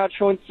 even if they're not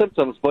showing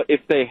symptoms, but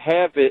if they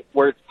have it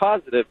where it's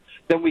positive,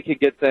 then we could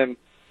get them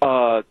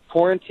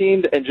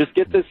quarantined and just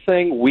get this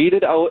thing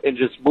weeded out and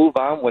just move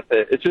on with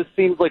it. It just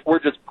seems like we're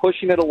just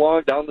pushing it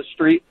along down the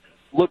street,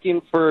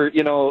 looking for,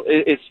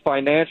 it's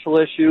financial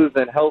issues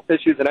and health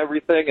issues and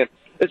everything. And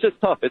it's just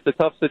tough. It's a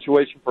tough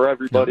situation for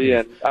everybody,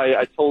 and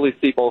I totally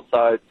see both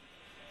sides.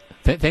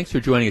 Thanks for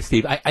joining us,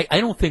 Steve. I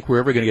don't think we're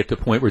ever going to get to a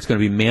point where it's going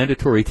to be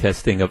mandatory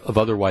testing of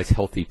otherwise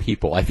healthy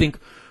people. I think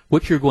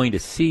what you're going to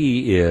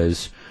see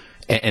is,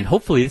 and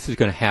hopefully this is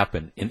going to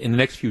happen in the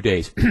next few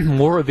days,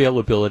 more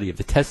availability of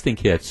the testing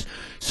kits.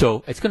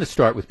 So it's going to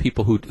start with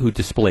people who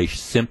display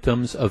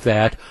symptoms of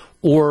that,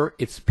 or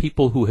it's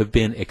people who have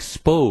been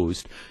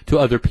exposed to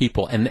other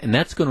people. And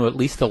that's going to at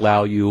least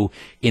allow you,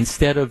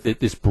 instead of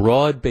this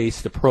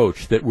broad-based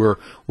approach that we're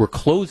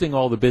closing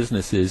all the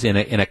businesses in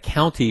a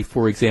county,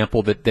 for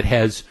example, that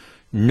has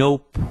no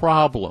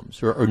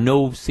problems or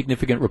no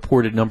significant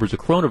reported numbers of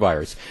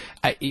coronavirus,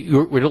 it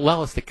would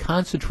allow us to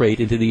concentrate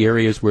into the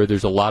areas where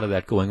there's a lot of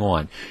that going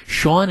on.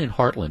 Sean in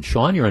Heartland.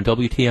 Sean, you're on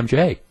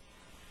WTMJ.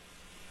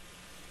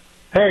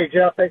 Hey,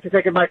 Jeff, thanks for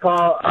taking my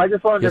call. I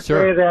just wanted to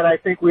say that I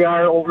think we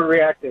are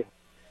overreacting.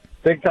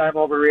 Big time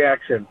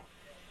overreaction.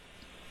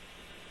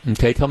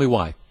 Okay, tell me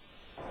why.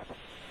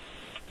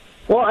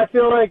 Well, I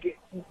feel like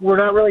we're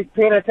not really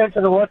paying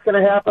attention to what's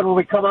going to happen when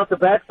we come out the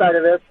backside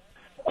of this.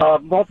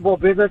 Multiple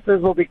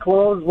businesses will be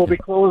closed, won't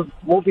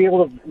be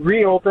able to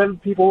reopen,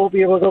 people won't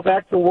be able to go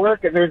back to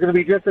work, and there's going to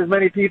be just as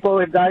many people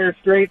in dire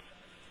straits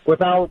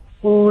without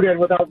food and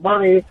without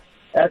money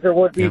as there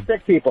would be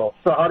sick people.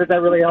 So how does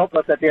that really help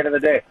us at the end of the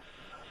day?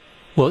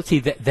 Well, see,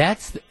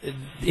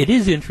 it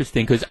is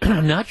interesting because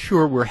I'm not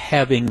sure we're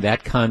having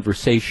that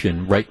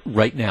conversation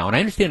right now. And I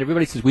understand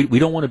everybody says we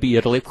don't want to be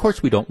Italy. Of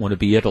course we don't want to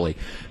be Italy.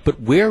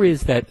 But where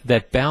is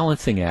that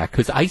balancing act?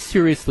 Because I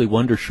seriously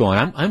wonder,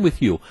 Sean, I'm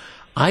with you.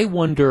 I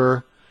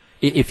wonder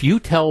if you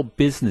tell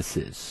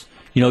businesses,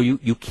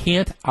 you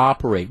can't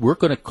operate. We're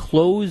going to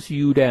close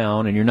you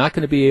down and you're not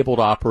going to be able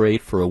to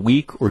operate for a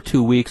week or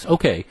 2 weeks.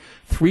 Okay,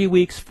 3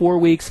 weeks, 4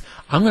 weeks.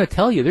 I'm going to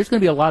tell you, there's going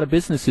to be a lot of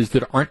businesses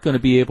that aren't going to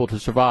be able to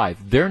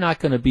survive. They're not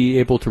going to be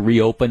able to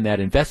reopen. That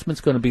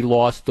investment's going to be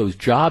lost. Those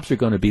jobs are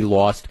going to be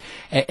lost.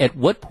 At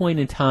what point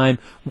in time,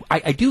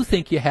 I do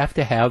think you have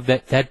to have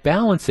that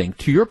balancing.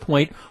 To your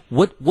point,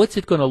 what's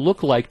it going to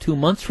look like 2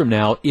 months from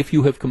now if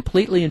you have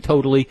completely and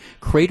totally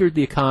cratered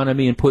the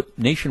economy and put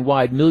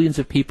nationwide millions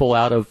of people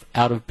out of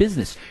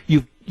business?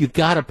 You've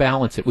got to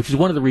balance it, which is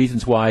one of the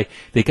reasons why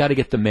they got to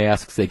get the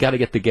masks, they got to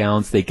get the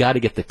gowns, they got to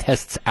get the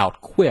tests out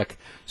quick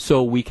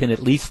so we can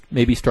at least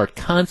maybe start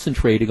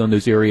concentrating on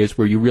those areas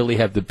where you really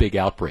have the big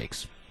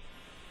outbreaks.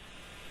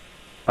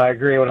 I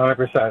agree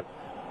 100%.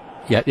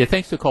 Yeah,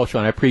 thanks for the call,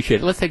 Sean. I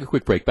appreciate it. Let's take a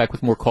quick break. Back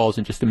with more calls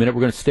in just a minute.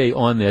 We're going to stay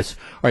on this.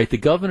 All right, the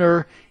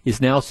governor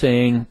is now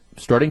saying,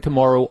 starting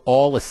tomorrow,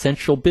 all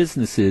essential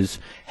businesses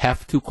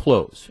have to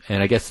close.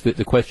 And I guess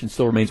the question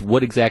still remains,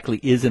 what exactly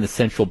is an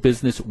essential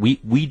business?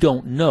 We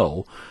don't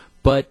know.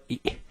 But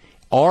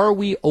are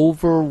we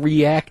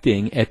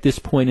overreacting at this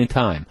point in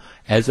time?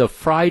 As of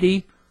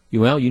Friday,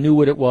 you knew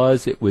what it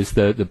was. It was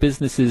the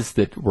businesses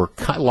that were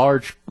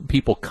large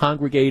people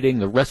congregating,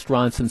 the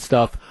restaurants and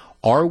stuff.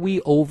 Are we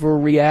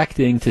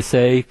overreacting to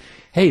say,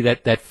 hey,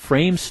 that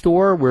frame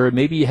store where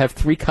maybe you have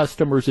 3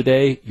 customers a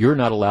day, you're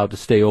not allowed to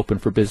stay open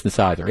for business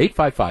either?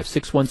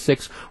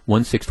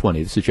 855-616-1620.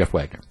 This is Jeff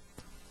Wagner.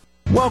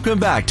 Welcome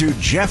back to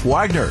Jeff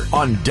Wagner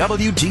on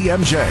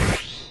WTMJ.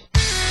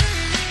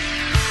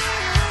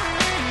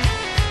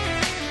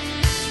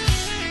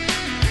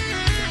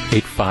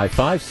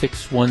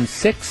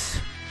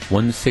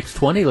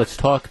 855-616-1620. Let's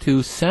talk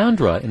to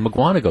Sandra in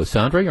Mugwanago.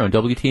 Sandra, you're on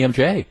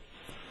WTMJ.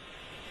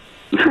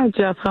 Hi,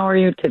 Jeff. How are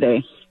you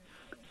today?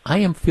 I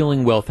am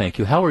feeling well, thank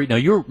you. How are you?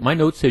 Now, my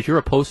note says you're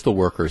a postal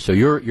worker, so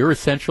you're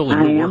essential.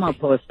 And I am a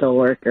postal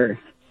worker.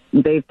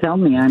 They tell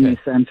me I'm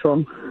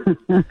essential.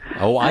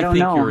 Oh, I don't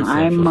think know. you're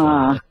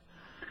essential.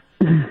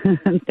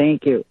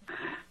 Thank you.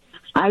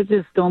 I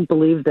just don't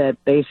believe that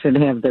they should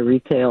have the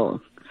retail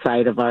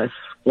side of us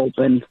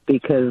open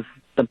because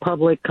the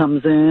public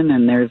comes in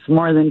and there's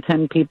more than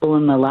 10 people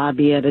in the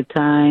lobby at a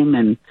time,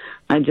 and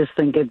I just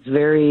think it's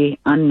very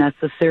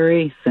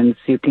unnecessary since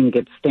you can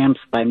get stamps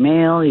by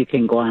mail, you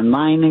can go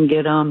online and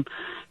get them,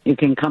 you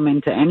can come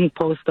into any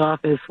post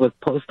office with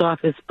post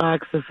office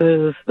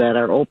boxes that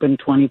are open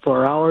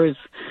 24 hours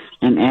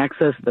and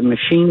access the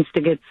machines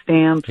to get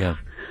stamps. Yeah.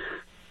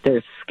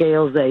 There's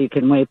scales that you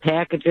can weigh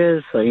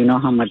packages so you know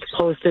how much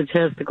postage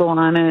has to go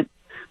on it.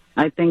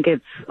 I think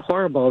it's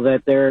horrible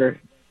that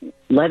they're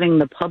letting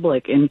the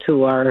public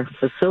into our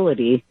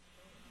facility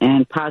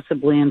and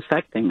possibly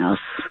infecting us.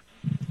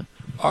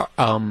 Well,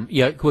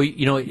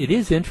 it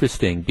is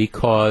interesting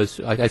because,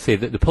 like I say,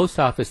 the post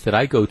office that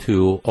I go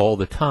to all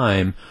the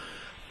time,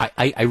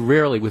 I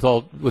rarely, with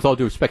all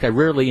due respect, I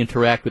rarely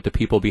interact with the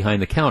people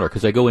behind the counter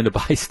because I go in to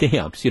buy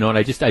stamps, and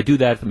I do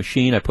that at the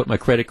machine. I put my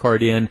credit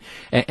card in,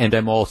 and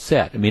I'm all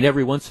set. I mean,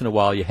 every once in a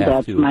while you have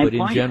That's to, my but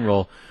point. in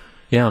general,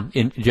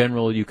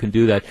 you can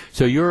do that.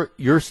 So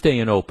you're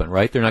staying open,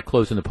 right? They're not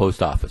closing the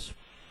post office.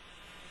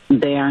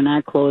 They are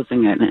not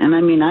closing it.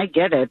 And, I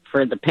get it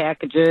for the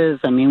packages.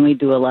 We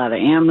do a lot of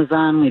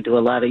Amazon. We do a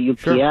lot of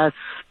UPS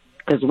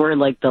because we're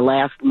like the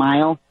last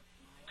mile.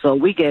 So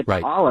we get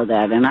all of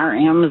that. And our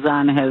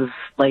Amazon has,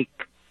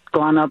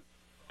 gone up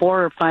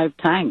 4 or 5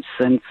 times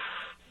since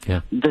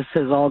this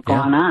has all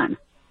gone on.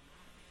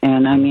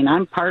 And,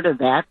 I'm part of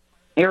that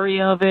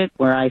area of it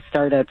where I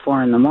start at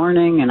 4 in the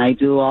morning and I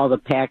do all the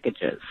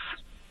packages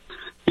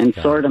and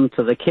sort them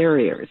to the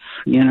carriers,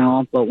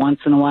 but once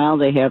in a while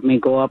they have me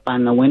go up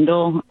on the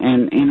window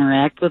and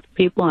interact with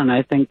people, and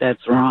I think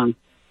that's wrong.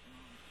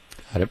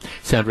 Got it.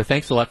 Sandra,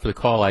 thanks a lot for the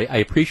call. I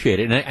appreciate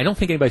it. And I don't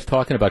think anybody's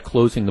talking about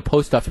closing the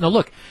post office. Now,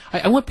 look,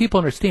 I want people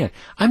to understand,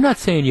 I'm not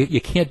saying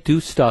you can't do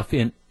stuff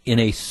in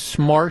a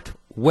smart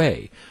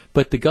way,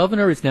 but the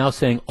governor is now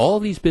saying all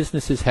these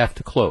businesses have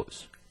to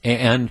close.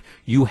 and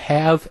you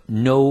have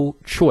no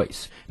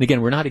choice. And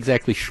again, we're not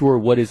exactly sure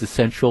what is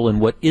essential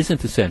and what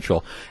isn't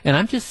essential. And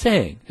I'm just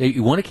saying that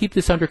you want to keep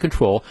this under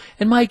control.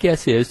 And my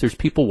guess is there's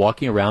people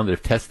walking around that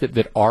have tested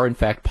that are in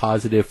fact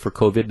positive for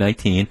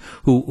COVID-19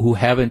 who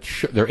haven't,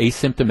 they're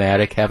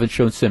asymptomatic, haven't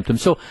shown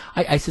symptoms. So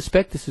I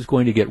suspect this is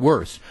going to get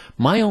worse.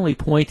 My only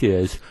point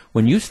is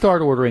when you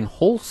start ordering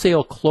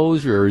wholesale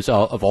closures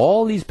of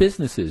all these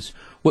businesses,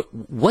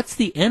 what's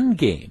the end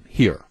game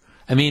here?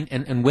 I mean,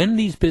 and when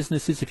these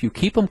businesses, if you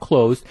keep them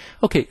closed,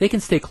 okay, they can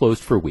stay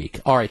closed for a week.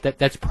 All right,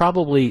 that's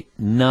probably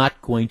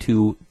not going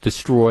to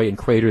destroy and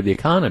crater the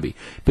economy.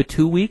 But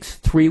 2 weeks,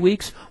 3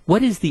 weeks,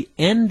 what is the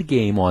end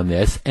game on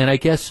this? And I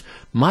guess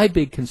my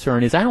big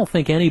concern is I don't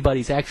think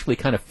anybody's actually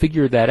kind of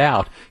figured that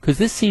out, because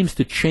this seems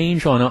to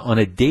change on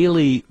a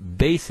daily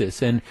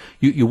basis. And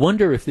you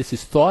wonder if this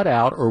is thought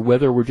out or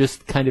whether we're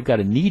just kind of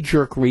got a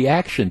knee-jerk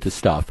reaction to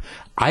stuff.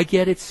 I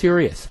get it's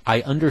serious.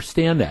 I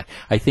understand that.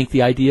 I think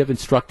the idea of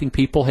instructing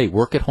people, hey,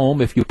 work at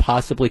home if you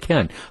possibly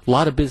can. A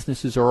lot of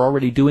businesses are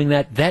already doing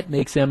that. That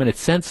makes eminent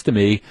sense to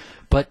me.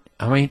 But,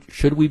 I mean,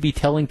 should we be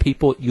telling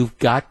people you've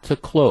got to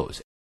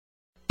close?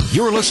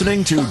 You're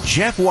listening to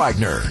Jeff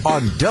Wagner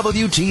on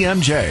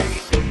WTMJ.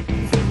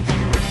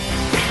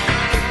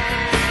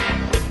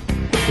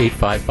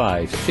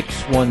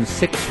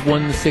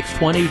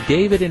 855-616-1620.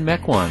 David in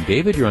Mequon.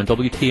 David, you're on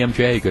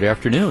WTMJ. Good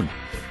afternoon.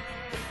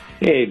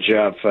 Hey,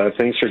 Jeff.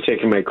 Thanks for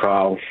taking my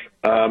call.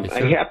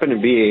 I happen to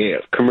be a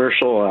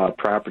commercial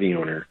property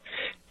owner,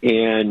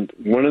 and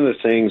one of the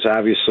things,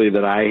 obviously,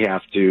 that I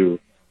have to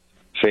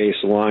face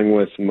along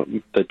with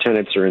the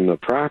tenants that are in the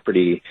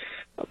property,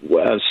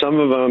 some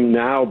of them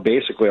now,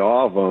 basically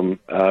all of them,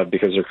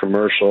 because they're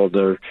commercial,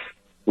 they're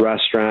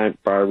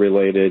restaurant,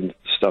 bar-related,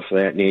 stuff of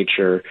that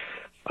nature,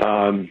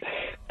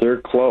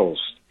 they're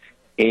closed.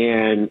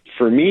 And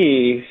for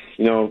me,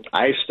 you know,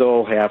 I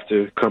still have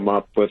to come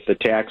up with the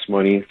tax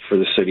money for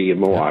the city of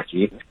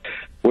Milwaukee,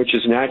 which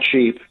is not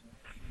cheap,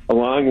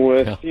 along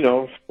with, you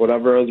know,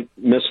 whatever other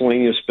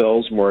miscellaneous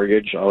bills,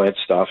 mortgage, all that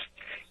stuff.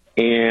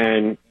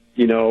 And,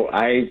 you know,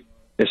 I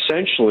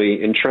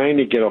essentially, in trying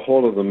to get a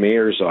hold of the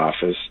mayor's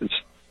office,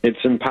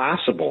 it's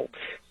impossible.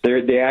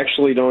 They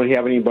actually don't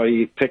have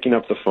anybody picking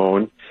up the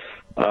phone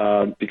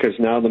because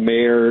now the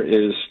mayor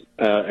is,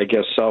 I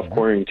guess,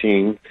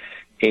 self-quarantined.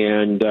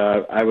 And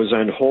I was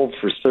on hold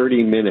for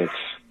 30 minutes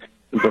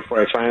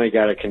before I finally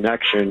got a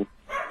connection.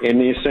 And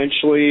they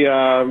essentially,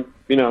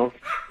 you know,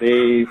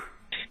 I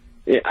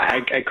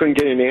couldn't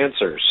get an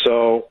answer.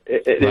 So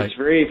it's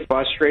very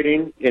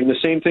frustrating. And the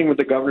same thing with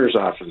the governor's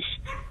office.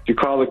 If you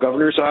call the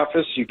governor's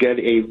office, you get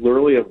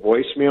literally a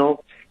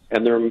voicemail,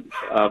 and their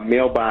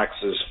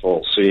mailbox is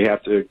full. So you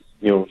have to,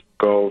 you know,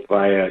 go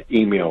via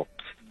email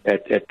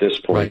at this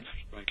point.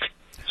 Right.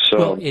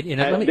 So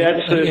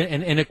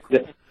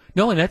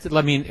No, and that's,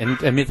 I mean, and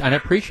I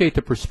appreciate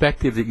the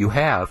perspective that you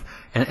have,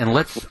 and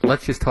let's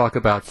just talk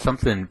about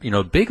something, you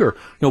know, bigger.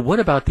 You know,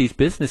 what about these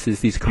businesses,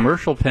 these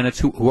commercial tenants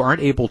who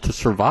aren't able to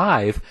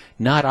survive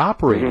not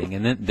operating,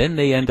 and then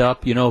they end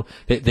up, you know,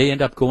 they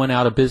end up going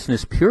out of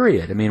business,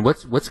 period. I mean,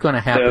 what's going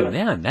to happen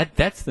then?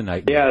 That's the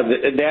nightmare.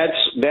 Yeah,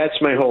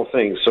 that's my whole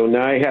thing. So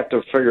now I have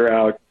to figure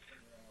out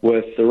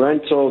with the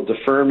rental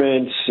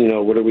deferments, you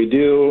know, what do we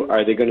do?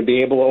 Are they going to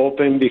be able to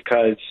open?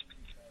 Because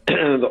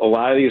a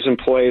lot of these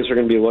employees are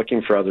going to be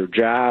looking for other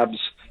jobs.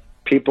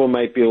 People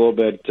might be a little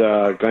bit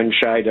gun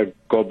shy to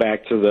go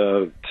back to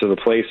the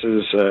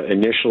places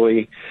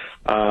initially,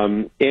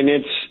 and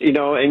it's, you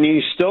know, and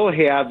you still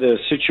have the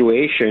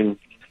situation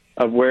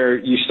of where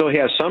you still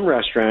have some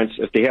restaurants,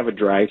 if they have a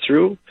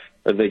drive-through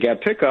or they got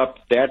pickup,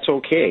 that's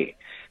okay.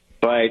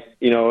 But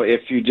you know,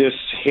 if you just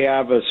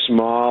have a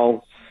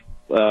small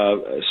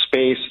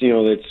space, you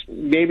know, that's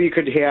maybe you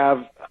could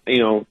have, you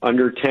know,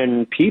 under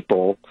 10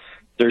 people.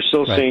 They're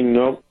still saying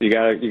no. You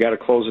got to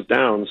close it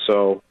down.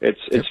 So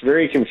it's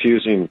very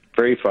confusing,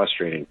 very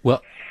frustrating.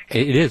 Well,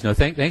 it is. No,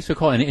 thanks for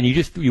calling. And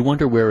you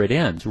wonder where it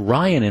ends.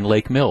 Ryan in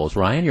Lake Mills.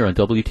 Ryan, you're on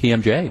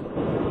WTMJ.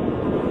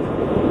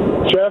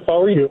 Jeff,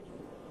 how are you?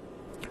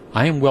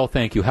 I am well,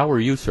 thank you. How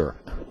are you, sir?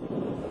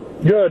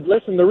 Good.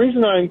 Listen, the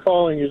reason I'm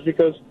calling is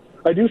because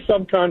I do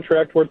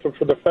subcontract work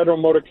for the Federal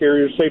Motor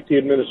Carrier Safety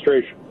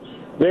Administration.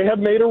 They have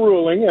made a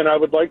ruling, and I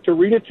would like to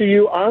read it to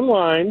you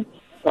online,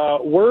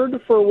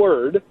 word for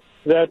word,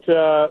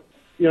 that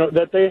you know,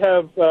 that they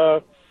have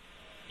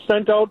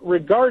sent out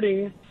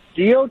regarding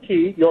DOT,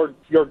 your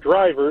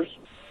drivers,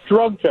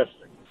 drug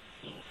testing.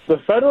 The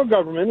federal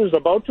government is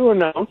about to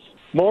announce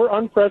more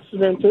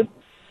unprecedented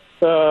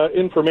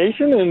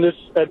information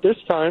at this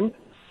time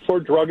for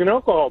drug and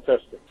alcohol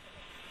testing.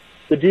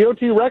 The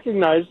DOT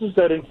recognizes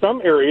that in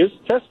some areas,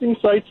 testing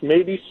sites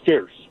may be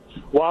scarce.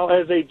 While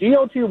as a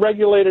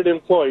DOT-regulated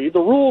employee, the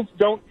rules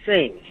don't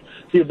change.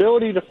 The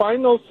ability to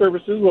find those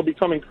services will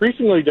become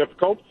increasingly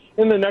difficult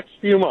in the next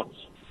few months.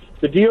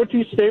 The DOT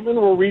statement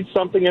will read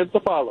something as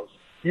follows.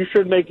 You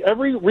should make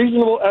every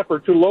reasonable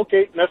effort to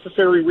locate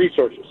necessary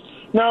resources.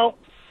 Now,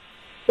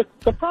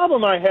 the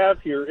problem I have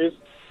here is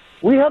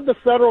we have the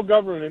federal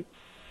government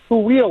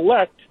who we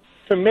elect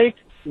to make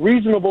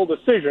reasonable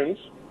decisions,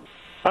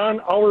 on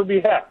our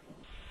behalf.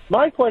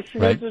 My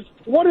question is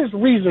what is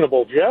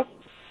reasonable, Jeff?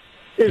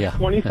 Is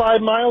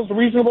 25 miles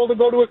reasonable to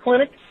go to a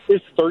clinic?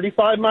 Is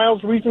 35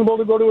 miles reasonable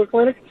to go to a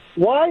clinic?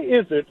 Why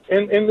is it,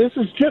 and this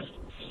is just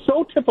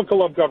so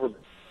typical of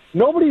government,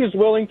 nobody is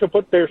willing to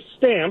put their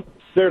stamp,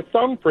 their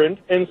thumbprint,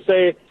 and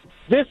say,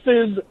 this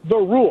is the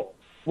rule.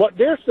 What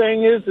they're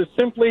saying is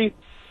simply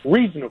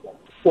reasonable.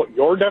 What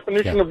your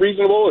definition of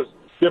reasonable is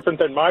different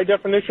than my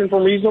definition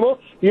for reasonable.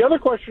 The other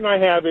question I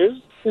have is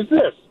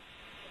this.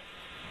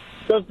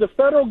 Is the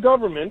federal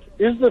government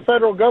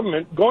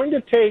going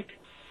to take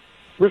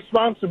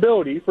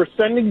responsibility for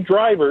sending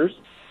drivers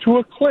to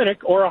a clinic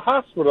or a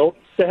hospital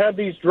to have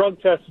these drug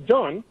tests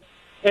done?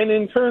 And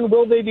in turn,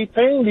 will they be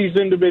paying these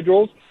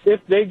individuals if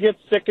they get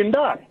sick and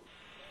die?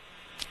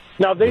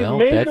 Now, they've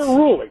made the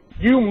ruling.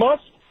 You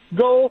must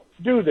go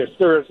do this.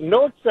 There is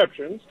no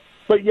exceptions,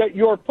 but yet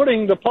you're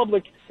putting the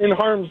public in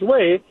harm's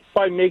way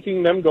by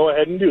making them go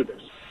ahead and do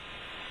this.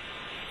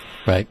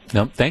 Right.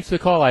 No, thanks for the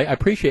call. I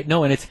appreciate it.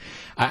 No, and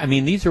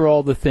these are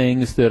all the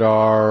things that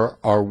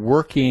are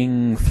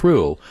working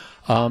through.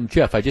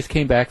 Jeff, I just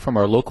came back from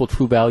our local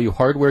True Value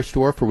hardware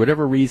store. For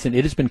whatever reason,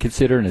 it has been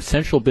considered an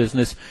essential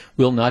business,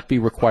 will not be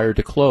required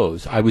to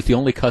close. I was the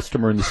only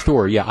customer in the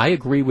store. Yeah, I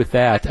agree with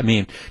that. I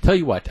mean, tell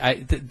you what,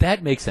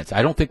 that makes sense.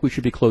 I don't think we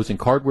should be closing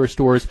hardware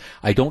stores.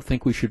 I don't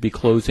think we should be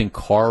closing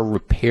car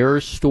repair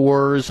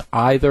stores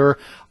either.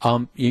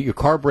 Your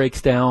car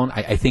breaks down.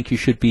 I think you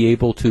should be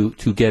able to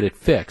get it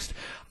fixed.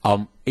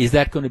 Is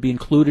that going to be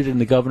included in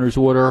the governor's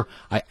order?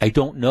 I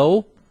don't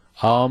know.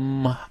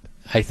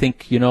 I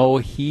think, I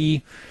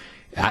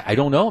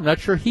don't know. I'm not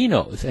sure he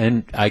knows.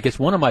 And I guess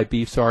one of my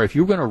beefs are if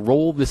you're going to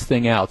roll this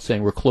thing out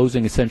saying we're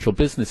closing essential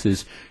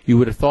businesses, you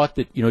would have thought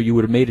that, you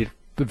would have made it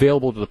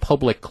available to the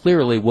public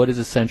clearly what is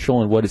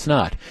essential and what is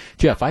not.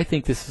 Jeff, I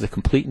think this is a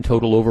complete and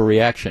total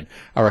overreaction.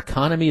 Our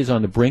economy is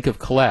on the brink of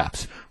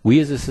collapse.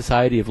 We as a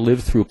society have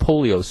lived through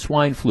polio,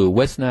 swine flu,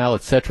 West Nile,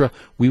 etc.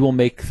 We will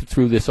make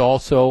through this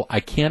also. I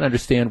can't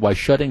understand why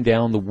shutting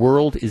down the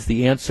world is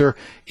the answer.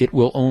 It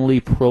will only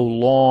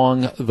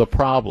prolong the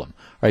problem.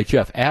 All right,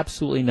 Jeff,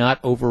 absolutely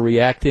not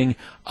overreacting.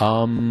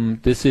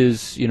 This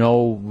is,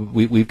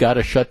 we've got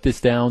to shut this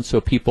down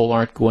so people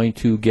aren't going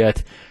to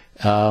get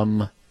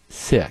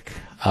sick.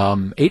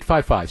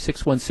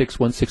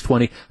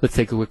 855-616-1620. Let's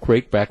take a quick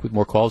break. Back with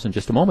more calls in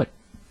just a moment.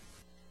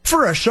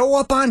 For a show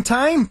up on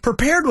time,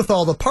 prepared with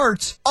all the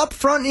parts,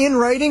 upfront in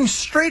writing,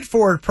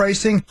 straightforward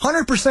pricing,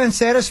 100%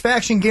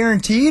 satisfaction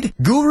guaranteed,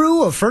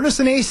 guru of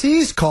furnace and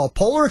ACs, call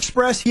Polar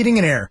Express Heating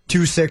and Air,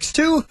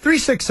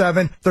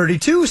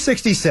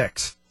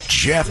 262-367-3266.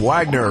 Jeff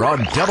Wagner on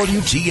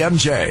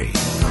WTMJ.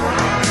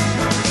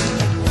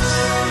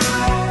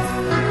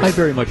 I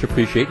very much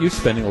appreciate you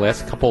spending the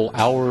last couple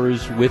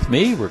hours with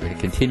me. We're going to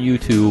continue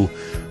to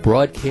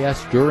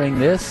broadcast during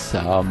this.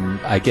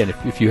 Again,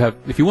 if you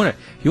want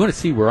to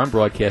see where I'm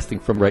broadcasting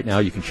from right now,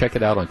 you can check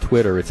it out on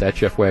Twitter. It's at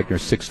Jeff Wagner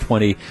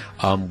 620.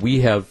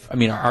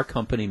 Our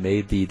company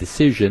made the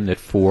decision that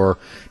for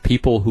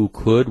people who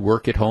could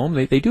work at home,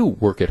 they do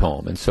work at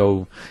home, and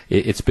so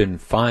it's been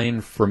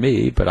fine for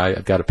me. But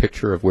I've got a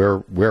picture of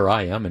where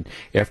I am, and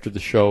after the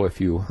show, if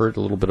you heard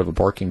a little bit of a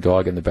barking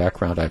dog in the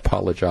background, I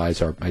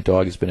apologize. My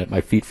dog has been at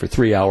my feet for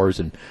 3 hours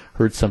and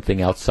heard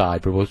something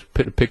outside, but we'll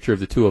put a picture of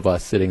the two of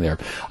us sitting there.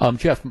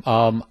 Jeff,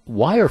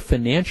 why are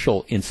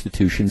financial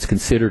institutions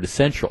considered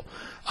essential?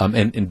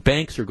 And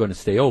banks are going to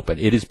stay open.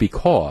 It is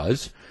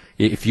because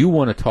if you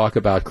want to talk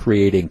about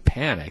creating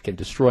panic and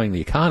destroying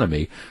the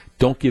economy,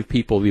 don't give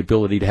people the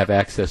ability to have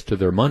access to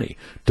their money.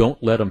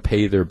 Don't let them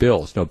pay their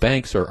bills. No,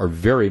 banks are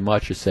very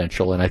much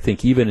essential, and I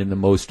think even in the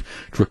most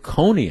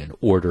draconian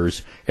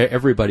orders,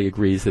 everybody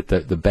agrees that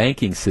the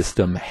banking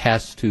system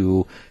has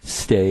to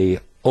stay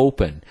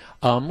open.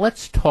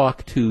 Let's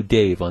talk to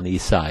Dave on the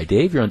east side.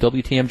 Dave, you're on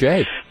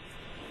WTMJ.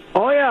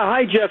 Oh, yeah.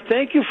 Hi, Jeff.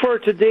 Thank you for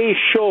today's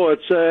show.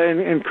 It's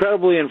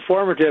incredibly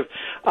informative.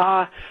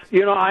 I'm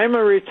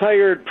a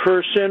retired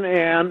person,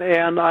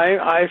 and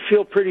I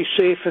feel pretty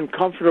safe and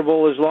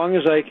comfortable as long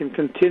as I can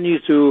continue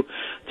to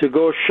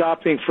go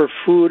shopping for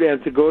food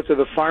and to go to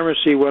the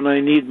pharmacy when I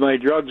need my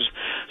drugs.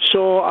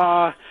 So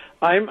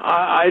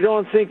I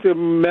don't think the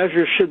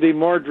measures should be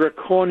more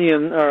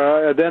draconian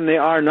than they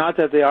are. Not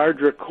that they are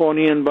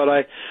draconian, but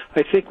I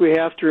think we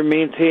have to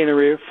maintain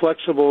a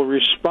flexible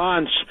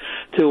response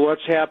to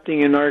what's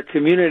happening in our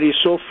community.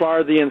 So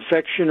far, the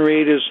infection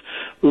rate is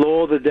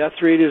low. The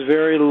death rate is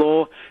very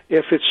low.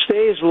 If it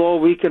stays low,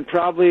 we can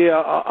probably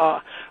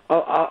allow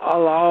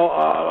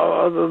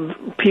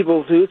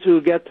people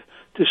to get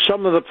to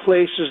some of the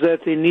places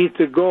that they need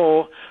to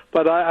go.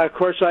 But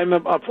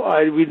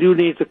we do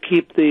need to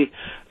keep the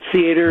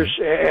theaters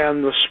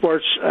and the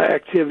sports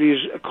activities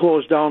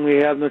closed down. We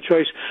have no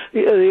choice.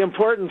 The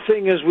important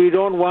thing is we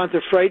don't want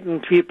to frighten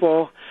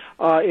people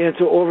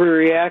into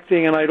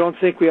overreacting, and I don't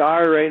think we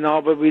are right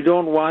now, but we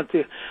don't want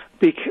to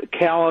be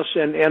callous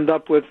and end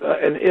up with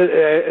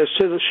a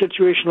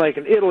situation like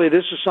in Italy.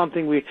 This is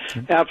something we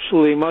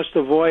absolutely must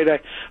avoid.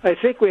 I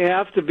think we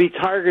have to be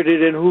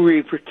targeted in who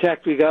we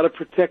protect. We got to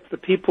protect the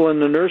people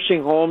in the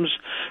nursing homes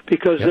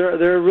because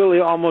they're really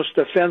almost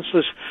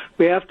defenseless.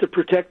 We have to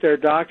protect our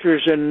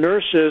doctors and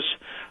nurses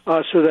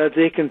so that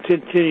they can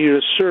continue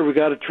to serve. We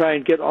got to try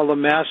and get all the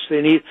masks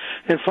they need.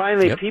 And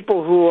finally,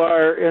 people who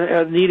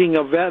are needing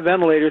a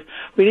ventilator,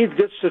 we need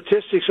good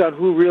statistics on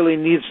who really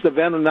needs the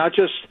ventilator, not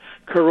just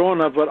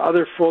Corona, but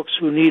other folks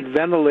who need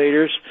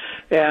ventilators,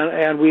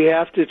 and we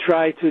have to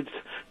try to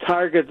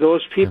target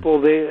those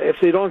people. If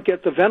they don't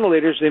get the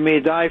ventilators, they may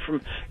die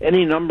from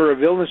any number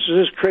of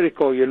illnesses. It's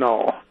critical, you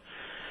know.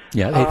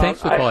 Yeah, hey,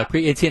 thanks for the call. I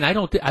appreciate it. And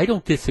I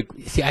don't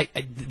disagree. See,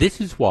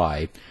 this is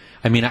why.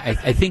 I mean,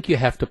 I think you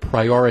have to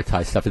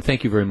prioritize stuff. And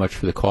thank you very much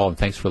for the call, and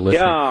thanks for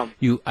listening.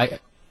 Yeah.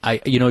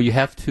 You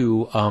have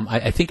to.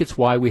 I think it's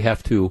why we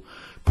have to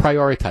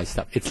prioritize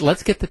stuff.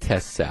 Let's get the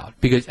tests out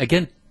because,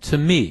 again, to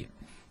me,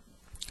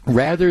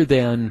 rather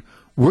than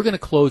we're going to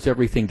close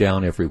everything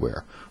down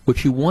everywhere,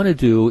 what you want to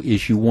do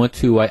is you want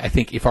to, I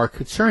think, if our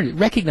concern,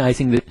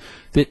 recognizing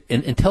that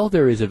until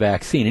there is a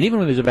vaccine, and even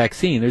when there's a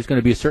vaccine, there's going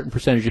to be a certain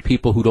percentage of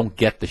people who don't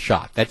get the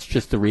shot. That's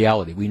just the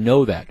reality. We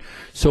know that.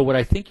 So what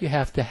I think you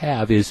have to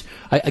have is,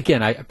 I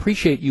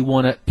appreciate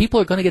people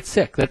are going to get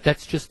sick.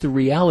 That's just the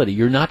reality.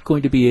 You're not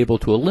going to be able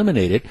to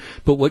eliminate it,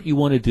 but what you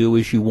want to do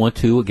is you want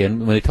to, again,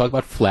 when they talk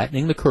about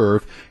flattening the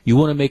curve, you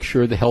want to make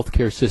sure the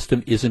healthcare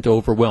system isn't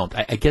overwhelmed.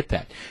 I get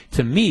that.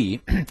 To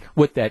me,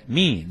 what that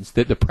means,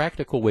 that the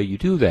practical way you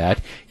do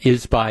that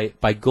is by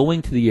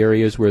going to the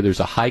areas where there's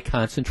a high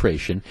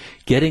concentration,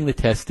 getting the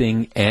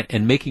testing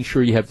and making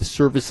sure you have the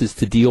services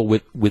to deal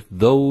with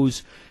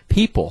those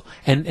people.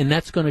 And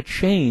that's going to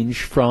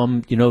change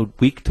from,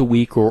 week to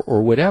week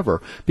or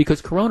whatever,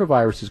 because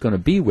coronavirus is going to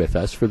be with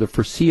us for the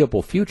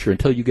foreseeable future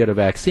until you get a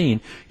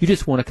vaccine. You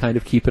just want to kind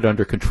of keep it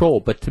under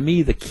control. But to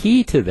me, the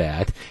key to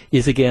that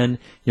is, again,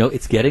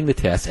 it's getting the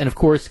tests and, of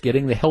course,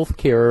 getting the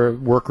healthcare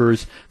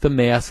workers, the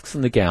masks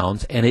and the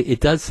gowns. And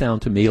it does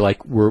sound to me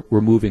like we're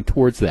moving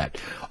towards that.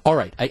 All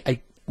right.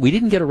 We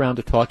didn't get around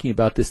to talking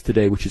about this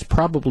today, which is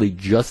probably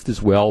just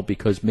as well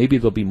because maybe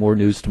there'll be more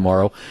news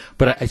tomorrow.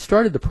 But I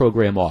started the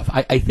program off.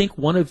 I think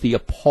one of the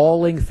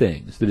appalling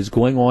things that is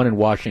going on in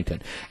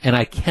Washington, and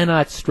I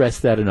cannot stress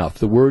that enough,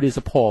 the word is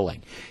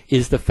appalling,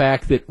 is the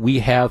fact that we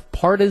have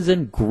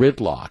partisan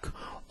gridlock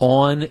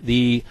on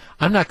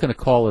I'm not going to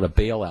call it a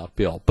bailout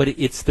bill, but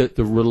it's the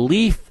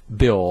relief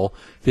bill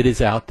that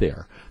is out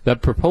there. The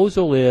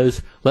proposal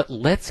is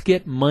let's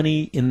get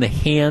money in the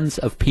hands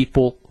of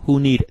people who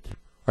need it.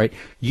 Right?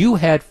 You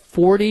had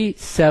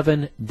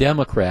 47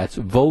 Democrats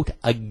vote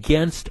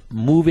against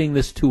moving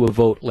this to a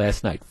vote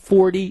last night.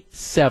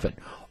 47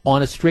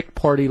 on a strict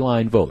party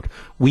line vote.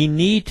 We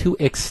need to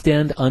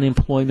extend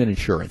unemployment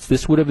insurance.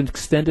 This would have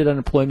extended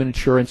unemployment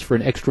insurance for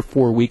an extra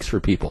 4 weeks for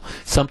people.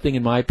 Something,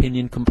 in my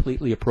opinion,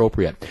 completely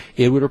appropriate.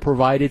 It would have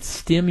provided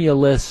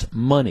stimulus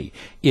money.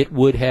 It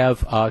would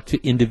have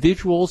to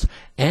individuals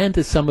and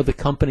to some of the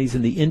companies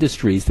in the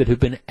industries that have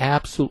been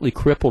absolutely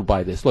crippled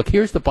by this. Look,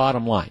 here's the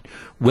bottom line.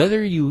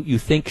 Whether you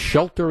think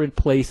shelter in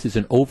place is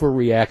an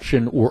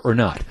overreaction or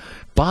not,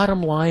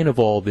 bottom line of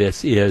all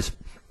this is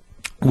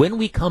when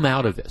we come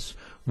out of this,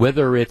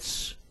 whether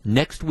it's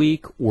next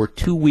week or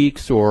 2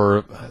 weeks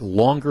or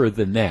longer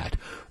than that,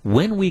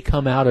 when we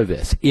come out of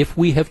this, if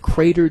we have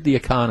cratered the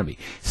economy,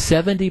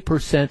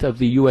 70% of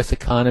the U.S.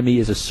 economy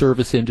is a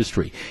service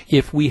industry.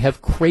 If we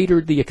have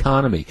cratered the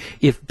economy,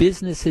 if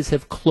businesses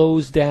have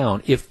closed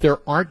down, if there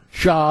aren't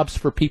jobs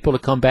for people to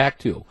come back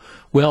to,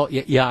 well,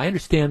 yeah, I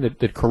understand that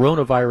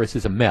coronavirus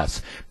is a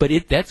mess, but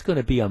that's going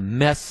to be a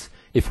mess.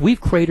 If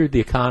we've cratered the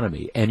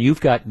economy and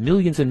you've got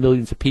millions and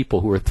millions of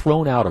people who are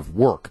thrown out of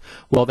work,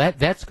 well,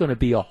 that's going to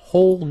be a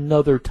whole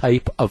nother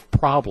type of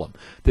problem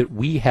that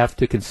we have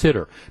to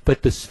consider.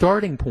 But the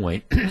starting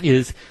point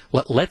is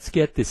let's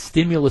get this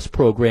stimulus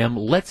program,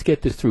 let's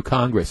get this through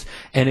Congress.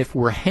 And if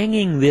we're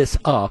hanging this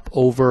up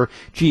over,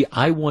 gee,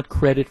 I want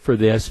credit for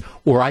this,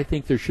 or I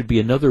think there should be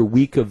another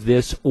week of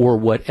this or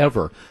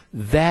whatever,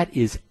 that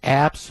is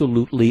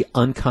absolutely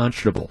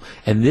unconscionable.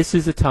 And this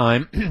is a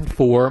time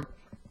for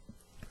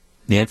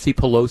Nancy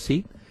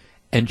Pelosi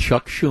and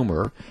Chuck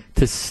Schumer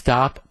to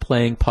stop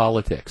playing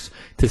politics,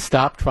 to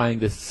stop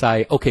trying to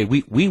say, okay,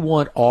 we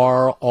want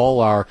all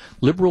our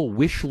liberal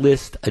wish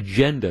list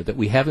agenda that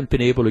we haven't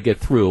been able to get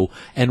through,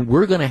 and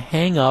we're going to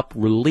hang up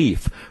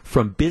relief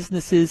from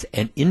businesses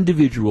and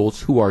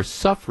individuals who are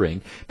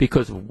suffering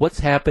because of what's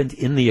happened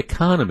in the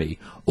economy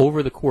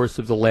over the course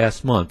of the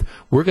last month.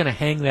 We're going to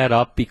hang that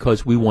up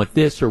because we want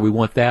this or we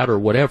want that or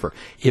whatever.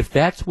 If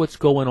that's what's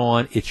going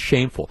on, it's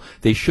shameful.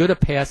 They should have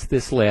passed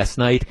this last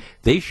night.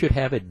 They should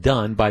have it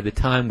done by the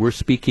time we're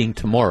speaking peaking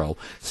tomorrow.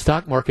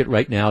 Stock market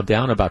right now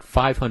down about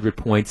 500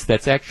 points.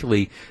 That's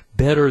actually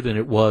better than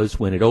it was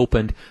when it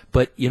opened,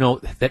 but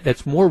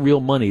that's more real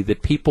money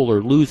that people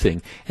are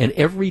losing, and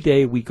every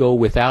day we go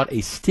without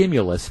a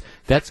stimulus,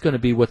 that's going to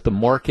be what the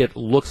market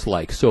looks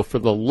like. So for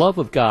the love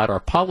of God, our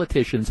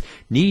politicians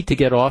need to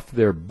get off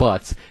their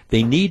butts.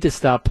 They need to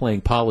stop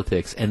playing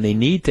politics, and they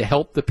need to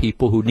help the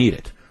people who need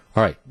it.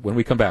 All right, when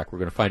we come back, we're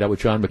going to find out what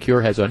John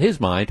McCure has on his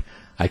mind,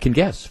 I can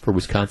guess, for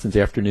Wisconsin's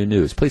Afternoon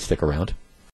News. Please stick around.